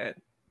 "Am I dead?"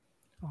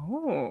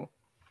 Oh.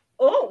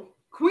 Oh,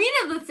 Queen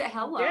of the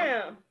Hello.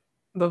 damn.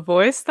 The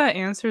voice that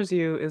answers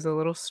you is a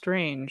little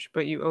strange,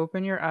 but you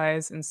open your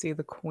eyes and see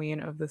the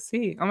Queen of the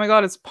Sea. Oh my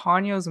god, it's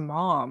Ponyo's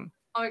mom.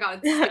 Oh my god,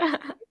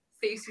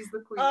 Stacy's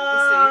the queen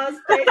of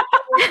the sea. Stay-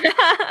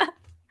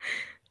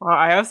 Wow,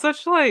 I have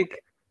such,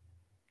 like,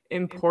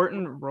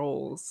 important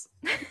roles.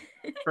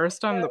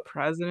 First, I'm the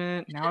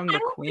president. Now I'm the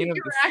Queen of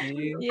the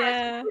Sea.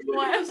 Yeah.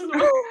 Last one.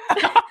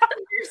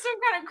 You're some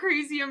kind of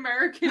crazy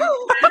American.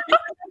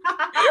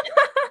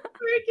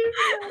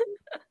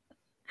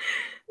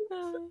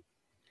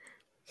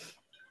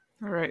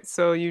 All right,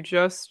 so you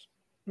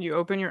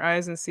open your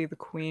eyes and see the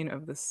Queen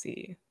of the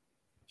Sea.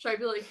 Should I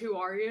be like, who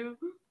are you?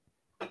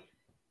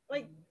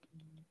 Like,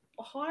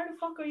 how the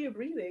fuck are you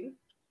breathing?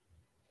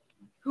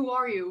 Who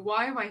are you?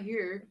 Why am I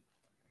here?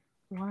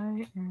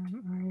 Why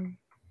am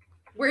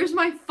Where's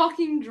my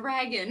fucking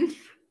dragon?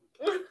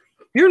 I?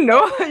 You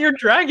know that you're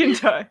dragon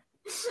type.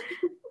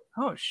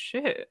 Oh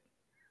shit.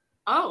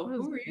 Oh, What is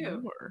who are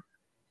you? your-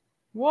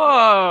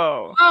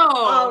 Whoa.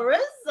 Oh,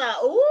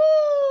 Arissa.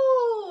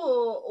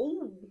 Ooh.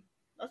 Ooh.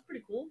 That's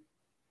pretty cool.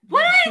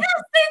 what did I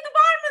just stay at the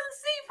bottom of the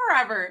sea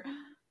forever?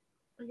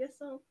 I guess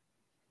so.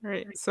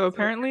 Right. So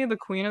apparently the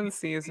Queen of the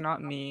Sea is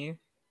not me.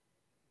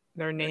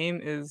 Their name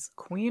is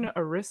Queen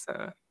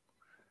Arissa.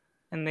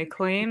 and they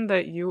claim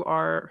that you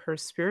are her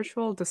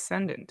spiritual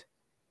descendant.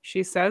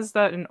 She says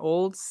that an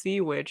old sea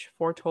witch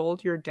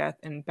foretold your death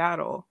in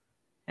battle,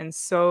 and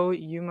so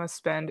you must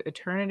spend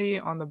eternity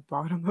on the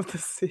bottom of the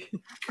sea.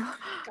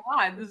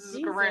 God, this is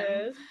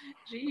grim.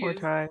 Poor Jeez.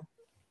 Ty.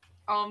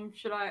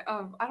 Should I?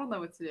 I don't know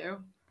what to do.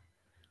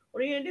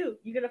 What are you gonna do?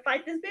 You gonna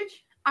fight this bitch?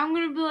 I'm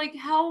gonna be like,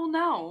 hell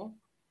no,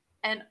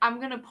 and I'm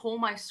gonna pull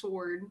my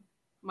sword,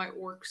 my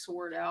orc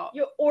sword out.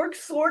 Your orc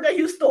sword that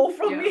you stole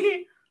from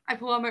me. I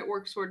pull out my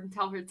orc sword and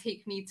tell her,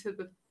 take me to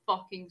the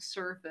fucking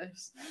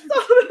surface.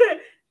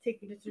 Take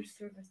me to your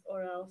surface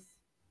or else.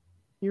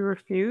 You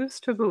refuse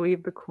to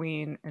believe the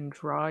queen and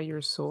draw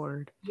your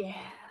sword. Yeah.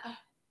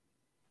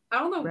 I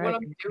don't know what Right.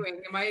 I'm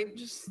doing. Am I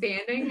just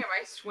standing? Am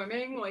I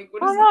swimming? Like,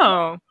 what I is don't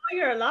know. Oh,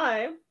 you're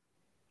alive.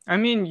 I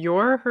mean,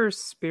 you're her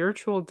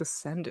spiritual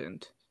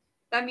descendant.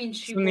 that? Means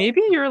she So won't-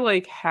 maybe you're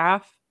like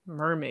half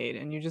mermaid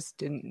and you just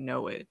didn't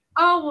know it.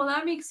 Oh, well,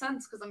 that makes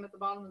sense because I'm at the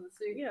bottom of the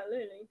sea. Yeah,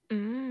 literally.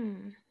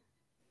 Mm.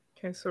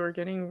 Okay, so we're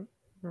getting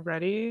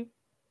ready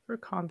for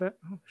combat.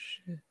 Oh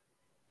shit.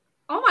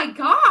 Oh my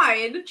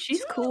god!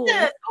 She's cool.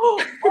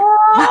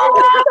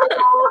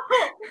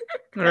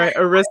 All right,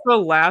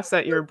 Arissa laughs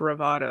at your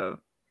bravado.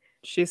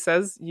 She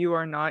says you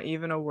are not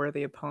even a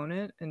worthy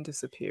opponent and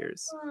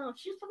disappears. Oh,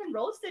 she just fucking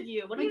roasted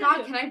you. Oh What are my you god,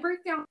 gonna do? can I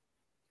break down?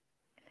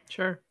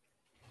 Sure.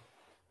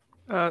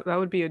 That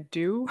would be a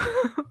do.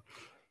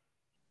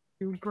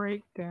 You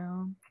break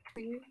down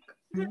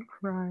and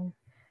cry.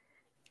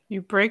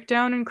 You break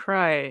down and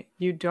cry.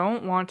 You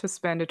don't want to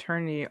spend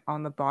eternity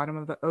on the bottom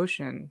of the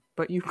ocean,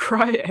 but you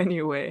cry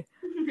anyway.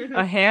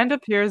 A hand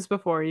appears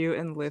before you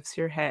and lifts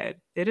your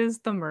head. It is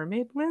the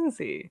mermaid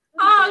Lindsay.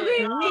 Oh,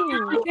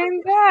 Ooh. She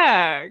came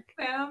back.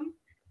 Sam.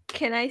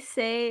 Can I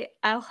say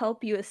I'll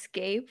help you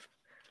escape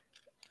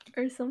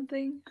or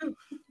something?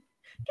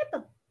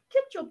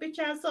 Get your bitch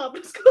ass up.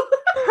 Let's go.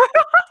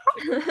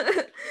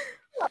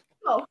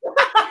 Oh.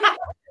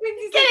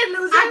 Get in,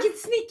 loser. I can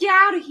sneak you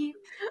out of here.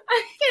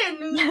 Get in,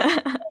 loser.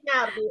 Get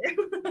out of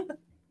here.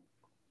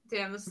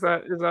 Damn, this Is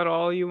that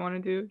all you want to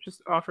do?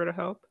 Just offer to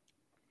help?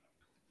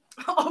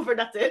 Over,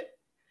 that's it.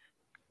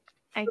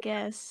 I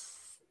guess.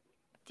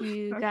 What do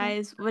you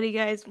Okay.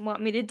 guys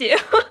want me to do?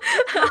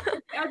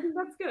 I think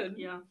that's good.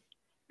 Yeah.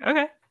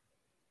 Okay.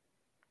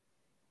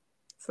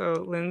 So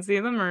Lindsay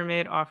the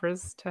mermaid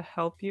offers to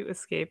help you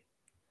escape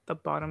the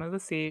bottom of the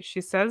sea.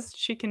 She says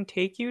she can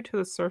take you to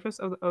the surface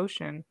of the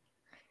ocean,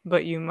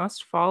 but you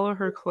must follow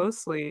her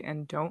closely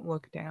and don't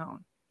look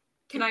down.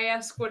 Can I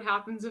ask what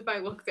happens if I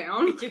look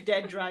down? It's your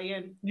dead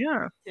dragon.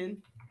 Yeah.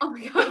 Oh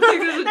my god, like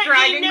there's a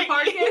dragon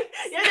cardigan.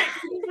 Yeah,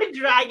 the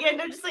dragon.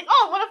 They're just like,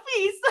 oh, what a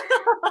feast.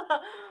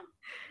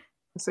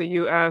 So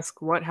you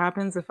ask, what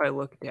happens if I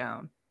look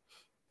down?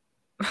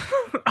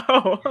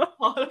 Oh.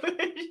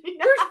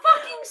 You're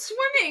fucking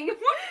swimming.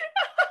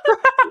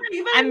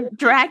 I'm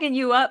dragging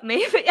you up,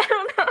 maybe. I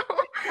don't know.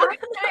 Why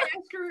did I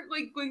ask her,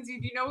 like, Lindsay,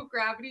 do you know what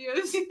gravity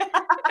is?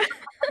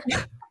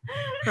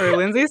 Or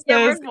Lindsay Yeah,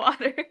 we're says, in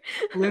water.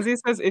 Lindsay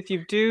says, if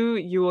you do,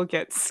 you will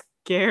get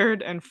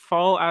scared and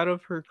fall out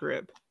of her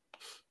grip.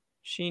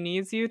 She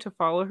needs you to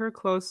follow her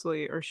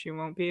closely, or she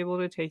won't be able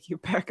to take you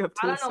back up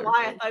to I the don't know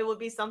surface. why I thought it would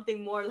be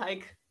something more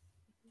like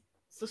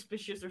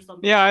suspicious or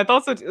something. Yeah, I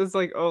thought it was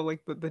like, oh,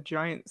 like the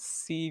giant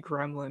sea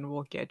gremlin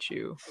will get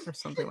you, or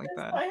something like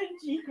that.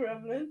 G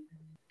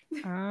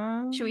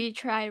gremlin. Should we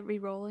try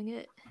re-rolling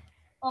it?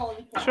 Oh,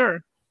 Sure.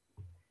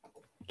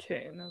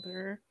 Okay,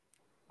 another.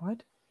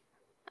 What?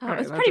 Oh,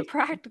 Alright, it's that pretty just-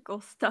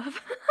 practical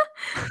stuff.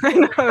 I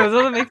know, that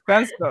doesn't make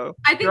sense though.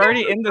 I think You're I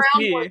already was in the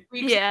around, sea. like,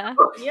 weeks Yeah.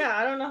 Yeah,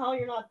 I don't know how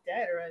you're not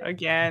dead already.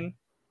 Again.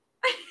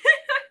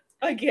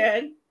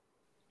 Again.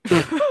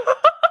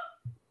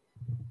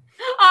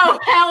 Oh,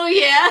 hell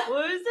yeah.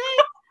 What is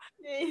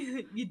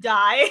it? You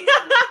die.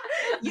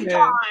 You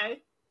Yeah. die.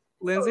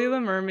 Lindsay the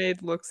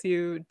mermaid looks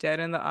you dead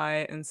in the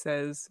eye and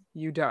says,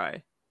 you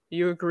die.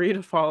 You agree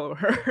to follow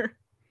her.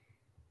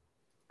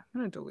 I'm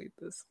gonna delete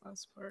this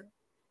last part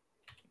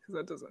because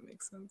that doesn't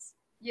make sense.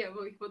 Yeah,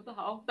 like, what the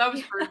hell? That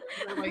was perfect.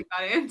 I like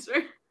that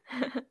answer.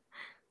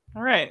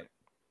 All right.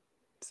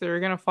 So you're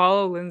gonna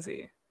follow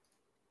Lindsay.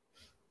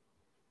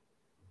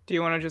 Do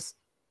you want to just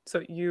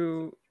so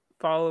you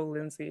follow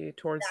Lindsay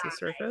towards the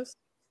surface?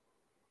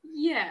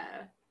 Yeah.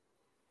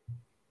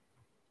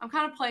 I'm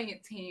kind of playing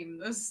it team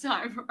this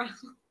time around.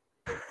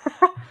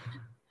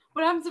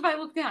 What happens if I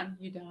look down?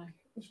 You die.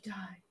 You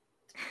die.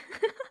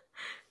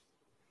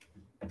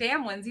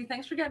 Damn, Lindsay,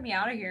 thanks for getting me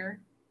out of here.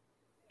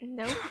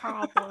 No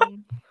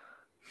problem.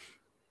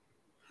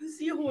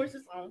 See your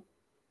horses on.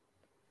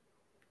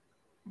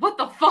 What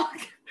the fuck?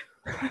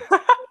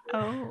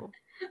 Oh.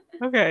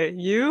 Okay,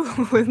 you,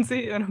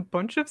 Lindsay, and a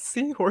bunch of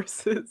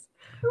seahorses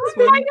Who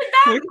swim invited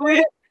that?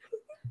 quickly.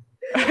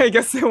 I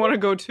guess they want to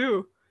go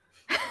too.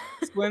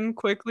 Swim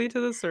quickly to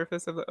the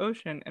surface of the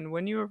ocean, and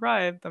when you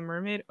arrive, the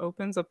mermaid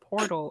opens a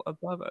portal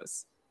above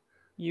us.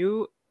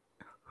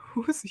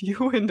 Who's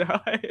you and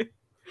I?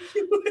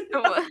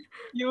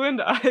 You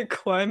and I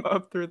climb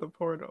up through the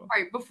portal.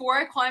 Alright, before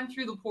I climb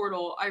through the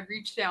portal, I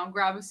reach down,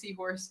 grab a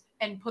seahorse,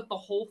 and put the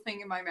whole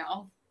thing in my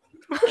mouth.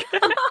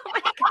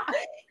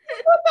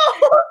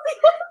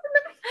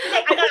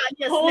 Like, I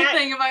need a Whole snack.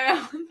 thing in my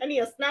mouth. I need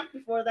a snack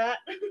before that.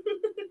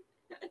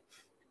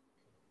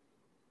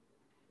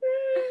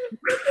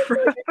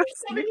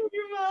 Something in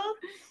your mouth.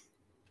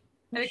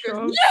 And it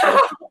goes,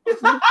 Shove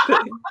yeah!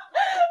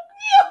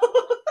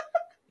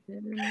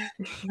 your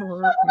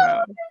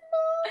mouth.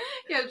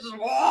 Yeah, it's just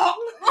walk.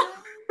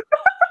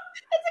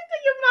 It's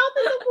like your mouth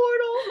is a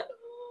portal.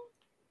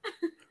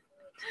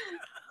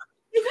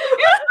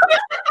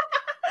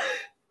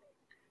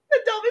 The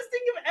dumbest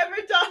thing you've ever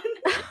done.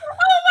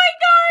 Oh my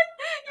god!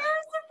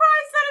 You're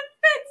surprised that it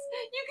fits!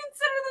 You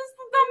consider this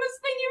the dumbest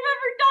thing you've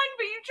ever done,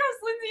 but you trust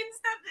Lindsay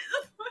instead.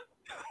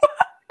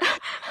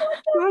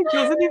 Like,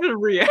 doesn't even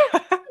react.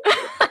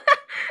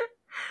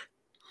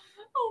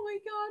 Oh my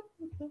god.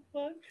 What the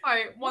fuck?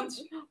 Alright,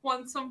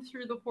 once I'm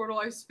through the portal,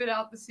 I spit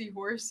out the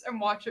seahorse and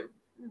watch it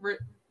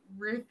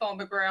writhe on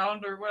the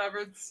ground or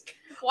whatever.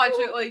 Watch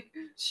it like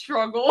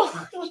struggle.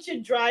 Don't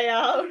you dry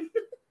out.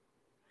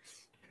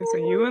 Okay, so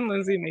you and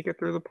Lindsay make it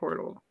through the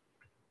portal.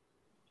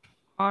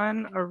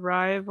 On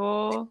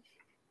arrival,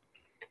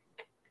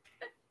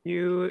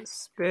 you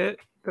spit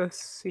the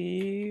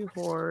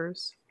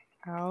seahorse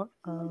out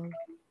of.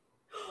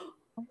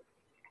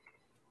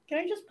 Can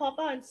I just pop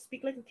out and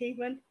speak like a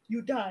caveman?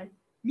 You die.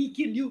 Me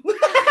kill you.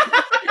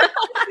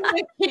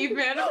 Like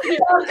caveman.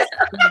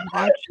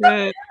 Watch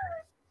it.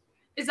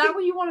 Is that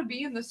what you want to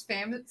be in this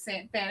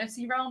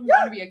fantasy realm? You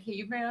want to be a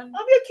caveman?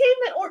 I'll be a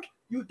caveman orc.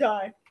 You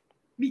die.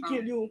 Me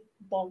kill you.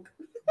 Bonk.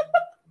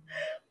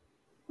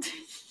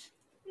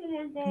 Oh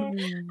my god.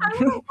 I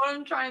don't know what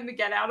I'm trying to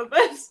get out of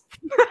this.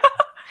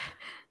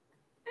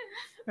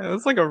 It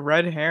was like a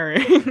red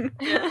herring.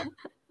 Yeah.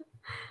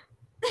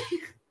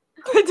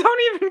 I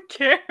don't even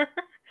care.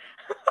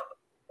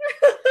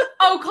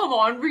 Oh, come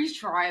on,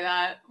 retry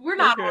that. We're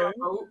not on a Okay.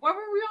 boat. Why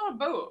were we on a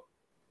boat?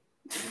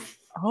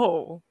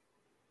 Oh.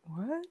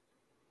 What?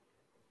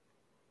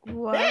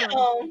 Wow.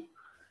 Damn.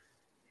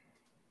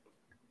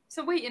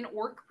 So wait, an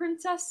orc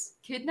princess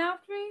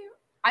kidnapped me?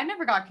 I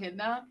never got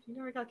kidnapped. You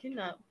never got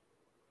kidnapped.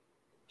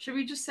 Should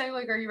we just say,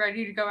 like, are you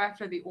ready to go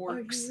after the Are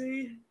you orcs?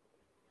 ready?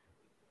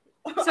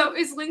 So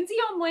is Lindsay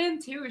on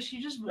land too? Is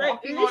she just Like,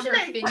 walking on her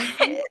literally-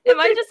 thing? Am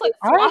I just like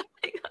What?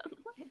 flopping?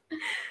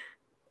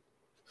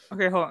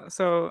 Okay, hold on.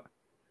 So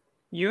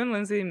you and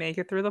Lindsay make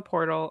it through the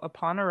portal.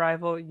 Upon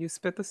arrival, you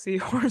spit the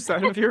seahorse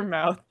out of your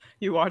mouth.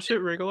 You watch it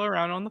wriggle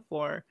around on the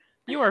floor.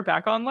 You are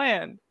back on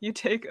land. You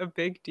take a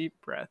big, deep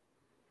breath.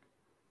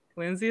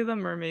 Lindsay the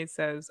mermaid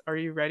says, "Are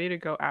you ready to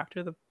go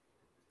after the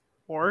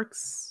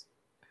orcs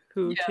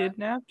who Yeah.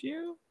 kidnapped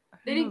you?" I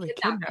They know didn't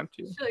kidnap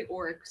me. It's like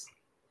orcs.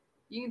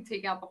 You can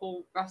take out the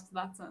whole rest of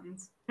that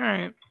sentence. All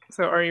right.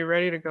 So are you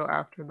ready to go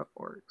after the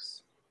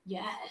orcs?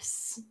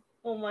 Yes.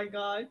 Oh my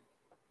god.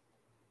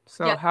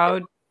 So Yeah. how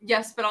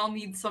Yes, but I'll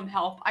need some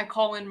help. I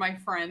call in my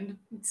friend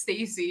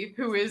Stacy,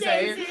 who is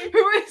Stacy.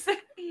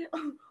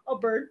 A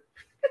bird.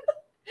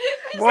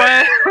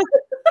 what?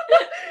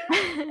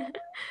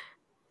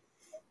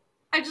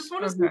 I just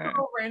want to see Okay.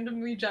 how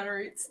randomly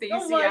generate Stacy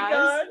Oh my as.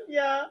 god.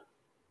 Yeah.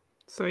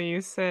 So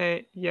you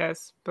say,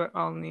 "Yes, but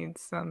I'll need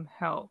some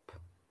help."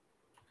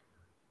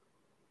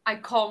 I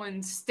call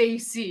in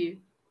Stacy.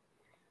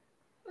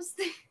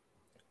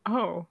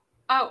 Oh.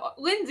 Oh,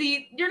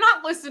 Lindsay, you're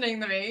not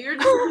listening to me. You're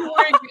just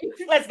ignoring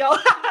me. Let's go.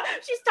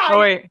 She's tired. Oh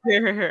wait,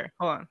 here.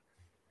 Hold on.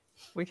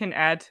 We can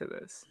add to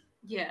this.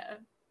 Yeah.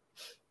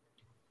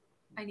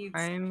 I'll need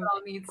I'm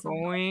some.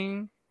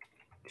 going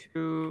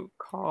to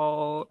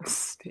call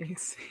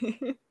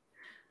Stacy.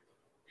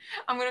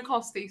 I'm gonna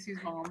call Stacy's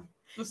mom.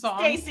 The song.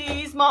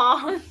 Stacy's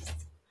mom.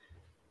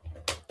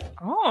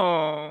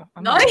 Oh,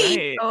 I'm Nice.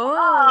 right.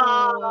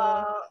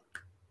 Oh.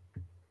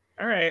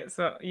 All right,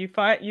 so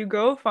you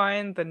go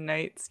find the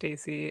knight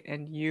Stacy,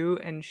 and you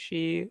and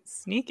she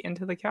sneak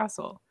into the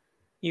castle.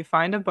 You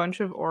find a bunch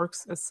of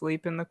orcs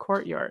asleep in the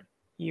courtyard.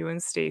 You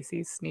and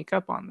Stacy sneak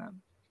up on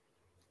them.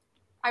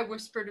 I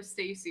whisper to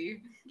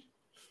Stacy.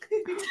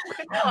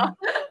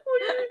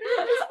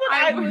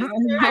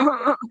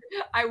 I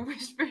I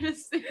whisper to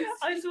Stacy.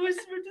 I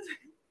whispered to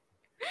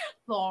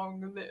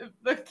Long live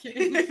the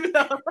king.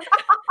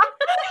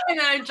 And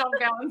then I jump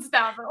down and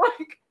stab her.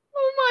 Like,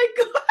 Oh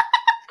my god.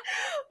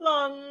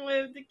 Long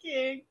live the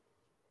king.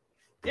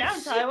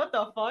 Damn, Ty, what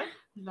the fuck?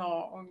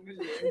 long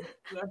live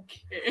the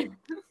king.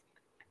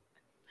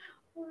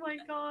 Oh my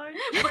god.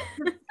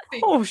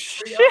 Oh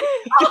shit!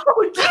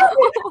 Oh, damn.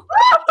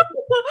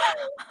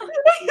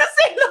 You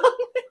say long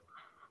live.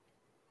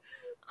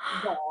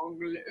 Long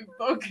live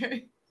the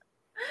king.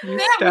 You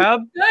That stab.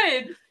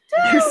 Good.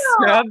 You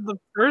stab the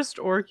first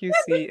orc you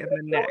see in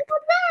the neck.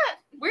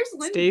 Where's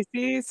Lindsay?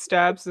 Stacy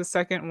stabs the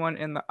second one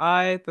in the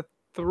eye. The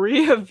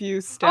three of you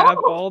stab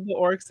Oh. all the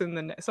orcs in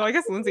the neck. So I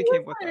guess Lindsay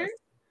came with us.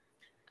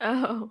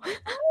 Oh.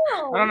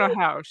 I don't know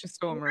how. She's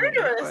still a mermaid.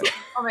 Murderous. But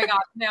Oh my god.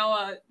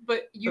 Now,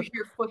 but you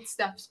hear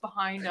footsteps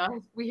behind us.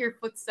 We hear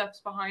footsteps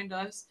behind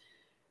us.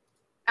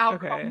 Out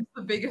Okay. comes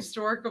the biggest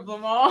orc of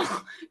them all,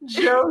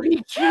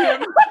 Jody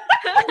Kim.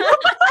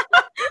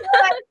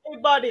 Hey,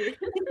 buddy.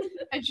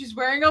 And she's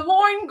wearing a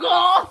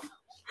loincloth.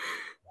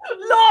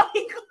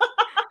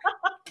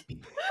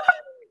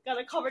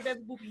 Gotta cover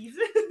them boobies.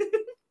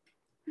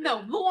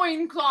 No,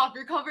 loincloth.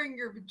 You're covering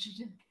your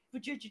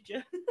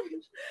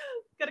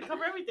Gotta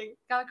cover everything.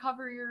 gotta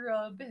cover your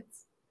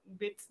bits.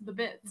 Bits. The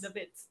bits. The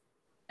bits.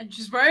 And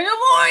she's wearing a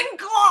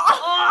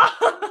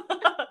loincloth.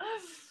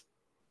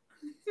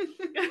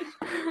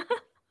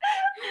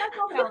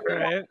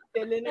 Right.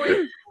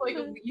 Like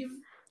a leaf.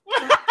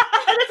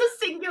 That's a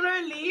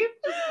singular leaf.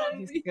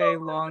 You say,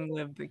 "Long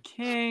live the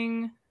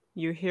king."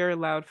 You hear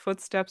loud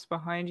footsteps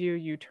behind you.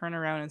 You turn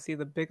around and see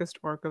the biggest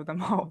orc of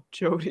them all,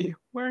 Jody,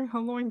 wearing a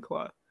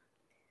loincloth.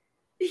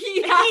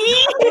 Yeah.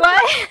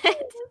 What?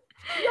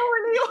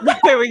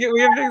 Okay,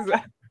 we have an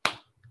example.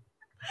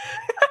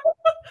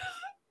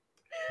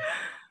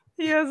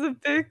 He has a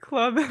big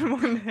club in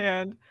one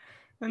hand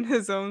and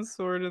his own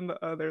sword in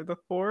the other. The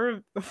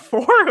four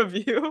of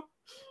you.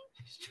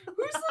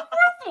 Who's the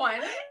fourth one?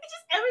 It's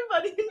just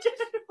everybody in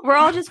general. We're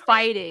all just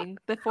fighting.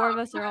 The four of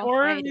us are all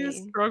Four of you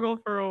fighting. struggle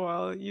for a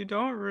while. You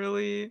don't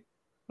really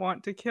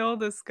want to kill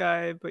this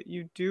guy, but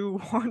you do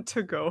want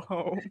to go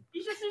home.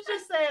 You should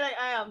just say like,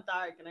 I am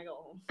tired. Can I go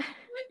home?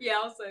 Yeah,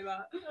 I'll say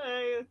that.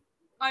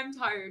 I'm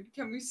tired.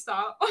 Can we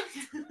stop?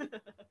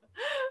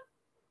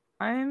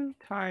 I'm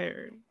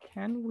tired.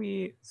 Can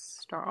we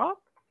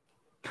stop?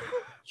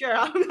 Sure.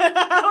 How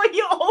are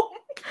you home?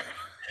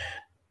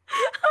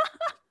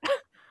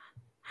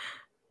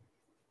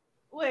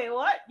 Wait,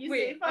 what? You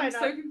Wait, say fine. I'm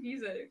so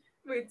confusing.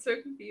 Wait,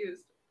 so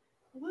confused.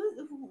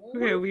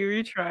 Okay, we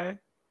retry.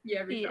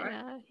 Yeah,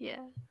 retry. Yeah.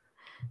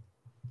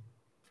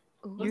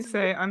 You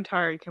say, "I'm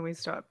tired. Can we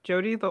stop?"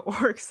 Jody the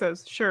orc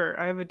says, "Sure,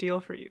 I have a deal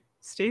for you."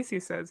 Stacy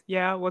says,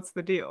 "Yeah, what's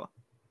the deal?"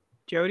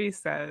 Jody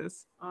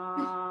says,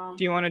 "Do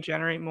you want to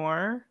generate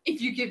more?"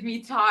 If you give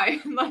me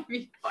time, let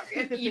me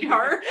fucking eat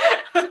her.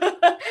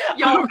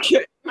 Yo,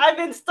 Okay. I've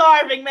been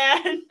starving,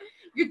 man.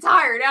 you're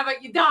tired. How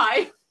about you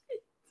die?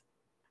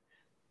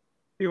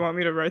 You want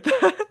me to write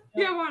that?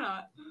 Yeah, why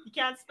not? You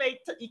can't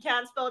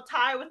spell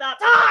tie without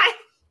tie.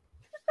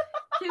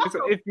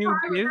 So if you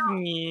give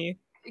me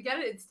Get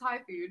it? It's Thai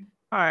food.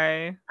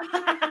 I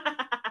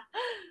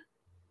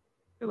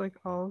feel like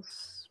I'll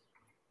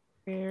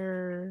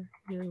spare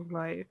your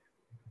life.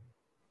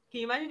 Can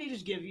you imagine they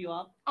just give you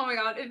up? Oh my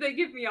god, if they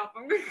give me up,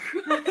 I'm gonna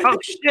cry. Oh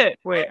shit!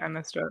 Wait, I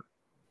messed up.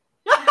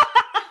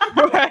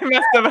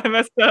 I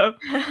messed up.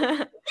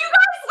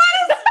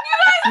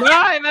 No,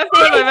 I messed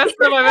up.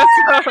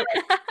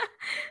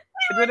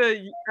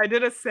 I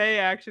did a say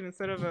action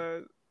instead of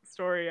a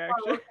story action.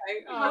 Oh,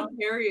 okay. How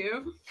dare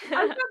you?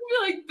 I'm gonna be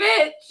like,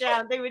 bitch.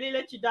 Yeah, they really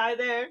let you die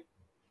there.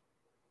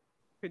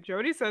 Okay,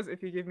 Jody says,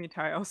 "If you give me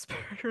Ty, I'll spare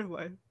your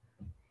life."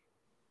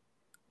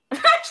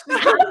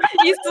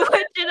 You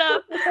switch it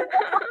up. She's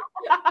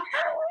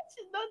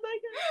not that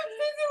good.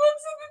 Stacey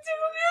looks at the two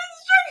of you and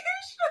shrugs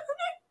her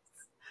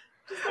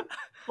shoulders.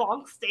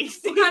 Bonk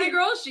Stacy. What kind of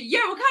girl is she?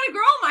 Yeah, what kind of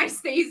girl am I,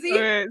 Stacey?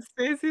 Okay,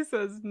 Stacy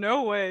says,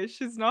 "No way,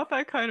 she's not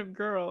that kind of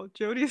girl."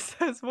 Jody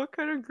says, "What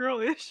kind of girl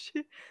is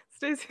she?"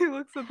 Stacy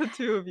looks at the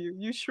two of you.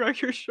 You shrug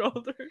your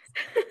shoulders.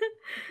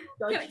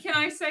 Can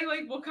I say,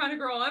 like, what kind of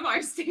girl am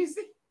I,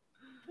 Stacey?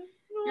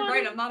 You're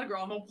right, I'm not a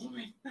girl, I'm a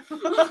woman.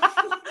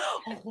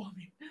 A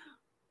woman.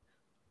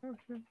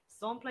 Okay.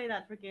 Someone play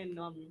that freaking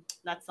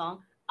that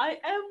song. I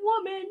am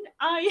woman.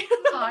 I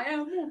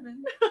am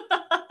woman.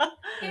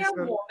 Okay, Am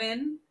so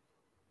woman.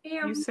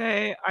 you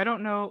say, "I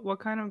don't know, what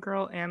kind of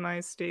girl am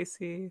I,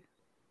 Stacy?"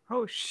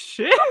 Oh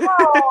shit! Damn!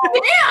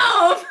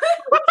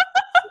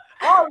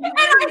 Oh, And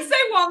I say,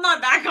 well, I'm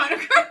not that kind of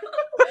girl.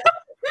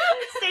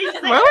 Stacy.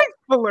 Am I like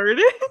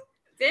flirting?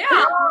 Damn.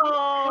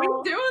 Oh. What are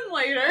you doing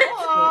later?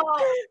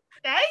 Oh.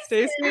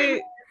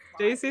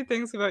 Stacy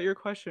thinks about your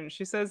question.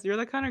 She says, "You're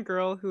the kind of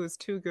girl who is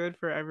too good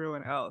for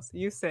everyone else."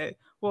 You say,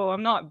 "Well,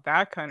 I'm not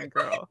that kind of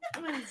girl."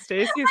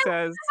 Stacy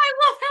says, I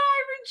love how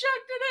I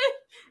rejected it.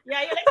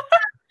 Yeah, you're like,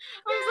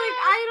 I was like,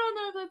 I don't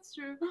know if that's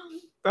true.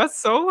 "That's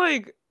so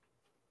like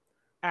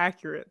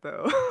accurate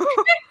though."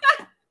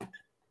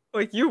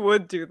 Like you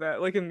would do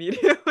that like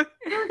immediately.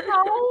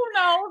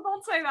 No,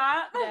 don't say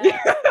that.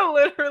 Yeah,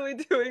 literally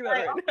doing that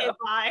right okay, now.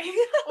 bye.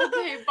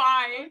 Okay,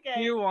 bye. Do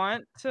Okay. you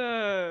want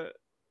to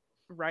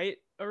write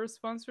a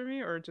response for me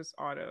or just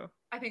auto?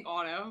 I think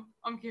auto.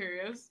 I'm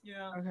curious.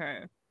 Yeah. Okay.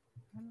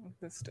 I don't know if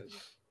this does.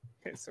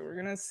 Okay, so we're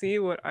gonna see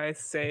what I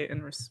say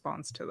in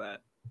response to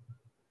that.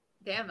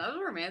 Damn, that was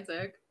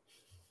romantic.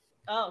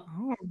 Oh.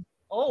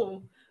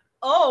 Oh,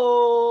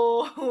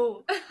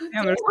 Oh.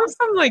 damn, there's like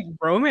some like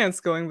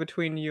romance going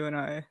between you and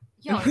I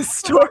Yo, in this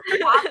story.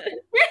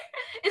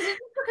 Is it just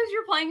because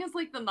you're playing as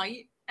like the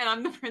knight and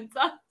I'm the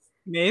princess?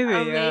 Maybe,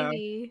 Oh, yeah.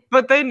 maybe.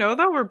 But they know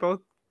that we're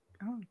both.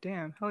 Oh,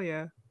 damn, hell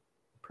yeah,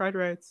 pride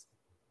rights.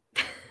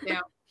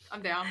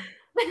 I'm down.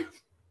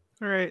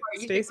 All right,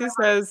 You Stacy think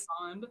I says.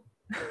 respond?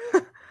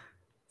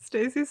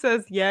 Stacy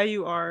says, "Yeah,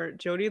 you are."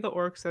 Jody the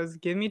orc says,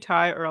 "Give me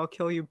Ty or I'll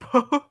kill you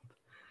both."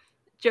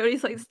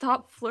 Jody's like,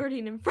 stop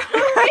flirting in front of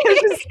me.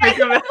 Just think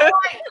of it.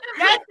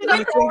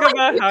 You think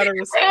about how to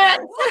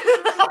respond. I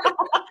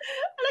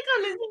like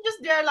how Lindsay just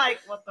there like,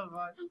 what the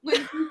fuck?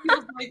 Lindsay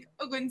feels like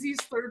Lindsay's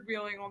third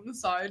wheeling on the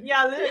side.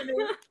 Yeah,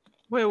 literally.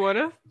 Wait, what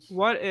if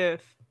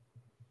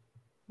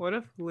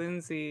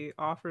Lindsay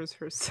offers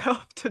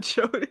herself to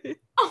Jody?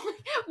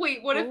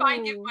 Wait, what if I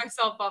give Ooh.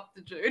 myself up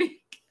to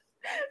Jody?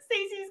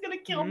 Stacey's gonna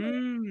kill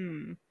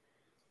me.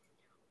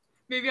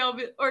 Maybe I'll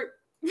be, or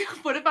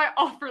what if I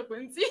offer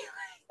Lindsay?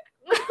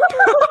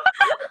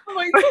 Oh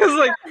my I was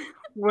like,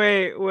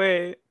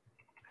 wait.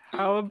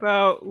 How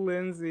about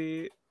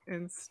Lindsay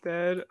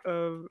instead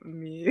of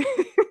me?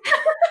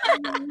 Oh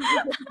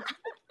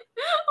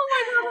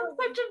my god, I'm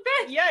such a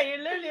bitch. Yeah, you're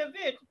literally a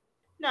bitch.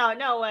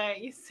 No way.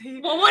 You see.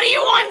 Well, what do you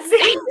want,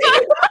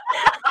 Stacey?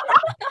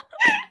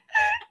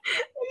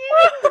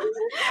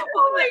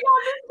 Oh my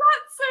god, this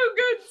got so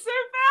good so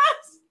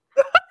fast.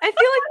 I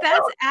feel like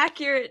that's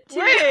accurate too.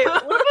 Wait,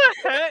 what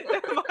the heck?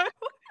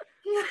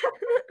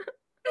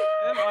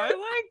 Am I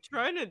like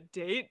trying to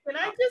date? Can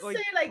I just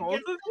say like both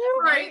get of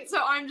you? Right,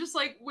 so I'm just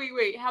like,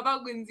 wait, how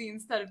about Lindsay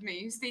instead of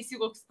me? Stacey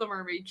looks at the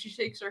mermaid, she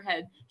shakes her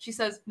head. She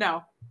says,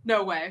 no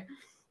way.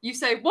 You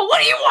say, well,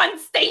 what do you want,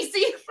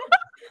 Stacey?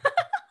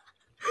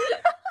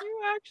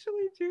 You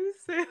actually do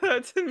say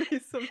that to me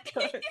sometimes.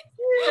 And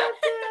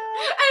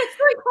it's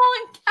like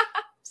calling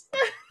caps.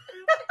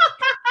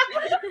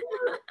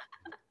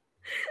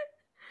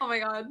 Oh my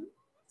god.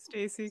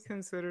 Stacey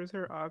considers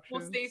her options.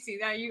 Well, Stacey,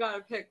 now you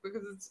gotta pick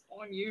because it's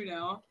on you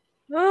now.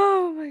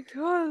 Oh my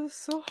god, it's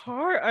so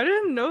hard. I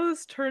didn't know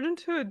this turned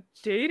into a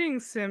dating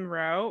sim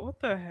route. What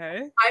the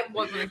heck? I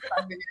wasn't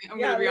expecting it, I'm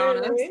gonna be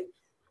honest. literally.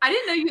 I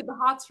didn't know you had the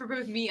hots for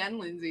both me and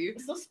Lindsay.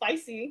 It's so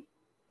spicy.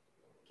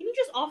 Can you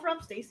just offer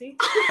up Stacey?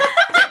 What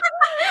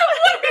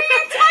are you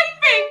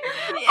typing?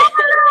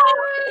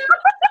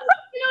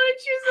 You know to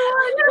choose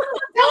one.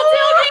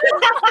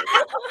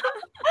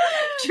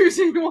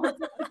 Choosing one.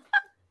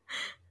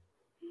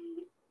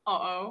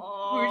 Uh-oh.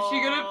 Who's she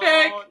gonna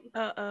pick?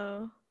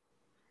 Uh-oh.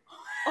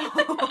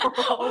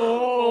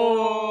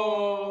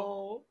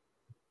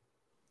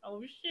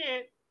 Oh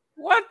shit.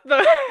 What the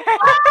heck?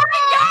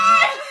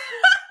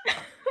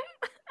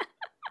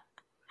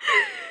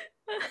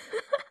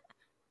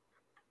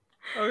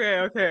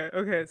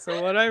 Okay.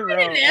 So what I wrote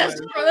didn't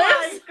ask was, for Oh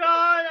this.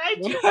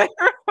 my god.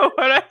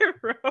 what I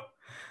wrote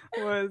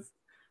was,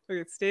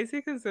 okay,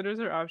 Stacey considers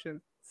her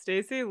options.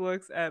 Stacey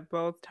looks at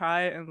both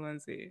Ty and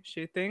Lindsay.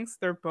 She thinks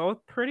they're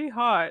both pretty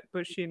hot,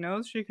 but she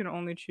knows she can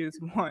only choose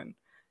one.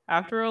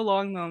 After a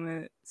long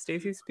moment,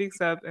 Stacey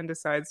speaks up and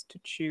decides to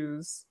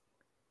choose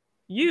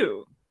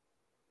you.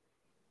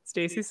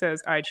 Stacey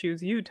says, I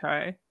choose you,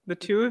 Ty. The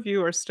two of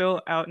you are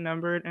still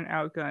outnumbered and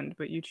outgunned,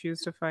 but you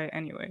choose to fight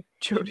anyway.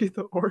 Jody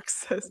the orc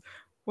says,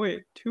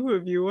 wait, two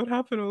of you? What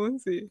happened to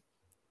Lindsay?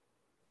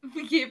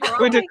 We gave her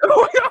We did.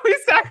 We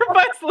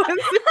sacrificed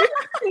Lindsay.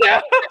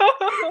 No.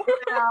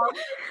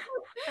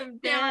 I'm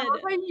Damn,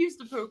 dead. I used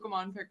a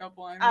Pokemon pickup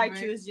line. I right?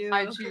 choose you.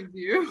 I choose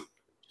you.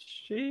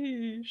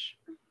 Sheesh.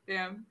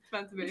 Damn, it's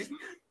meant to be.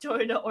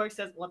 Joy the orc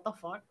says, what the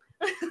fuck?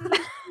 Can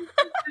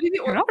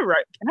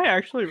I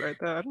actually write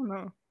that? I don't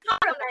know. How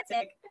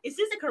romantic. Is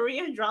this a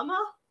Korean drama?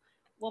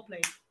 Well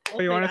played.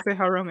 Oh, you want to say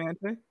how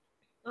romantic?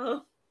 Oh.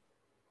 What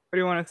do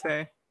you want to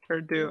say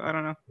or do? I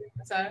don't know.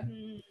 So, Are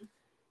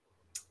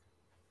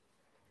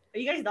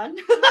you guys done?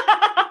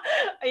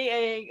 Are you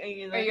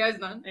are you guys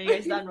done? Are you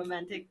guys done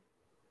romantic?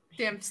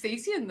 Damn,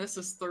 Stacey and this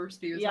is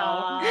thirsty as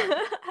hell.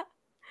 Yeah.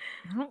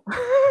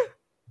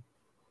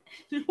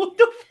 What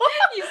the fuck?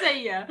 You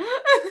say yeah.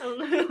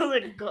 Oh my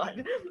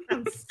god.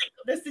 I'm sick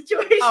of this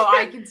situation. Oh,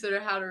 I consider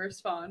how to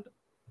respond.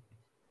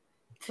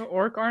 The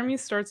orc army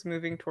starts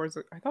moving towards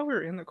it. I thought we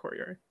were in the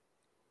courtyard.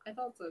 I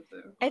thought so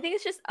too. I think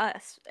it's just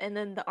us, and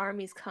then the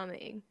army's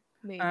coming.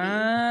 Maybe.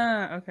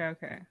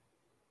 Okay.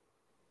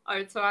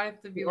 Alright, so I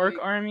have to be The orc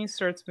like, army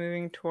starts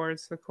moving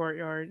towards the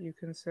courtyard. You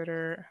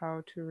consider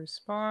how to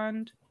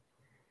respond.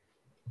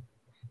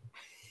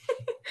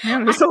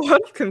 Man, there's a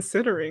lot of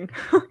considering.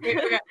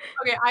 okay,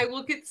 I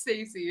look at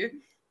Stacey.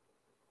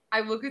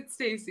 I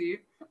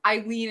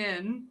lean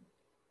in.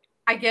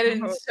 I get in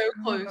so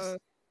close.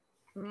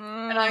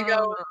 And I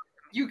go,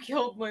 you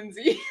killed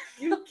Lindsay.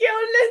 You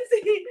killed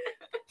Lindsay.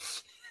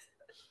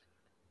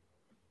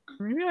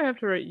 Maybe I have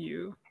to write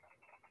you.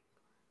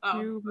 Oh,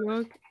 You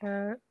look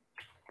at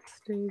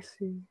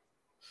Stacey.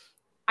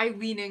 I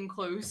lean in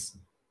close.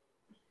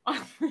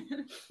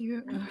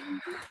 You.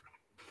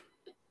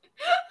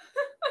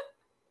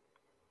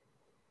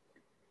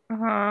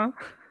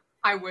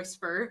 I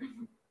whisper.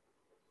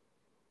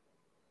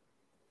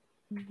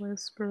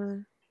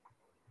 Whisper.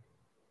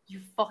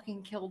 You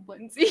fucking killed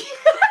Lindsay.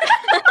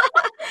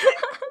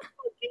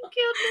 You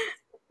killed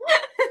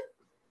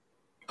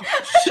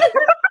Lindsay.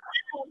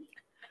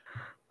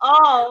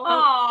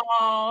 Oh.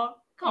 Oh,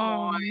 come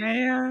on.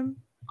 Man.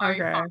 Alright,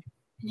 Okay. fuck.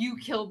 You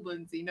killed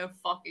Lindsay. No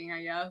fucking,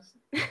 I guess.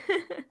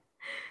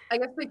 I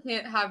guess they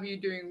can't have you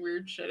doing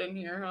weird shit in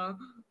here, huh?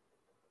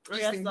 I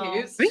Just guess in so.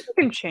 I case. think you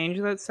can change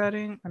that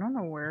setting. I don't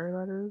know where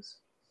that is.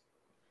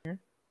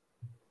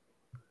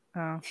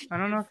 Oh, I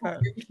don't know if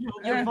that.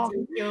 You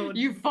fucking killed.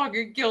 You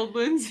fucking killed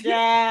Lindsay.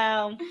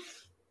 Damn.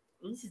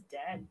 Lindsay's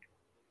dead.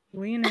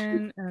 Lean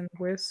in and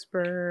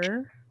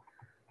whisper.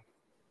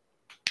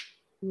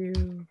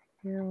 You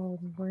killed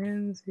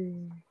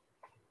Lindsay.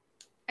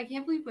 I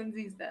can't believe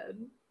Lindsay's dead.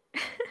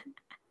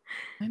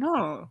 I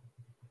know.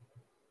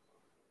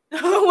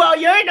 Well,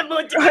 you're in the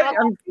mood to kill.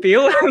 I'm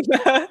feeling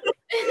that.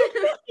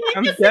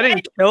 I'm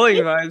getting killing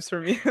vibes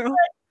from you.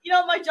 You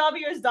know, my job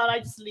here is done. I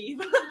just leave.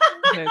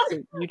 Okay,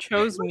 so you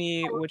chose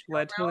me, which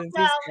led to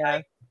Lindsay's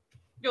death.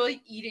 You're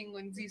like eating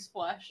Lindsay's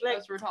flesh Like-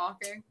 as we're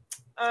talking.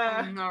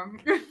 No. No.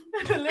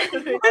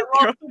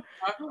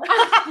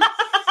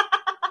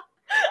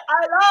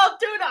 I love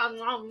tuna.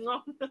 Nom,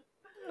 nom.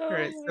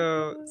 Alright,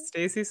 so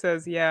Stacy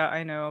says, yeah,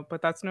 I know,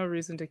 but that's no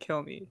reason to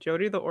kill me.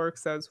 Jody the orc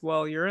says,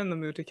 well, you're in the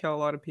mood to kill a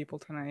lot of people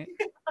tonight.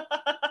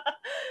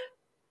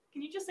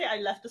 Can you just say I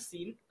left the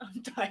scene?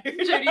 I'm tired.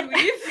 Jody,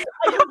 leave.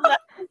 I just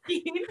left the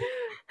scene.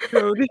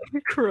 Jody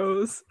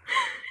crows,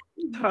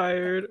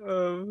 tired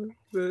of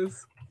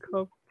this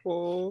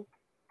couple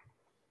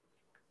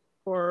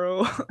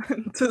quarrel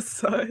and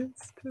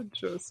decides to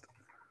just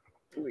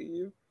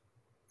leave.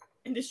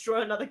 And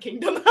destroy another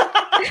kingdom.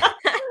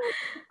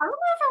 I don't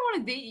know if I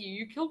want to date you.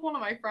 You killed one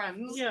of my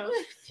friends. Yeah.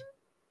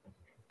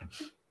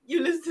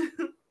 You listen.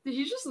 Did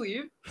he just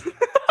leave?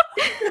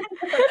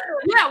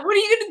 Yeah, what are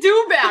you gonna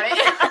do about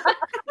it?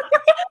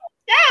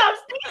 Damn,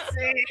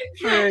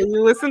 Stacey. Alright,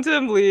 you listen to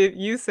him leave.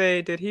 You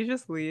say, did he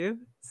just leave?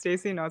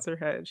 Stacy nods her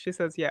head. She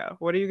says, yeah,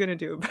 what are you gonna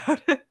do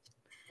about it?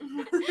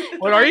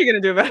 What are you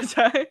gonna do about it,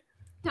 Ty?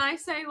 Can I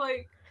say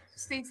like,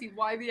 Stacey,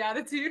 why the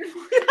attitude?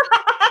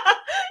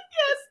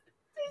 Yes.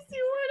 Stacey,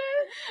 what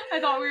I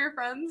thought we were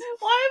friends.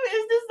 Why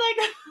is this like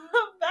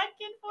back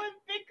and forth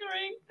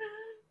bickering?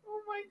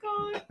 Oh my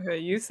god. Okay,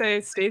 you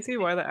say, Stacy,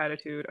 why the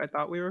attitude? I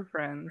thought we were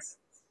friends.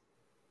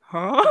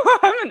 Huh?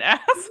 I'm an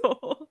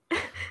asshole.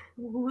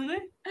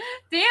 What?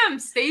 Damn,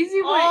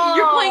 Stacey, what?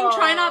 You're playing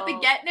Try Not to Oh.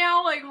 Get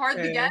now? Like, hard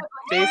to Okay. get?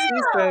 Stacy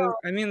says,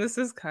 I mean, this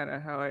is kind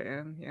of how I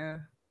am, yeah.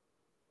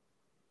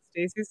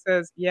 Stacy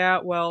says, yeah,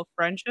 well,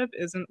 friendship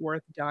isn't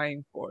worth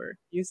dying for.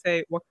 You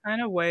say, what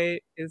kind of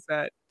way is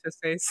that to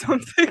say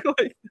something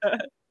like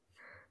that?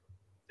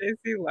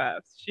 Stacy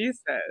laughs. She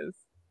says,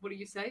 What do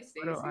you say,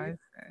 Stacey? what do I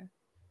say?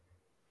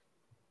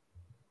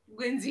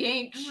 Lindsay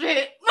ain't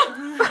shit.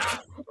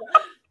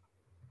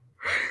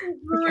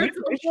 Refer to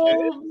the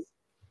wolves.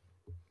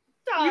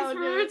 You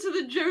threw it to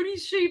the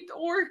Jody-shaped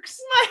orcs.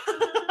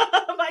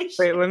 My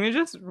Wait, let me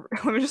just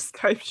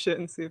type shit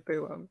and see if they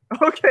allow me.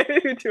 Okay,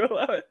 you do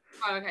allow it.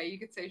 Oh, okay, you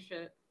could say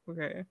shit.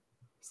 Okay.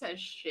 Says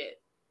shit.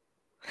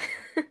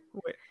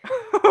 Wait.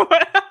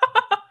 What?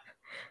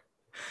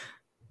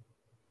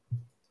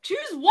 Choose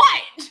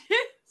what?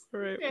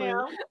 Alright, wait.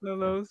 Yeah. No,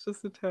 that was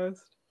just a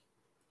test.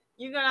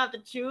 You're gonna have to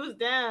choose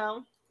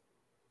them.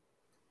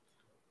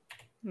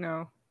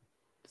 No.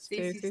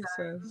 Stacey Stacy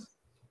says- says.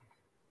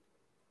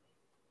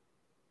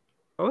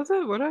 What was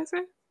it? What did I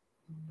say?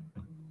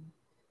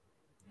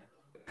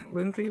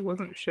 Lindsay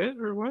wasn't shit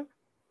or what?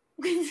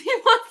 Lindsay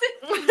wasn't.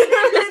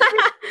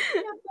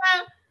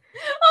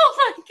 Oh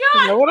my Is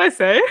god! that what I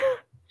say?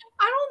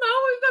 I don't know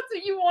if that's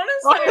what you want to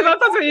Oh, say. I thought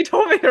that's what you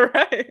told me to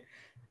write.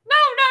 No,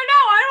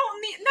 I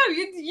don't need. No,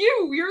 it's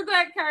you. You're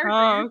that character.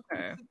 Oh, You're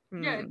okay. supposed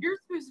to- Yeah, you're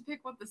supposed to pick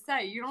what to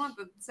say. You don't have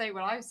to say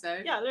what I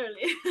say. Yeah,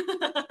 literally.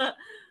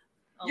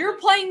 Oh You're my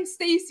playing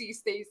Stacy,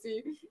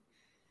 Stacy. God.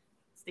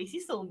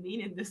 Stacey's so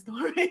mean in this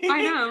story.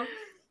 I know.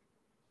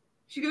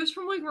 She goes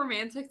from like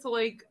romantic to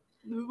like,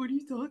 what are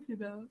you talking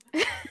about?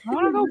 I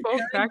want to go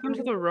both back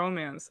into the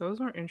romance. Those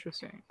were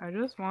interesting. I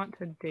just want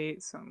to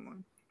date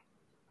someone.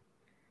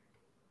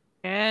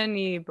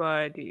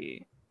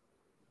 Anybody.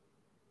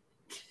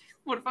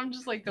 What if I'm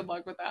just like, good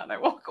luck with that, and I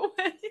walk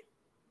away?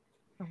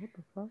 Oh, what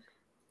the fuck?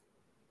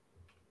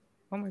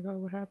 Oh my god,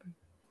 what happened?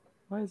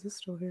 Why is this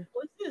still here?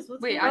 What's this?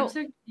 What's Wait, going I'm on?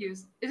 so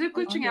confused. Is it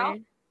glitching out?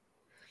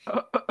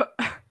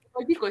 Okay.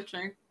 Might be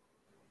glitching.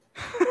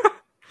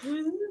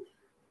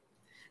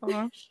 Hold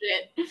on.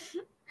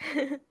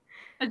 Shit.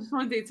 I just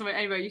want to date somebody.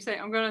 Anyway, you say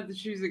I'm gonna have to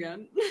choose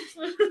again.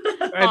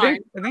 I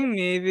think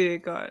maybe it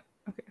got.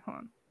 Okay, hold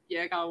on.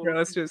 Yeah, I got Here, one.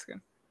 let's do this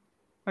again.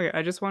 Okay,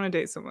 I just want to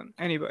date someone.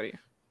 Anybody.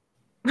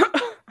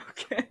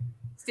 Okay.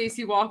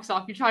 Stacy walks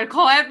off. You try to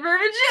call after her,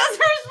 but she doesn't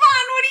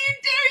respond. What do? You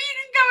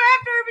didn't go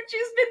after her, but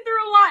she's been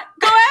through a lot.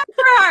 Go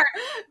after her.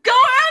 Go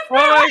after Oh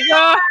her. my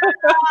god!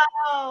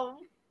 Oh.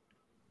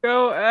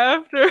 Go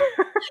after. You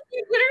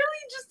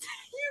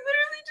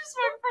literally just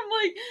went from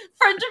like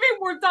friendship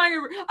ain't worth dying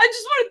over. I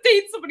just want to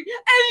date somebody,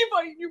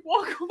 anybody. And you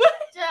walk away.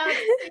 Yeah.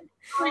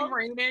 It's like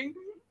raining.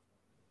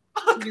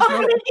 Oh, You know-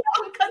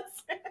 I'm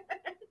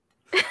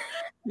concerned.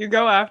 You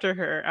go after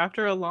her.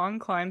 After a long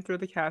climb through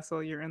the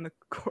castle, you're in the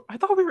I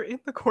thought we were in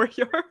the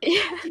courtyard.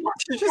 Yeah. Did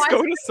you just Why go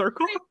is in a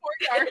circle?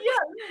 Courtyard.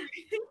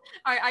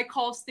 Yeah. I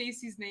call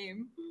Stacy's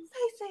name.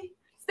 Stacey.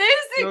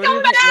 Stacy, Jody come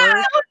the back!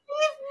 orc- Don't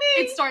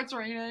leave It me. starts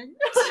raining.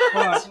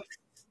 Hold on.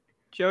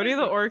 Jody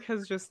the orc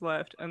has just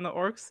left, and the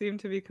orcs seem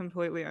to be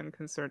completely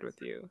unconcerned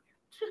with you.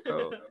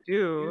 So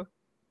do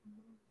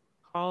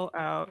call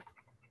out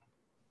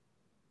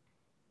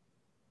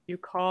You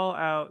call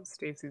out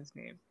Stacy's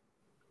name.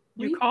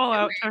 You What are call you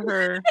out to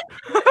her.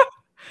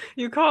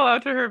 You call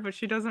out to her, but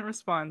she doesn't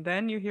respond.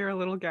 Then you hear a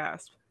little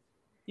gasp.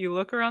 You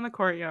look around the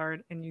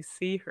courtyard and you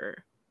see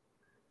her.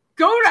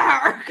 Go to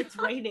her. It's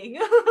raining.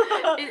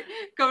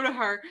 Go to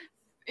her.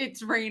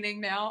 It's raining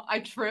now.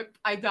 I trip.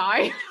 I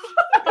die.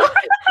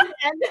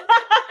 And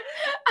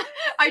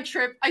I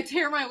trip. I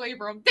tear my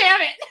labrum.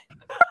 Damn it!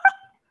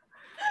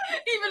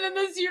 Even in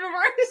this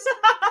universe.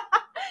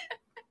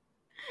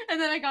 And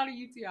then I got a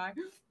UTI. What?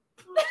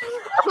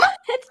 what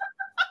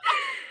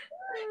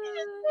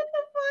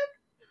the fuck?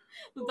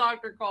 The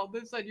doctor called.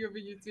 They said you have a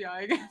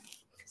UTI again.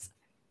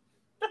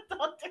 The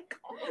doctor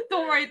called.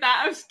 Don't write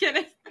that. I was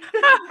kidding.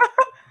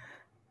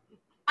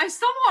 I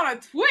stumbled on a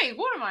twig.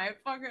 What am I?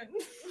 Fucking.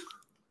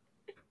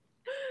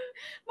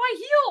 My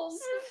heels.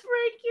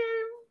 Break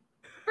your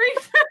Break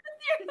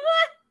your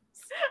legs.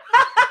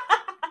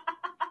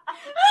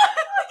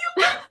 you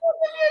break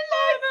both of your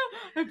legs.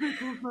 I break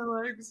both my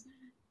legs.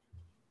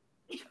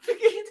 You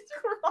begin to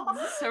crawl.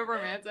 This is so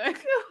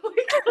romantic. Oh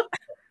my God.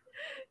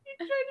 You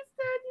try to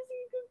stand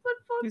using your foot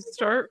You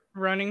start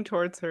running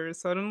towards her.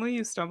 Suddenly,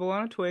 you stumble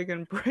on a twig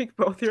and break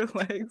both your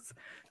legs.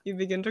 You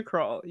begin to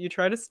crawl. You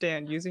try to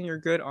stand using your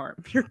good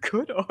arm. Your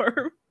good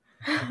arm?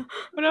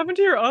 What happened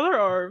to your other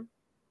arm?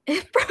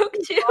 It broke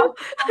too.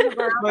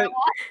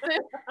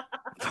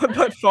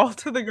 But fall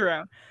to the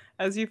ground.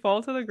 As you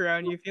fall to the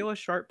ground, you feel a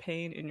sharp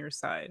pain in your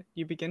side.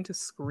 You begin to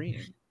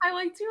scream. I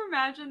like to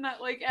imagine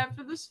that, like,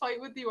 after this fight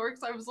with the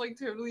orcs, I was, like,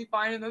 totally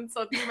fine, and then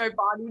suddenly my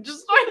body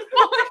just started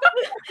falling.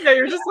 Yeah,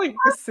 you're just like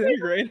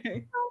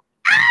disintegrating.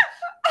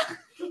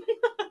 Oh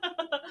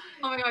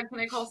my God, can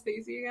I call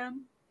Stacy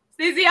again?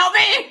 Stacy, help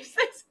me!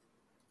 Stacy,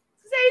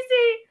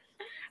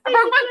 I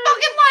broke my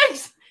fucking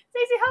legs!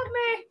 Stacey, help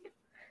me.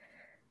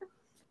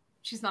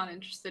 She's not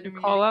interested in me.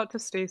 Call out to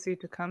Stacy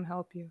to come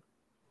help you.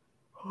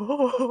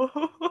 Oh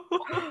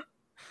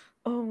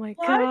my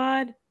What?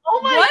 God.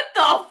 Oh my What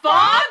the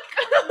fuck?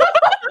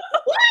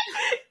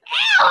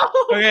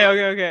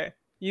 Okay.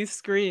 You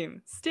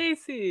scream,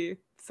 Stacy!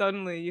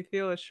 Suddenly, you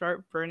feel a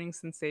sharp burning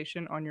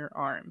sensation on your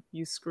arm.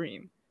 You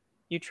scream.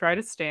 You try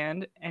to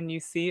stand, and you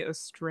see a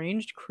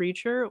strange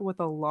creature with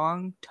a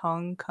long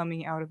tongue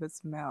coming out of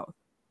its mouth.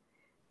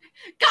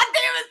 God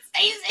damn it,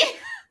 Stacy!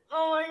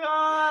 Oh my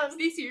God.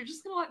 Stacy, you're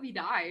just gonna let me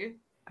die.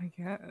 I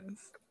guess.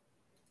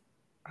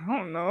 I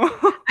don't know.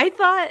 I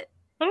thought,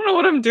 I don't know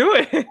what I'm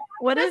doing.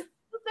 what if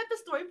Let's let the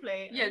story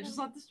play. Yeah, just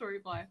let the story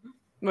play.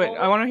 Wait,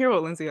 I want to hear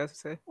what Lindsay has to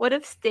say.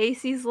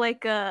 Stacy's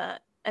like a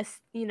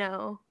you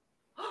know,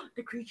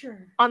 The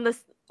creature. on the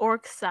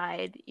orc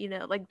side, you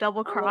know, like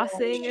double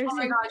crossing or Oh my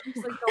something. God, she's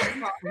like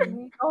double crossing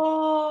me.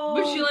 Oh.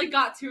 But she like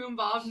got too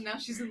involved and now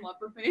she's in love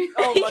with me.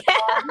 Oh my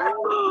God.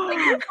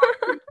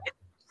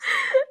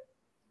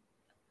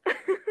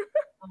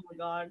 Oh my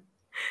God.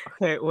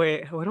 Okay,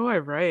 wait, what do I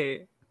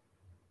write?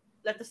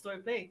 Let the story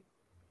play.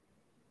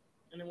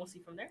 And then we'll see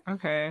from there.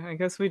 Okay, I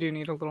guess we do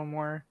need a little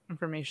more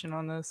information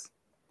on this.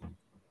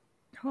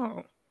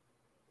 Oh.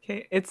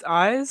 Okay, its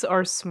eyes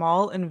are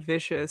small and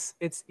vicious.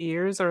 Its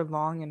ears are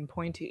long and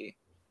pointy.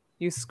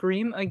 You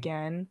scream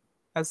again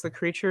as the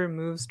creature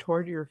moves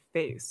toward your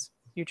face.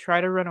 You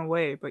try to run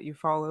away, but you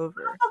fall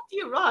over. How do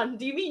you run?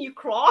 Do you mean you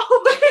crawl?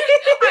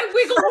 I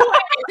wiggle away.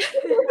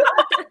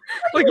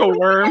 Like a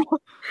worm.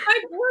 My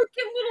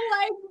broken little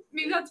legs.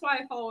 Maybe that's why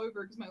I fall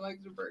over because my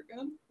legs are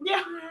broken.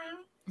 Yeah.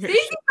 Stacy,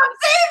 come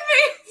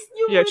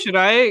save me! Yeah, should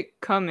I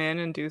come in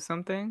and do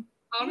something?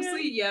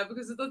 Honestly, yeah,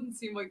 because it doesn't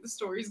seem like the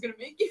story's gonna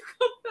make you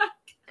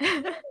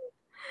come back.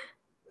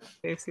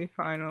 Stacy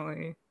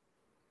finally.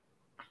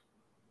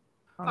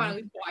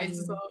 Finally,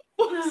 wises up.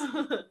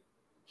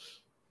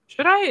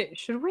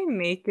 Should we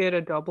make it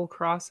a double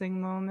crossing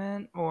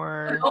moment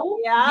or Oh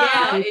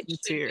Yeah. it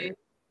It's should here. be.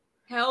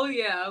 Hell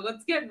yeah,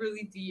 let's get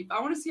really deep.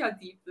 I want to see how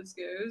deep this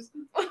goes.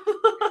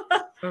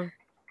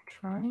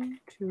 trying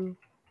to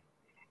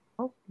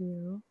help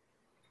you?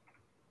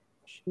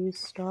 She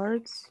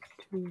starts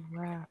to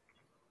laugh.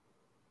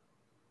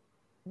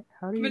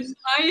 How do you,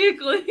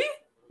 Maniacally. how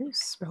do you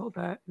spell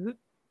that? Is it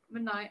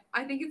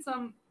I think it's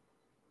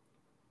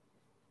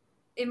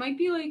it might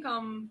be like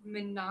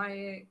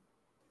maniacally,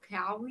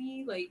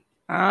 like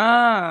Oh,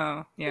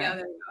 yeah, yeah,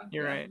 there we go.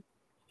 you're Yeah. right.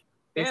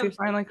 Damn, Stacy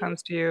finally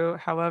comes to you.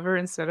 However,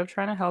 instead of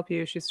trying to help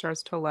you, she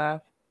starts to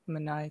laugh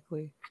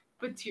maniacally.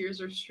 But tears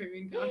are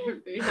streaming down her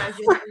face.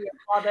 Imagine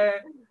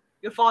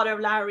your father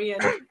Larian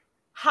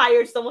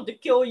hired someone to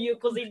kill you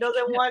because he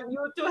doesn't want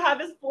you to have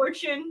his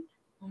fortune.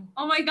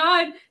 Oh my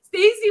God,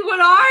 Stacy, what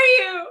are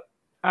you?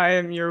 I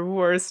am your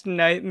worst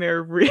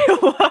nightmare realized.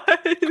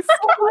 What do you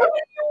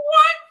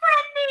want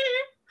from me?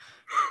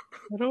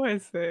 What do I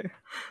say?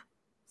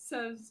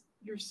 Says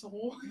your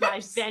soul. My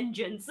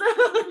vengeance.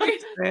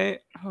 Say,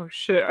 oh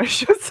shit, I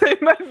should say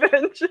my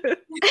vengeance.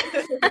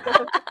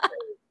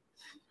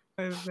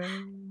 My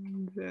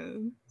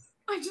vengeance.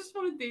 I just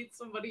want to date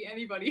somebody,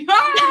 anybody.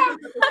 I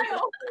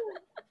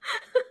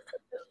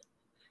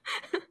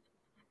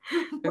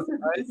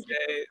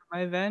say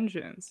my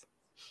vengeance.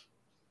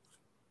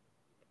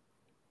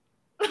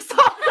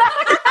 Stop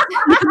that.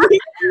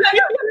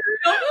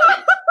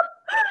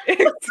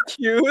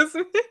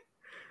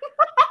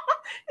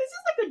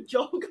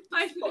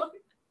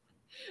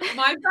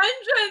 My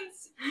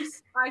vengeance!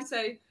 I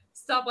say,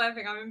 stop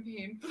laughing, I'm in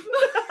pain.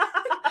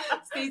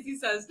 Stacy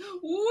says,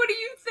 what do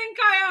you think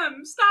I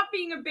am? Stop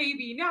being a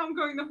baby. Now I'm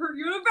going to hurt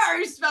you in a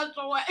very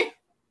special way. The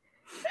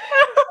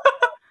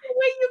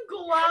way you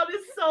go out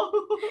is so...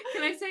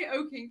 Can I say,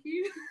 oh,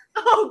 kinky?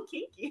 Oh,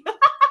 kinky.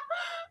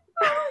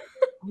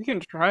 We can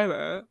try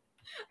that.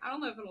 I don't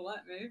know if it'll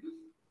let me.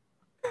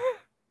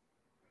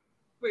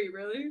 Wait,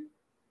 really?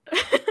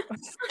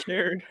 I'm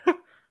scared.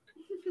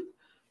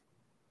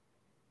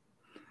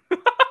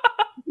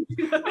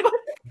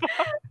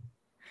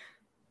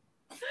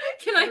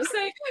 Can I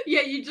say,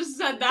 yeah, you just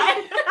said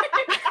that?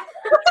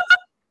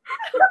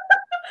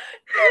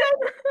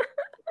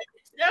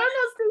 I don't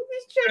know,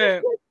 Stacey's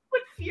trying to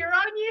put fear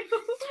on you.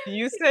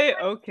 You say,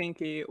 oh,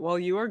 kinky. While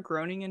you are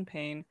groaning in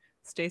pain,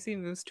 Stacy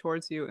moves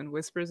towards you and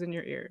whispers in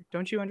your ear.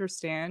 Don't you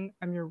understand?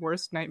 I'm your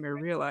worst nightmare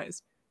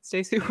realized.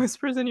 Stacy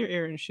whispers in your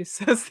ear and she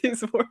says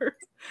these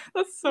words.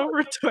 That's so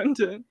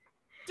redundant.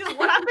 Dude,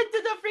 what happened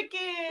to the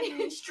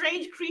freaking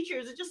strange creature?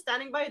 Is it just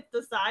standing by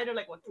the side or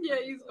like what? Yeah,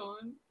 he's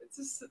gone. It's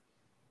just.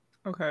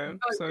 Okay, Oh,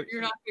 so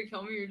you're not gonna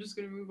kill me. You're just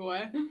gonna move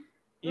away.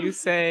 you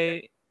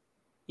say,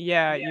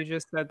 yeah, you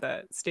just said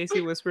that. Stacy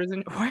whispers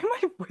in. Why am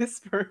I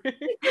whispering? And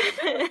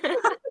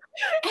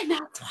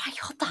that's why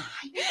you'll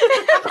die.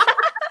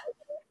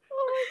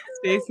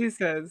 Stacy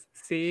says,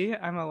 see,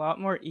 I'm a lot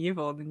more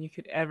evil than you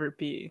could ever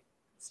be.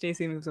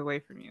 Stacy moves away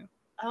from you.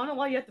 I don't know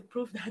why you have to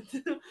prove that.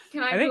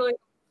 Can I be like,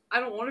 I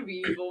don't want to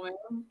be evil, man.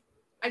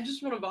 I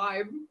just want to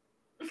vibe.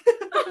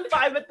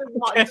 Vibe with the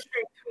one strange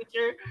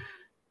creature.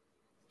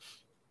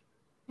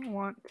 I don't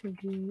want to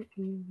be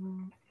evil.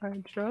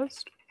 I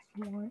just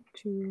want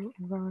to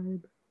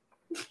vibe.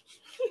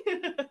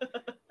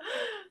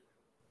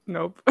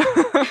 Nope.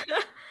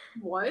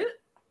 What?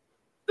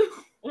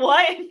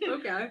 What?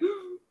 Okay.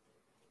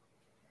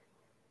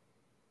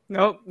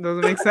 Nope,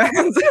 doesn't make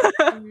sense.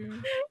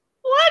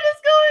 What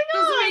is going on?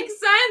 Doesn't make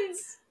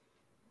sense.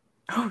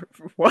 Oh,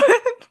 what?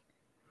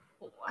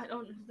 I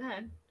don't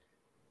understand.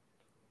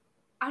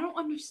 I don't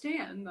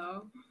understand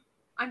though.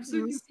 I'm so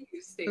confused,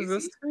 Stacey. Is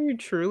this who you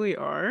truly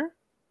are?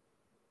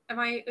 Am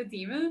I a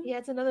demon? Yeah,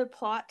 it's another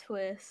plot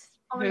twist.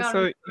 Oh my Okay, God,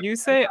 so I'm you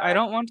say, I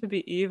don't want to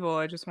be evil,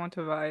 I just want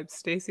to vibe.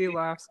 Stacy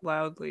laughs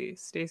loudly.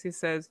 Stacy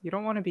says, you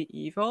don't want to be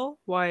evil?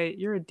 Why,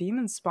 you're a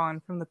demon spawn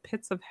from the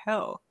pits of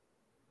hell.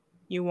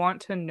 You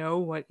want to know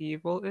what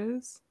evil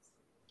is?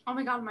 Oh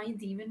my God, am I a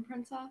demon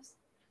princess?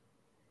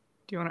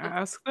 Do you want to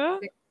ask that?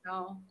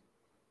 No.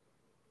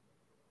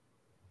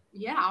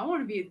 Yeah, I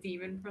want to be a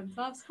demon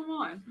princess. Come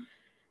on.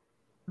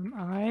 Am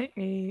I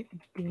a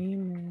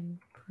demon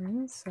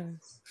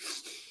princess?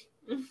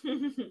 I'm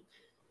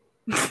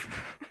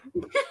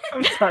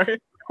sorry.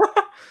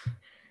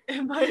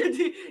 Am I a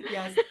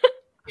yes. We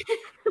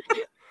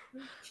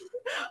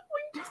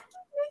just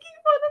keep making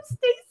fun of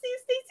Stacy.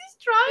 Stacy's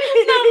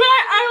trying. No,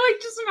 but I like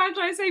just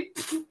imagine I say,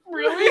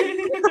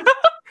 really?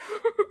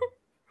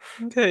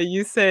 Okay,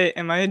 you say,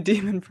 am I a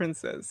demon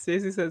princess?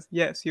 Stacy says,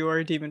 yes, you are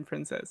a demon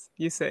princess.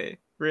 You say,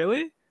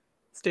 really?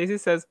 Stacy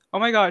says, oh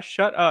my gosh,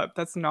 shut up.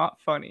 That's not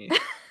funny.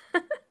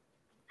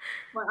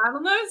 Well, I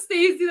don't know,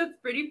 Stacy. That's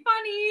pretty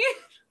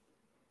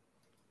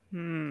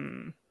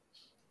funny.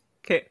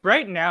 Okay,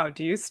 right now,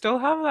 do you still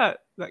have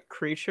that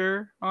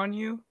creature on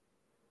you?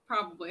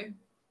 Probably.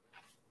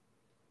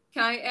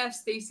 Can I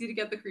ask Stacy to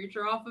get the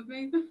creature off of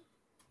me?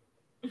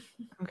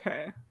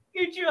 Okay.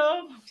 Good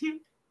job.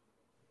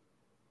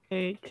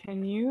 Hey,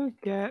 can you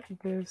get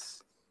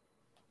this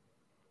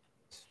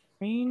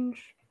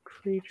strange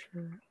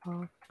creature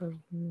off of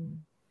me?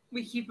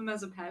 We keep him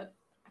as a pet.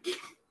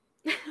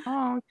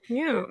 Oh,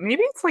 cute.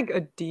 Maybe it's like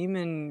a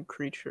demon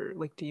creature,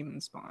 like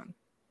demon spawn.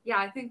 Yeah,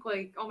 I think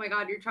like, oh my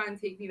God, you're trying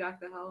to take me back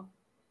to hell.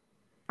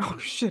 Oh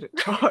shit, it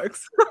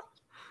talks.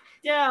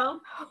 Yeah.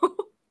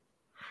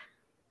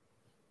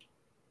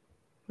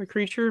 The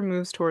creature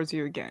moves towards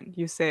you again.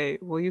 You say,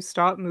 will you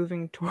stop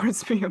moving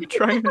towards me? I'm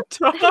trying to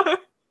talk.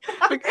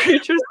 The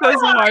creature says,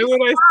 why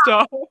would I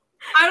stop?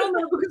 I don't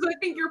know, because I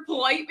think you're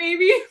polite,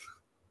 maybe.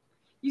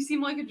 You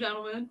seem like a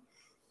gentleman.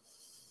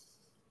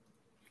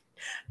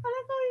 I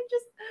like how you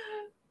just.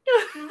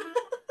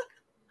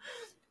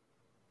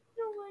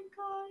 Oh my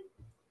God.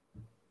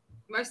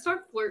 If I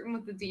start flirting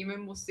with the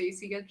demon, will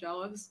Stacy get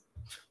jealous?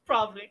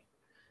 Probably.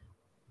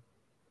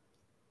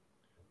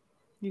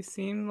 You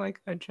seem like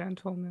a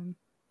gentleman.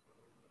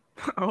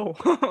 Oh.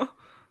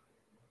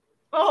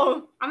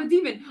 Oh. I'm a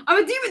demon.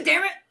 I'm a demon,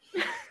 damn it!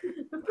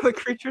 The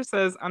creature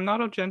says, I'm not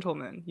a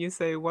gentleman. You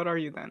say, what are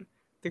you then?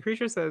 The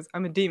creature says,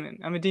 I'm a demon.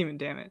 I'm a demon,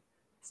 damn it.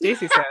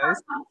 Stacy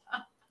says,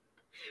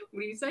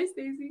 What do you say,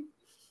 Stacy?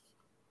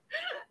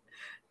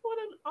 What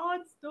an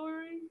odd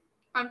story.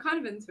 I'm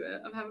kind of into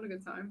it. I'm having a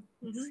good time.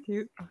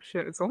 excuse, oh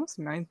shit, it's almost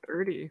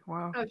 9:30.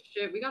 Wow. Oh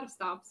shit, we gotta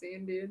stop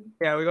saying, dude.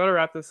 Yeah, we gotta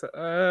wrap this up.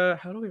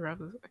 How do we wrap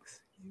this up?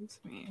 Excuse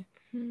me.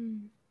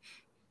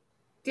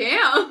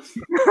 Damn!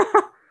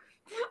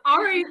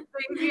 Alright,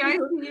 Stacy, I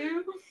see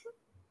you.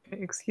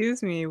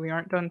 Excuse me, we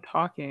aren't done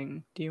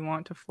talking. Do you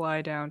want to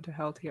fly down to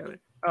hell together?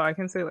 Oh, I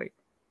can say like,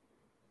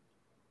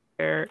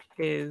 There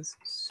is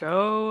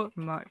so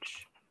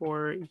much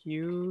for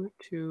you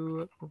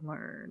to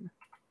learn.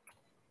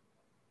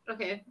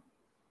 Okay.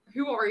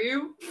 Who are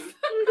you?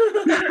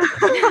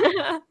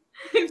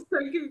 I'm so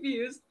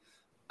confused.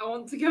 I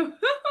want to go.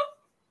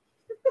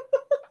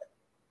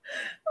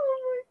 Oh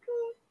my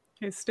god.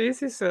 Okay,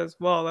 Stacy says,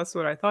 well, that's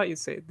what I thought you'd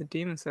say. The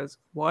demon says,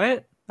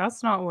 what?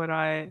 That's not what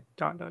I... ...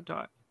 Play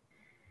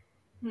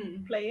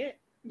it.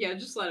 Yeah,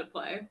 just let it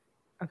play.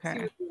 See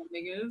Okay. what the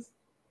ending is.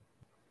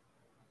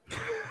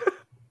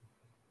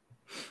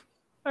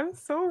 I'm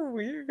so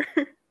weird.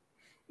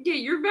 Yeah,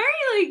 you're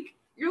very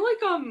you're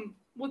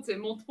what's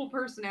it, multiple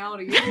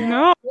personalities.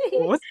 No,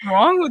 what's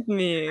wrong with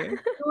me?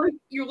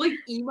 You're like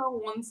emo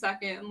 1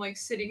 second and like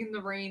sitting in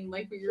the rain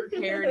like with your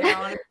hair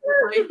down and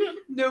you're like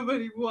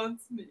nobody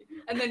wants me.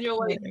 And then you're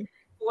like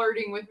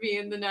flirting with me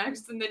in the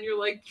next, and then you're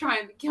like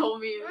trying to kill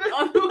me in the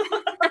other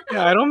one.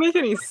 Yeah, I don't make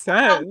any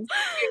sense.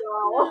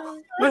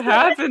 What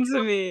happened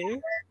to me?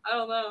 I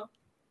don't know.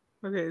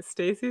 Okay,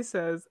 Stacy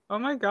says, oh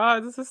my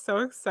god, this is so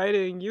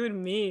exciting. You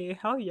and me.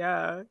 Hell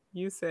yeah.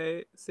 You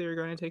say, so you're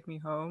going to take me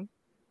home?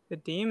 The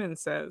demon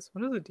says,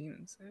 what does the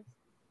demon say?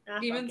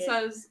 Demon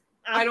says,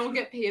 I don't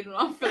get paid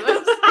enough for this.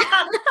 Can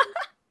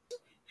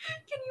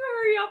you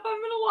hurry up?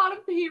 I'm in a lot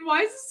of pain.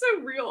 Why is this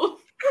so real?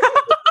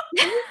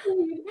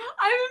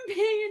 I'm in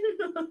pain.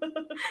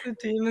 The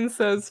demon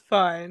says,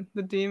 fine.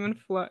 The demon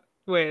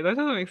wait, that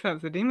doesn't make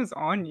sense. The demon's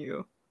on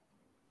you.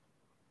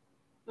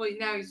 Wait,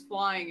 now he's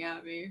flying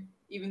at me.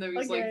 Even though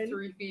he's Again. like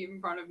 3 feet in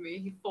front of me.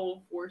 He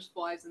full force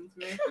flies into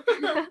me.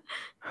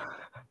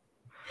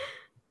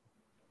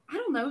 I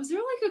don't know. Is there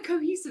like a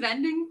cohesive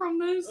ending from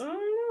this? I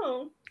don't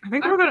know. I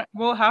think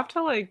we'll have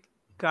to like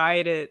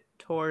guide it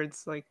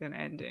towards like an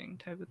ending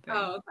type of thing.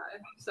 Oh, okay.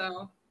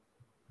 So,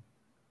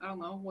 I don't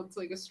know. What's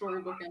like a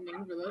storybook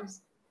ending for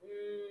this?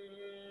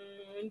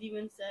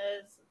 Demon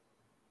says.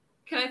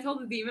 Can I tell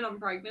the demon I'm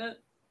pregnant?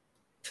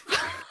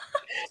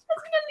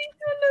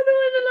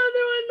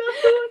 Another one.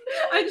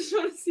 I just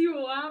want to see what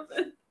will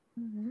happen.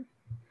 Mhm.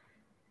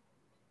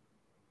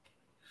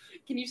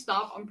 Can you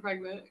stop? I'm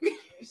pregnant.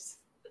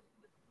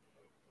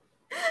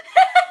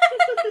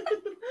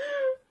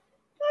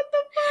 What the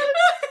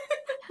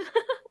fuck?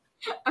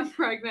 I'm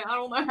pregnant. I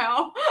don't know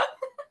how.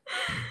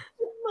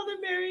 Mother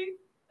Mary.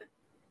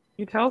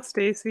 You tell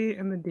Stacy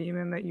and the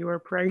demon that you are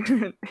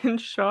pregnant. In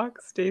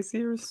shock,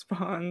 Stacy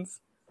responds,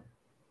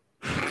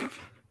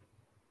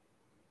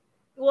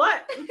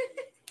 what?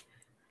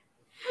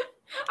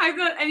 I've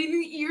got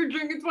anything to eat or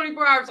drink in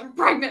 24 hours. I'm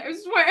pregnant. I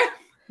swear.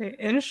 okay,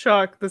 in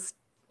shock,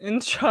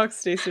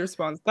 Stacy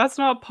responds, that's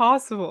not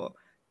possible.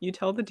 You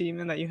tell the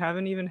demon that you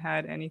haven't even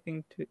had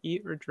anything to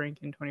eat or drink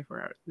in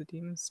 24 hours. The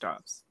demon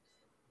stops.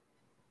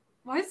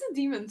 Why is the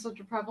demon such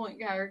a prevalent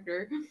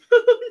character?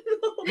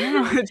 I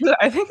don't know,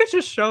 I think it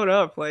just showed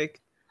up.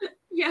 Like,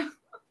 Yeah.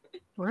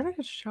 where did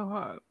it show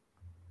up?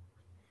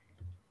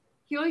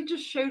 He like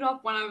just showed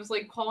up when I was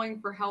like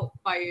calling for help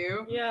by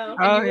you. Yeah.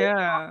 Oh, you were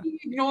yeah.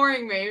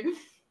 ignoring me.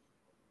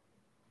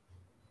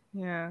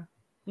 Yeah.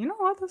 You know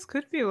what? This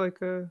could be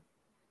like a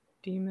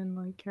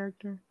demon-like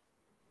character.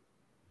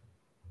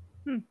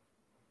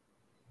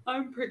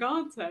 I'm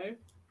Pregante.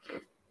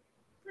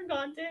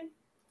 Pregante.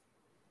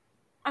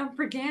 I'm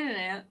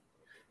Preganant.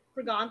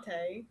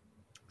 Pregante.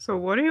 So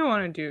what do you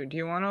want to do? Do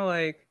you want to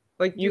like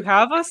you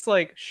have us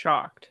like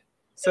shocked.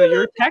 So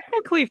you're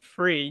technically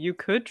free. You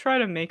could try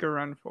to make a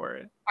run for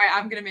it. Alright,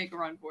 I'm gonna make a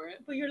run for it.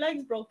 But your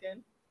leg's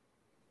broken.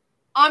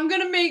 I'm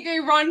gonna make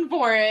a run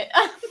for it.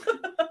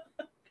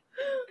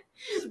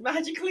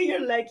 Magically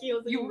your leg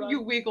heals and you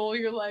run. wiggle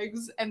your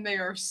legs and they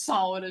are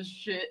solid as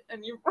shit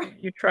and you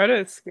You try to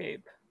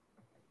escape.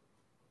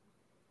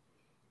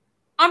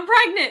 I'm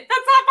pregnant!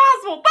 That's not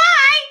possible!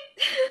 Bye!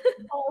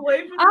 All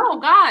away from Oh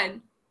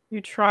god. You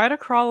try to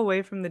crawl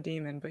away from the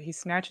demon, but he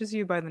snatches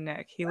you by the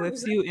neck. He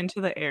lifts you into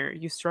the air.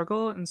 You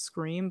struggle and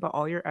scream, but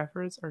all your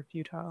efforts are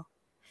futile.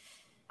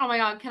 Oh my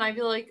god, can I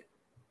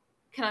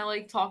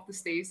talk to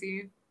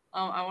Stacy?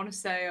 I wanna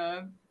say,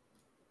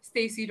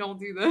 Stacy, don't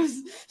do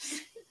this.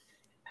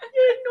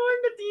 You're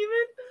ignoring the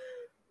demon?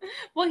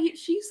 Well,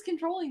 she's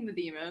controlling the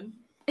demon.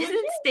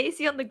 Isn't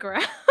Stacy on the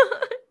ground?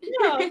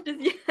 No. Just-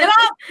 Get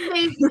up,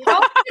 Stacy!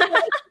 Don't do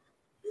this.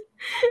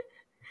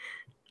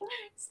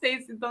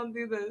 Stacy, don't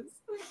do this.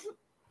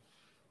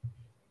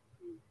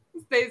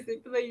 Stacy,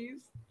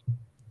 please.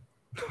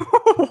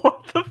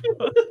 What the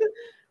fuck?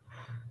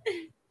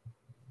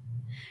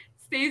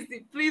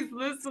 Stacy, please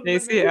listen.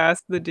 Stacy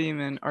asks the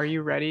demon, are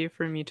you ready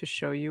for me to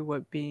show you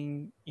what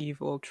being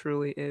evil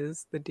truly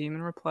is? The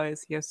demon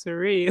replies, yes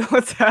sirree,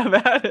 let's have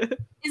at it.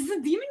 Is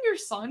the demon your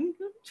son?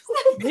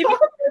 Maybe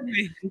it's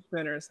my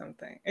henchman or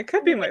something. It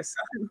could be my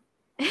son.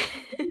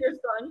 Your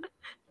son.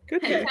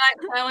 Could be. Can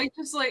I like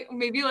just like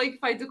maybe like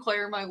if I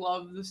declare my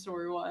love, the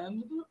story will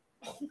end.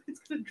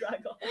 It's gonna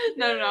drag on.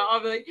 No. I'll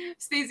be like,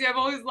 Stacey, I've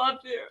always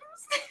loved you.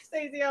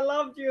 Stacey, I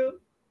loved you.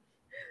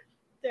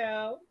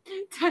 Yeah.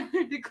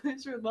 Tyler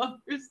declares her love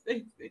for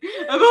Stacey.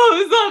 I've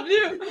always loved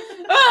you.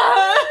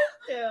 Ah!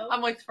 Yeah.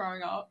 I'm like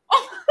throwing up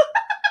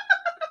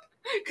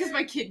because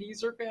my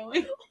kidneys are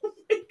failing. Oh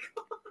my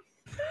god.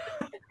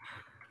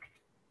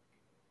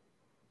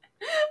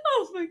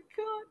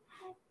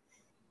 god.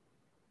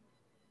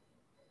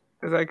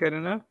 Is that good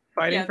enough?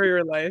 Fighting Yeah. for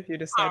your life, you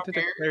decide to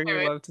Okay, declare your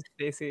alright. love to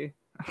Stacy.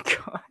 Oh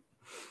god.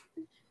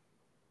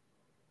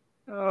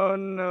 Oh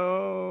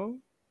no.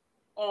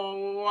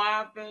 Oh, what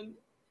happened?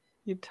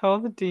 You tell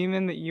the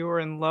demon that you are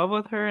in love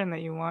with her and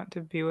that you want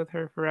to be with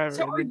her forever.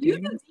 So are The you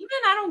demon? the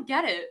demon? I don't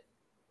get it.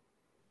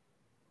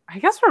 I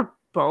guess we're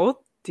both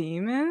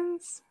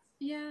demons.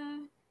 Yeah.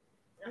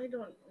 I don't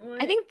know.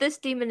 I think this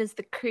demon is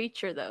the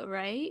creature, though,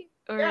 right?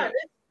 Or Yeah,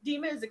 this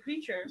demon is a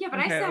creature. Yeah, but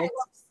Okay, I said I let's-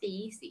 love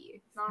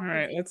Stacy. Not All the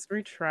right, demon. let's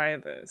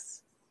retry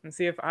this and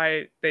see if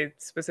they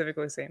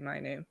specifically say my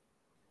name.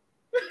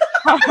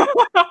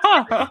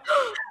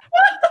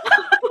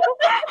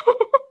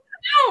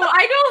 No,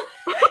 I don't.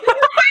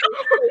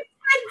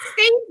 I said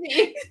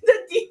Stacy. The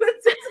demon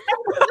says,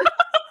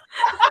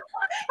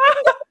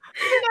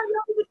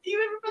 the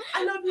demon replies,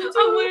 I love you too.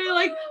 I'm literally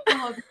like, I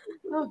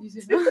love you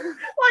too. Why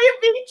are you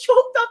being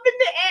choked up in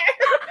the air?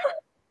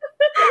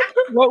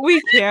 What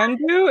we can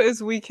do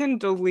is we can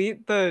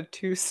delete the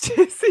to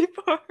Stacy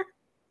part.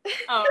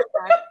 Oh,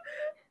 okay.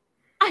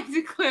 I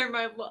declare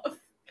my love. You're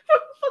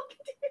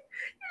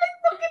like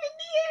fucking in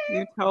the air.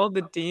 You tell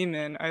the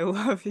demon, I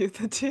love you.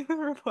 The demon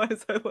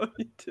replies, I love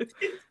you too.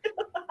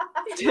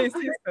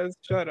 Stacy says,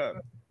 shut up.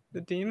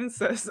 The demon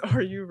says,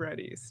 are you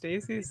ready?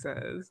 Stacy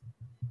says,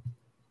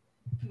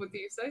 What do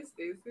you say,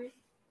 Stacy?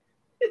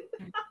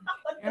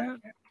 I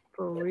can't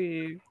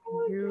believe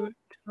you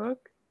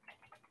took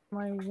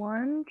my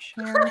one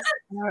chance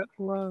at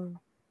love.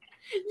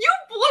 You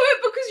blew it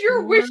because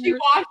you're What?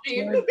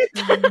 wishy-washy.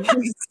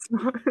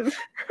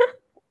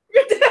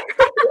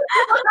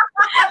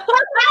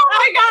 Oh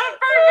my god, a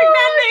perfect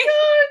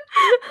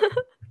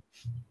ending!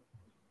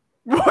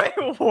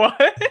 Wait, what?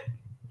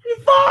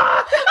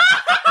 Fuck!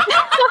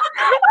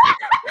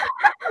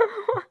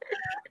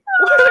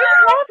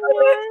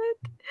 what?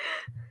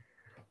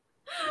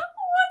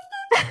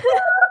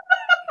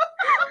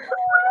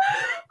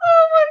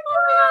 Oh my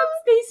god!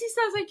 Stacy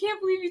says, I can't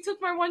believe you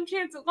took my one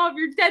chance at love.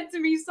 You're dead to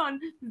me, son.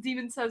 The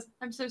demon says,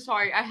 I'm so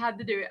sorry. I had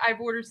to do it. I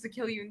have orders to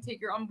kill you and take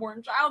your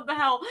unborn child to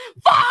hell.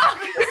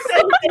 Fuck!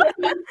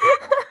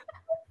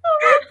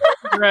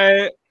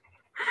 Right.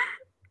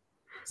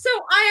 So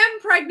I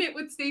am pregnant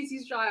with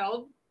Stacy's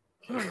child.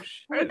 Oh,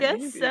 I shit, guess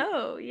maybe.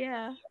 so,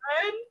 yeah.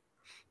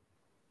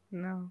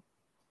 No.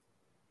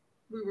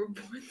 We were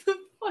born the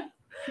fuck.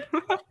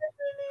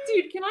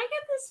 Dude, can I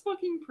get this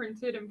fucking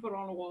printed and put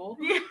on a wall?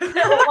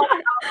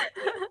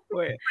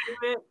 Wait.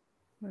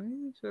 Let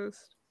me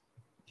just.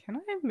 Can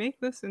I make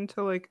this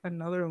into like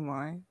another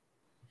line?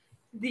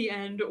 The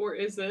end, or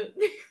is it?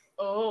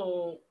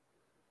 Oh.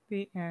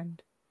 The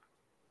end.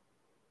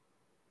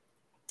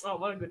 Oh,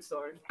 what a good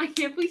story. I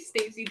can't believe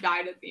Stacy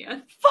died at the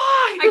end. Fuck!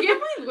 I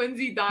can't believe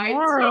Lindsay died.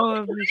 Moral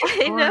of the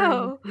I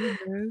know. story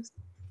is-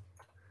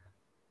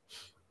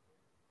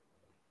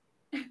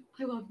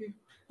 I love you.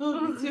 I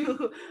love you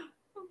too.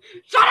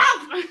 Shut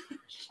up!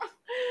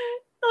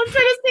 Don't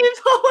try to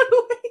save someone.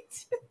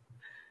 Wait.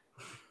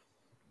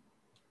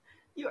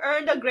 You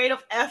earned a grade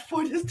of F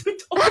for this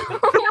tutorial.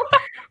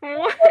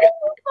 What?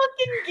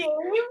 Fucking game.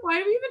 Why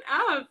do we even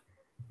F?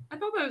 I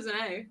thought that was an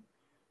A.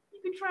 You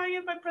can try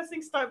it by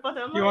pressing start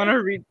button. Do you want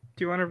to Do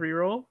you want to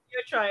reroll?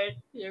 You try it.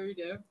 Yeah, we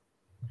do.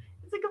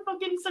 It's like a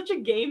fucking such a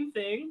game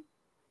thing.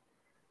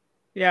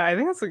 Yeah, I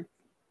think that's like.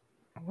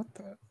 What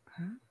the?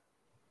 Huh?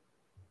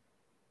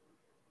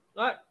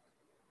 What?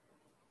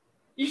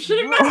 You should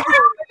have No. messed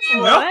with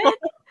me. No. What?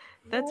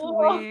 That's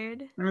Whoa.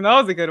 weird. I mean, that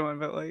was a good one,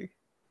 but like.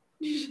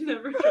 You should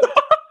never.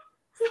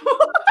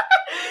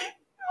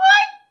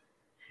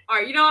 All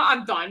right, you know what?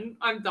 I'm done.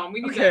 I'm done.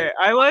 We need Okay, to.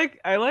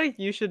 I like.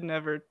 You should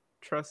never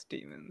trust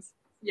demons.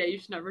 Yeah, you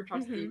should never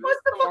trust Mhm. demons.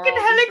 What's the Moral fucking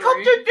of the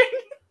story. helicopter thing?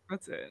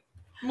 That's it.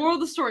 Moral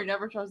of the story: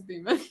 never trust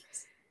demons.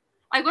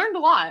 I learned a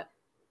lot.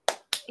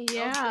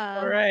 Yeah.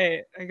 All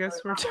right, I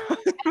guess we're done.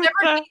 with Never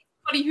that. date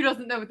somebody who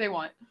doesn't know what they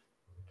want.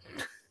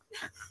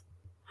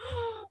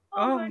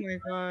 Oh my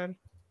god.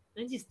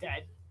 Lindsay's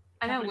dead.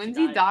 I know How did she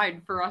Lindsay die?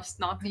 died for us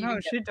not to I even. know,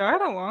 Get... she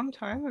died a long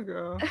time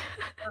ago.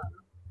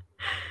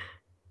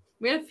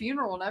 We had a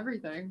funeral and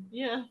everything.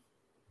 Yeah.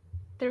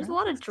 There's a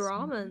lot of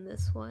drama in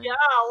this one. Yeah,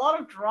 a lot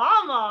of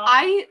drama.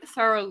 I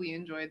thoroughly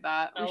enjoyed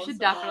that. That We was should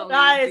so long. definitely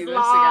That do is this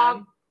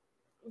long.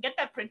 Get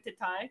that printed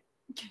tie.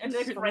 And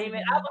then again. frame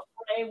it. I have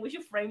a frame. We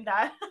should frame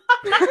that.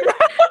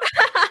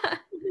 I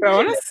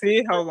want to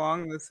see how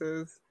long this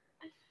is.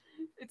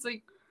 It's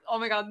like, oh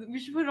my god, we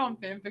should put it on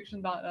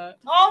fanfiction.net.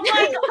 Oh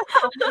my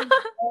god.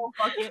 Oh,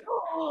 fuck it.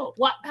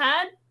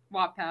 Wattpad?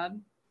 Wattpad.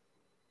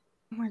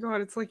 Oh my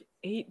god, it's like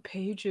 8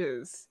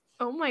 pages.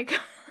 Oh my god.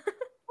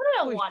 What did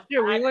I Holy want?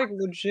 shit, we like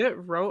legit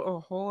wrote a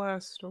whole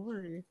ass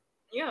story.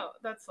 Yeah,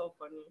 that's so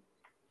funny.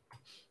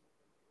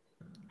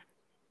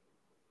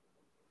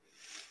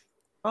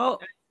 Well,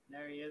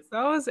 There he is.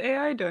 that was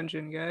AI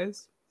Dungeon,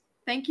 guys.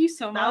 Thank you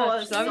so That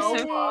much. was That was so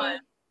so fun.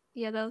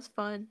 Yeah, that was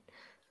fun.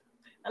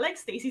 I like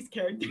Stacy's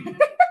character.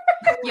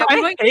 Yeah, we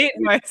I might, hate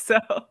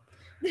myself.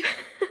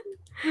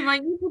 we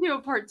might need to do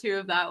a part 2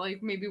 of that.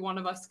 Like maybe one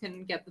of us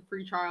can get the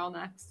free trial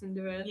next and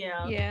do it.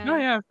 yeah. Yeah. Oh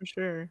yeah, for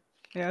sure.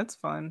 Yeah, it's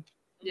fun.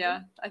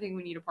 Yeah, I think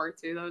we need a part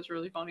 2. That was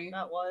really funny.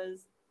 That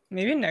was.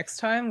 Maybe next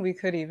time we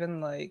could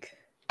even like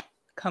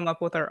come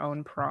up with our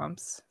own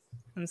prompts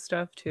and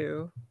stuff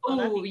too.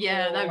 Oh,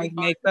 yeah, cool. that'd be Like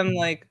fun. make them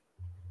like,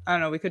 I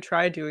don't know, we could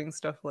try doing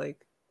stuff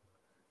like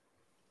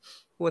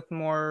with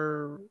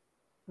more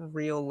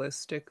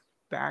realistic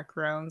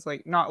backgrounds,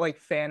 like not like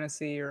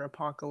fantasy or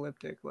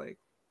apocalyptic, like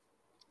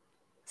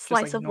just,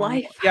 Slice like, of normal.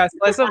 life. Yeah,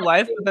 slice of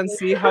life, but then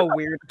see how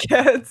weird it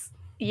gets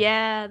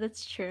Yeah,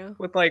 that's true.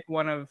 with like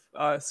one of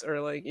us or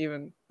like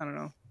even, I don't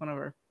know, one of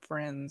our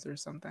friends or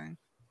something.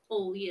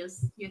 Oh,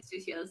 yes,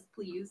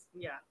 please.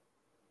 Yeah.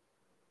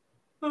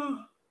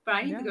 But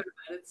I need Yeah. to go to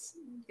bed. It's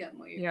getting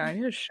late. Yeah, I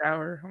need a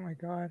shower. Oh my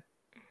god.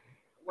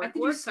 I have to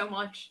do so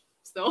much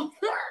still.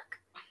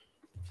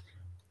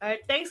 All right,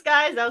 thanks,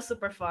 guys. That was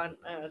super fun.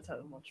 That's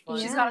so much fun.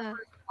 She's got Yeah. her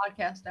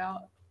podcast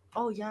out.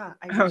 Oh yeah.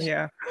 Oh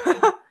yeah.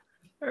 All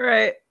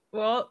right.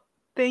 Well,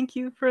 thank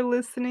you for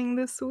listening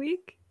this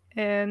week,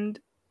 and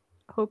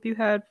hope you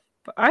had.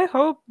 I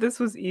hope this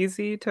was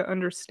easy to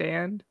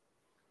understand.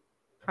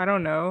 I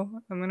don't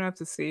know. I'm gonna have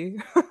to see.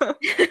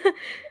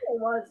 It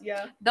was,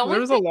 yeah. The only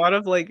There was a thing lot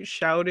of like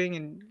shouting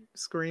and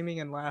screaming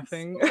and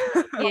laughing.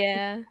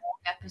 Yeah.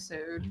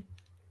 episode.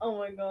 Oh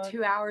my god.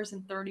 2 hours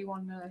and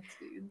 31 minutes,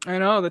 dude. I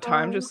know the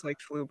time Oh. just like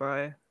flew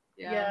by.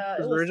 Yeah. It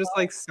Because was we're just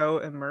fun. like so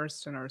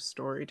immersed in our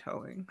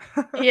storytelling.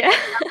 Yeah.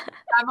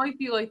 That might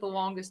be like the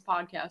longest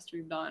podcast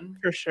we've done.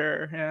 For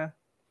sure. Yeah.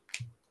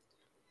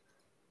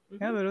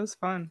 Mhm. Yeah, but it was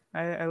fun.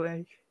 I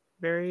like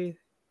very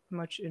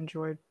much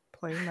enjoyed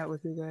playing that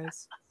with you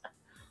guys.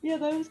 Yeah,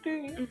 that was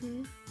great.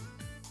 Mhm.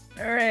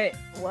 All right.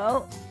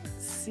 Well,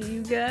 see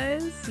you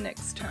guys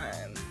next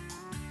time.